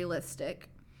very realistic.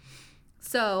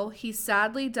 So he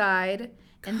sadly died,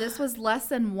 and this was less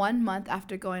than 1 month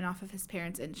after going off of his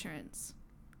parents' insurance.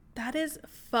 That is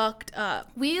fucked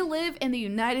up. We live in the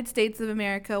United States of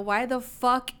America. Why the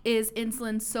fuck is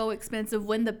insulin so expensive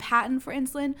when the patent for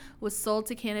insulin was sold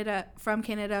to Canada from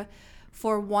Canada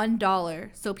for $1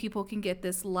 so people can get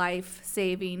this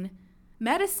life-saving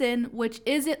medicine, which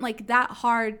isn't like that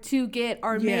hard to get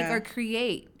or make Yeah. or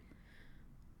create.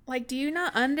 Like, do you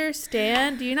not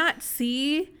understand? Do you not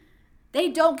see? They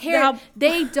don't care. How-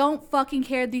 They don't fucking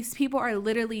care. These people are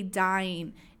literally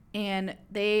dying. And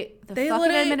the They fucking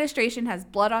literally- administration has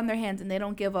blood on their hands and they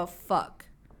don't give a fuck.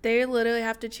 They literally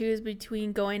have to choose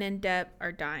between going in debt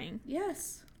or dying.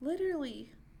 Yes,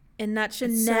 literally. And that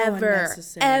should It's so never,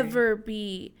 unnecessary. ever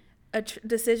be a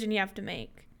decision you have to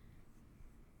make.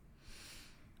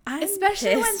 I'm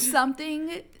Especially when pissed.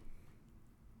 something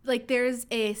like there's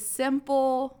a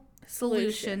simple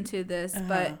Solution. solution to this, Uh-huh.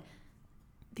 but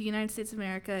the United States of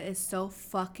America is so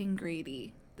fucking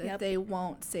greedy that Yep. they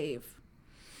won't save.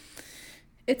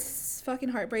 It's fucking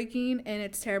heartbreaking and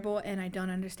it's terrible and I don't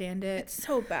understand it. It's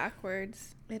so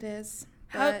backwards. It is.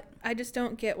 How, But I just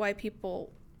don't get why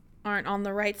people aren't on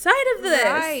the right side of this.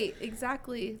 right,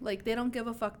 exactly. Like they don't give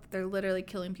a fuck that they're literally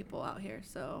killing people out here.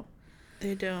 So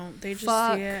They don't. They just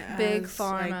Fuck see it big as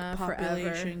pharma like forever.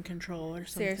 population control or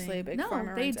something. Seriously, big no,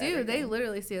 pharma they runs do. They everything.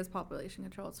 literally see it as population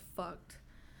control. It's fucked.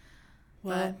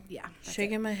 Well, But yeah, that's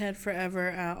shaking it. my head forever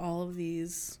at all of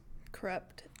these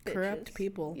corrupt corrupt bitches.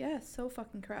 people. Yeah, so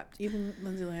fucking corrupt. Even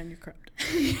Lindsay Lohan, you're corrupt.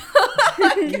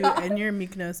 You and your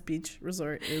Mykonos beach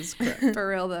resort is corrupt. For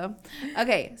real though.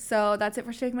 Okay, so that's it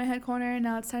for Shake My Head Corner.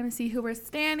 Now it's time to see who we're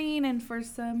standing and for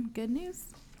some good news.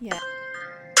 Yeah.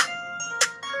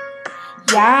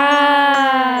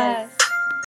 Yes.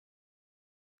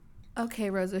 Okay,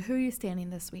 Rosa, who are you standing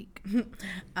this week?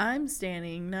 I'm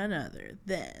standing none other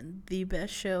than the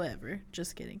best show ever.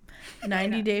 Just kidding.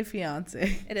 90 Day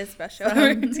Fiance It is special.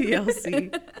 from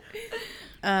TLC.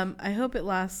 I hope it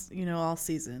lasts, all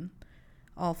season,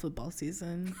 all football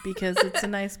season, because it's a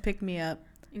nice pick me up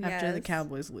after the Yes.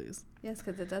 Cowboys lose. Yes,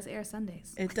 because it does air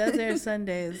Sundays. It does air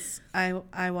Sundays.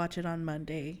 I watch it on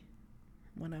Monday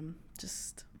when I'm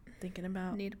just thinking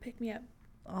about Need to pick me up.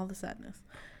 all the sadness.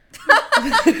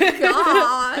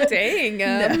 God. Dang.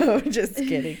 No, just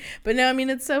kidding. But no, I mean,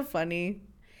 it's so funny.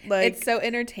 Like, It's so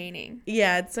entertaining.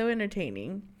 yeah, it's so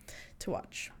entertaining to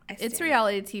watch. It's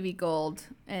reality TV gold,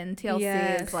 and TLC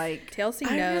Yes. is like, TLC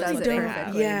I knows does really what it they don't. have.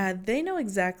 perfectly. Yeah, they know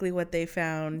exactly what they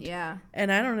found, yeah.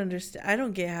 and I don't understand. I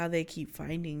don't get how they keep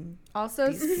finding Also,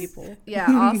 these people. yeah.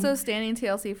 Also, standing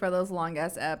TLC for those long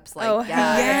ass eps. Like, Oh, yes,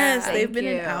 Yes, thank they've been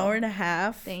you. an hour and a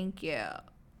half. Thank you.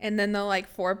 And then the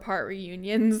 4-part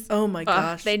reunions. Oh my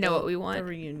gosh, they know the- what we want. The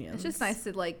reunions. It's just nice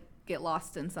to like get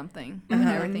lost in something when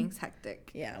Uh-huh. everything's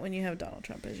hectic. Yeah, when you have Donald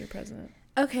Trump as your president.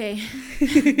 Okay,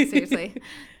 seriously.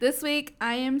 This week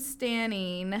I am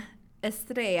standing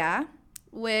Estrella,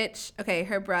 which, okay,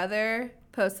 her brother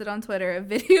posted on Twitter a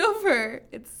video of her.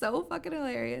 It's so fucking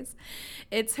hilarious.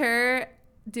 It's her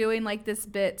doing like this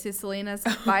bit to Selena's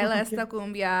Baila Esta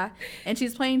Cumbia, and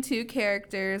she's playing two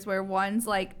characters where one's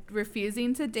like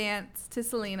refusing to dance to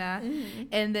Selena,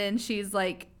 and then she's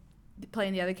like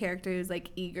playing the other character who's like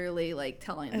eagerly like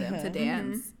telling them to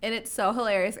dance, and it's so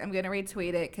hilarious. I'm gonna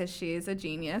retweet it because she's a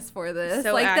genius for this.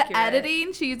 So like accurate. the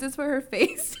editing she uses for her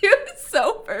face too is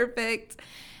so perfect,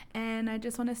 and I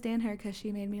just want to stand her because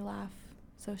she made me laugh.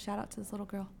 So shout out to this little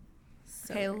girl.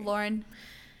 Okay, Lauren.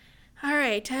 All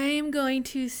right, I am going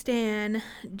to stan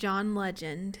John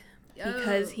Legend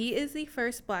because he is the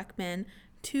first black man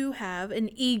to have an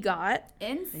EGOT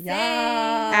Insane.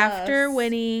 after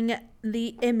winning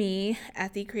the Emmy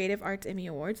at the Creative Arts Emmy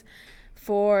Awards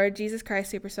for Jesus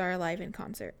Christ Superstar Live in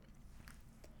Concert.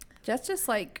 Just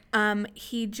like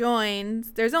He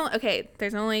joins. There's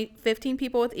only 15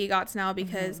 people with EGOTs now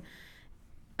because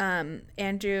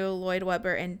Andrew Lloyd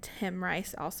Webber and Tim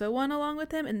Rice also won along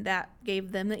with him, and that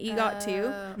gave them the EGOT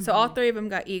too. So all three of them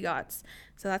got EGOTs.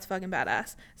 So that's fucking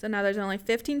badass. So now there's only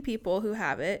 15 people who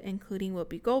have it, including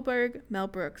Whoopi Goldberg, Mel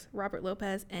Brooks, Robert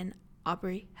Lopez, and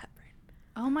Aubrey Hepburn.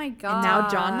 oh my god. And now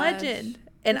John Legend.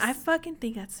 And I fucking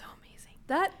think that's so amazing.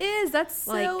 That's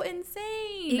so Like,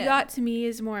 insane. EGOT to me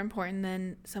is more important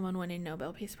than someone winning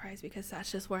Nobel Peace Prize because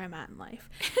that's just where I'm at in life.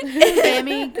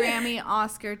 Emmy, Grammy,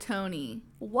 Oscar, Tony.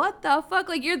 What the fuck?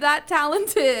 Like, you're that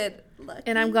talented. Lucky.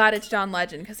 And I'm glad it's John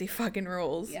Legend because he fucking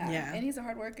rules. Yeah. And he's a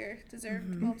hard worker.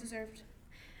 Deserved. Well deserved.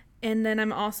 And then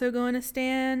I'm also going to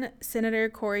stan Senator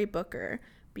Cory Booker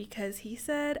because he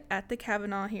said at the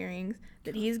Kavanaugh hearings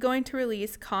that he's going to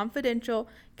release confidential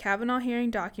Kavanaugh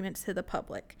hearing documents to the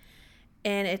public.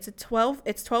 And it's 12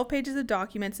 pages of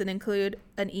documents that include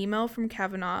an email from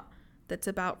Kavanaugh that's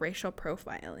about racial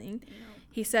profiling.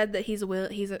 He said that he's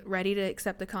ready to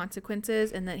accept the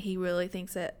consequences and that he really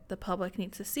thinks that the public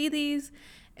needs to see these,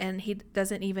 and he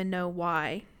doesn't even know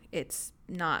why it's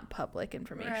not public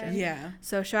information. Right. Yeah.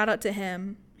 So shout out to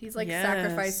him. He's like Yes.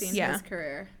 sacrificing Yeah. his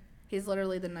career. He's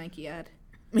literally the Nike ad.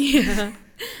 Yeah.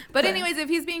 But anyways, if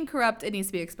he's being corrupt, it needs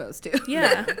to be exposed too.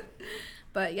 Yeah.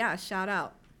 But yeah, shout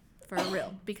out for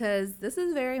real, because this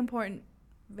is very important,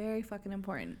 very fucking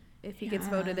important. If he gets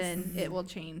voted in, it will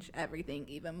change everything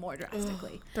even more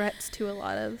drastically. Threats to a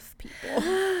lot of people.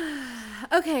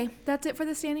 Okay, that's it for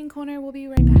the standing corner. We'll be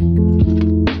right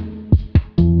back.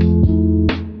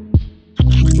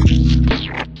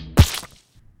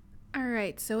 All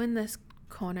right, so in this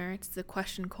corner, it's the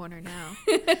question corner now.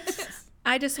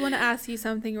 I just want to ask you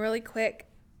something really quick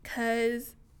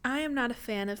because I am not a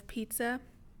fan of pizza.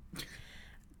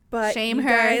 But Shame you her,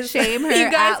 guys, shame her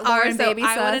You guys at Lauren are, so Baby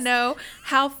I want to Sus. know,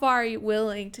 how far are you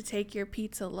willing to take your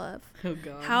pizza love? Oh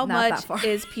god. How Not that much far.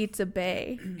 is Pizza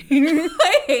Bay?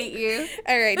 I hate you.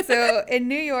 All right, so in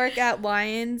New York at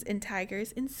Lions and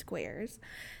Tigers and Squares,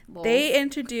 they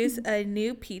introduced a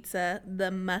new pizza,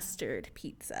 the mustard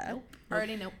pizza.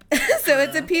 Already nope. So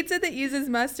it's a pizza that uses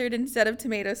mustard instead of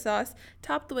tomato sauce,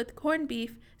 topped with corned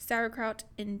beef, sauerkraut,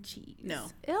 and cheese. No.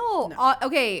 Ew.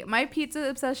 Okay, my pizza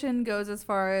obsession goes as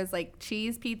far as like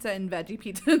cheese pizza and veggie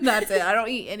pizza. That's it. I don't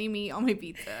eat any meat on my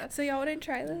pizza. So y'all wouldn't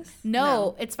try this?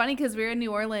 No, it's funny because we were in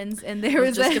New Orleans and there I was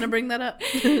was just a gonna bring that up.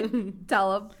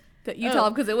 tell them. You Oh. tell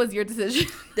them because it was your decision.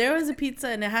 There was a pizza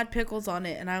and it had pickles on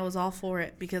it, and I was all for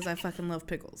it because I fucking love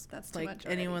pickles. That's too like much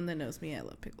already. anyone that knows me, I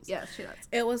love pickles. Yeah, she does.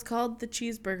 It was called the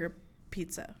cheeseburger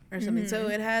pizza or something. So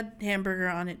it had hamburger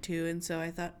on it too, and so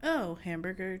I thought, oh,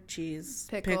 hamburger, cheese,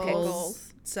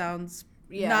 pickles. Sounds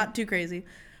not too crazy.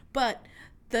 But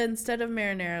instead of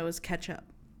marinara, it was ketchup.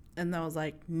 And I was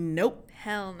like, nope.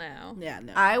 Hell no. Yeah,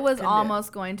 no. I was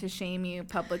almost going to shame you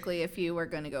publicly if you were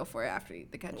going to go for it after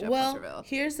the ketchup was revealed.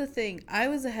 Here's the thing. I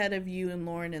was ahead of you and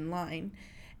Lauren in line,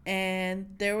 and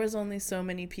there was only so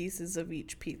many pieces of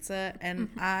each pizza, and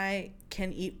I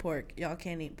can eat pork. Y'all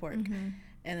can't eat pork.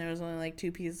 And there was only like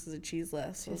 2 pieces of cheese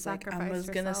left. So I was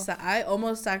like, I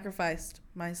almost sacrificed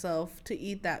myself to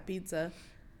eat that pizza.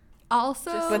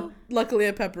 Also, but luckily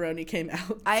a pepperoni came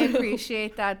out. I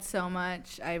appreciate that so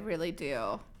much. I really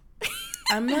do.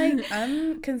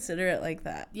 I'm considerate like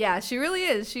that. Yeah, she really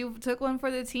is. She took one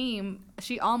for the team.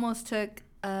 She almost took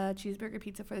a cheeseburger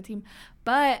pizza for the team.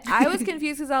 But I was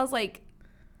confused because I was like,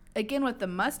 again, with the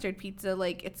mustard pizza,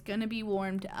 like, it's going to be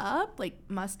warmed up? Like,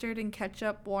 mustard and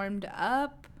ketchup warmed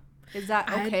up? Is that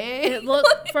okay?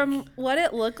 From what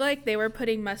it looked like, they were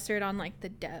putting mustard on, like, the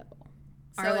dough.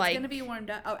 So it's going to be warmed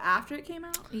up. Oh, after it came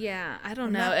out? Yeah, I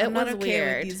don't know. I'm not was okay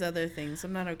weird. with these other things.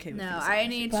 I'm not okay with these. No, other I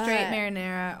need things. straight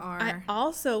marinara or... I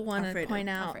also want to Alfredo. point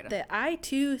out Alfredo. that I,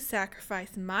 too,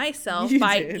 sacrificed myself You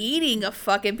by did. eating a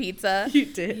fucking pizza. You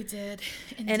did. You did.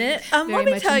 And it, Very let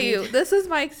me much tell indeed. you, this is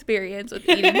my experience with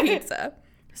eating pizza.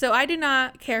 So I do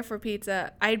not care for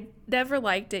pizza. I never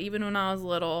liked it. Even when I was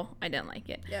little, I didn't like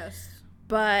it. Yes.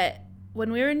 But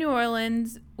when we were in New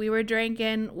Orleans, we were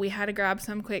drinking. We had to grab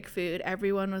some quick food.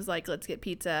 Everyone was like, let's get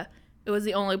pizza. It was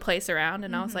the only place around.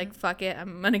 And I was like, fuck it.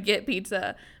 I'm going to get pizza.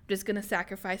 I'm just going to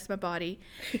sacrifice my body.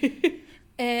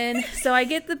 And so I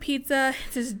get the pizza.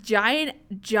 It's this giant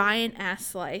ass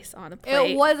slice on a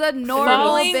plate. It was a normal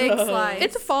Falling- big slice.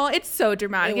 It's so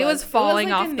dramatic. It was falling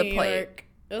like off a the New plate. York-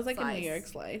 It was like a Slice. New York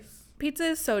slice. Pizza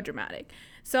is so dramatic.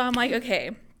 So I'm like,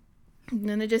 okay, I'm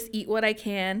gonna just eat what I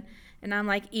can. And I'm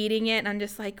like eating it and I'm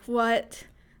just like, what?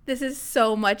 This is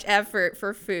so much effort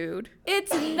for food.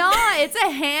 It's not. It's a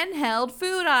handheld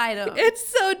food item. It's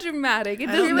so dramatic. It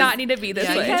does not need to be this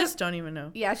Yeah, way. you just don't even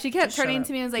know. Yeah, she kept Just shut turning up.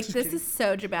 to me and was like, Just this kidding. is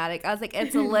so dramatic. I was like,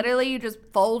 it's literally you just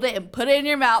fold it and put it in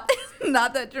your mouth. It's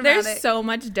not that dramatic. There's so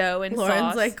much dough and Lauren's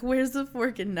sauce. like, where's the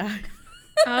fork and knife?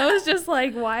 I was just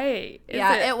like, why?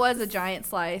 it was a giant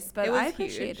slice, but It was I huge.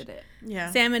 appreciated it.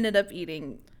 Yeah. Sam ended up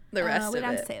eating the rest we of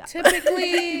don't it. say that.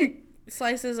 Typically,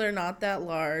 slices are not that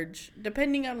large,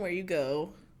 depending on where you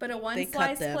go. But a one They cut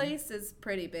slice them. place is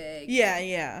pretty big. Yeah,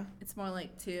 yeah. It's more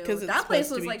like 2. 'Cause it's That place supposed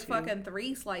to was be like 2. fucking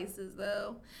 3 slices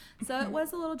though. So it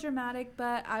was a little dramatic,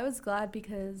 but I was glad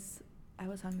because I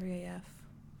was hungry AF.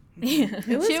 It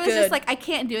was She was good. just like, I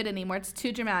can't do it anymore. It's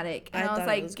too dramatic. And I I was thought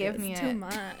it like, was give good. me It's it. too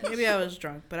much. Maybe I was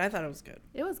drunk, but I thought it was good.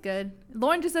 It was good.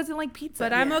 Lauren just doesn't like pizza.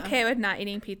 But I'm Yeah. okay with not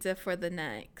eating pizza for the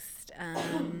next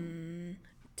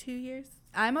 2 years.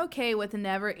 I'm okay with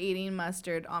never eating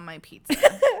mustard on my pizza.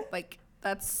 Like,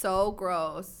 that's so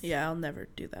gross. Yeah, I'll never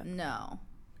do that. No.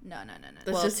 No.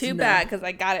 That's Well, just too no. bad because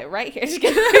I got it right here.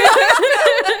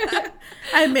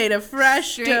 I made a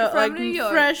fresh Straight dough, from like New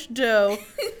York. fresh dough.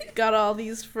 Got all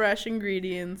these fresh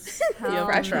ingredients. Hell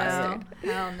fresh no. mustard.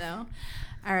 Hell no.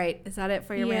 All right. Is that it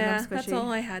for your random squishy? that's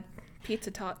all I had. Pizza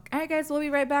talk. All right, guys. We'll be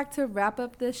right back to wrap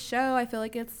up this show. I feel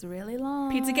like it's really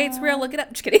long. Pizzagate's real. Look it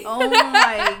up. Just kidding. Oh my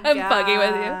god. I'm fucking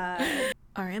with you.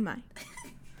 Or am I?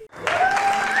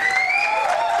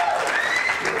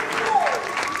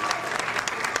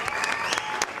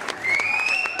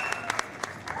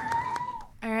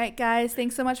 All right, guys.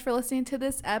 Thanks so much for listening to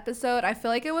this episode. I feel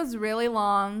like it was really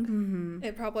long.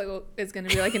 It probably is going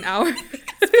to be like an hour.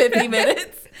 50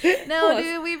 minutes. No, Close.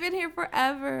 dude, we've been here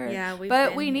forever. Yeah, we've But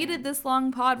been we here. needed this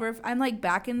long pod where I'm like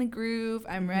back in the groove.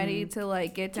 I'm ready to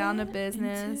like get down to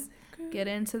business, get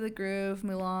into the groove.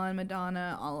 Mulan,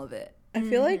 Madonna, all of it. I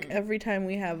feel like every time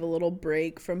we have a little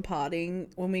break from potting,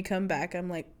 when we come back, I'm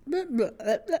like, blah, blah,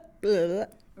 blah, blah, blah,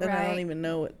 and I Right. don't even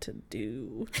know what to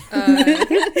do.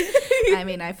 I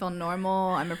mean, I feel normal.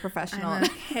 I'm a professional. I'm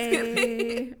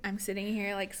okay. I'm sitting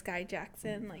here like Sky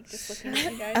Jackson, like just looking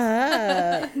at you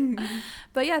guys.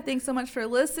 But yeah, thanks so much for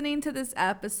listening to this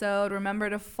episode. Remember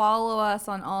to follow us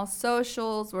on all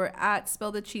socials. We're at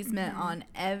Spill the Cheese Mint on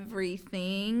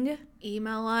everything.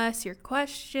 Email us your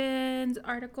questions,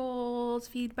 articles,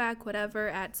 feedback, whatever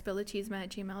at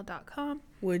spillthecheeseman@gmail.com.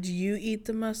 Would you eat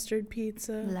the mustard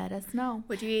pizza? Let us know.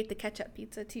 Would you eat the ketchup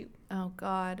pizza too? Oh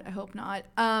God, I hope not.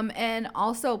 And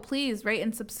also please rate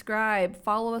and subscribe.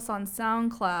 Follow us on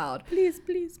SoundCloud. Please,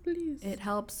 please, please. It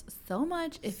helps so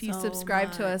much if you So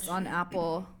subscribe to us much. on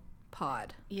Apple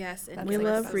Pod. Yes, and That's we like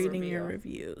love a reading review. your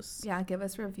reviews. Yeah, give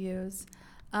us reviews.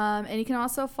 And you can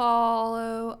also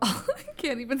follow, I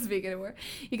can't even speak anymore.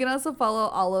 You can also follow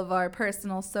all of our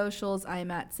personal socials.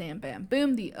 I'm at Sam Bam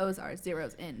Boom. The O's are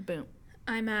zeros in boom.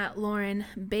 I'm at Lauren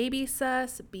Baby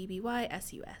Sus,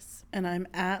 BBYSUS. And I'm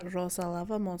at Rosa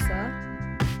Lava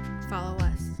Mosa. Follow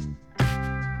us.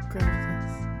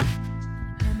 Gracias.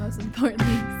 And most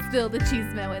importantly, spill the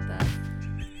cheese man with us.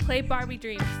 Play Barbie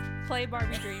Dreams. Play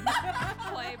Barbie Dreams.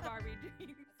 Play Barbie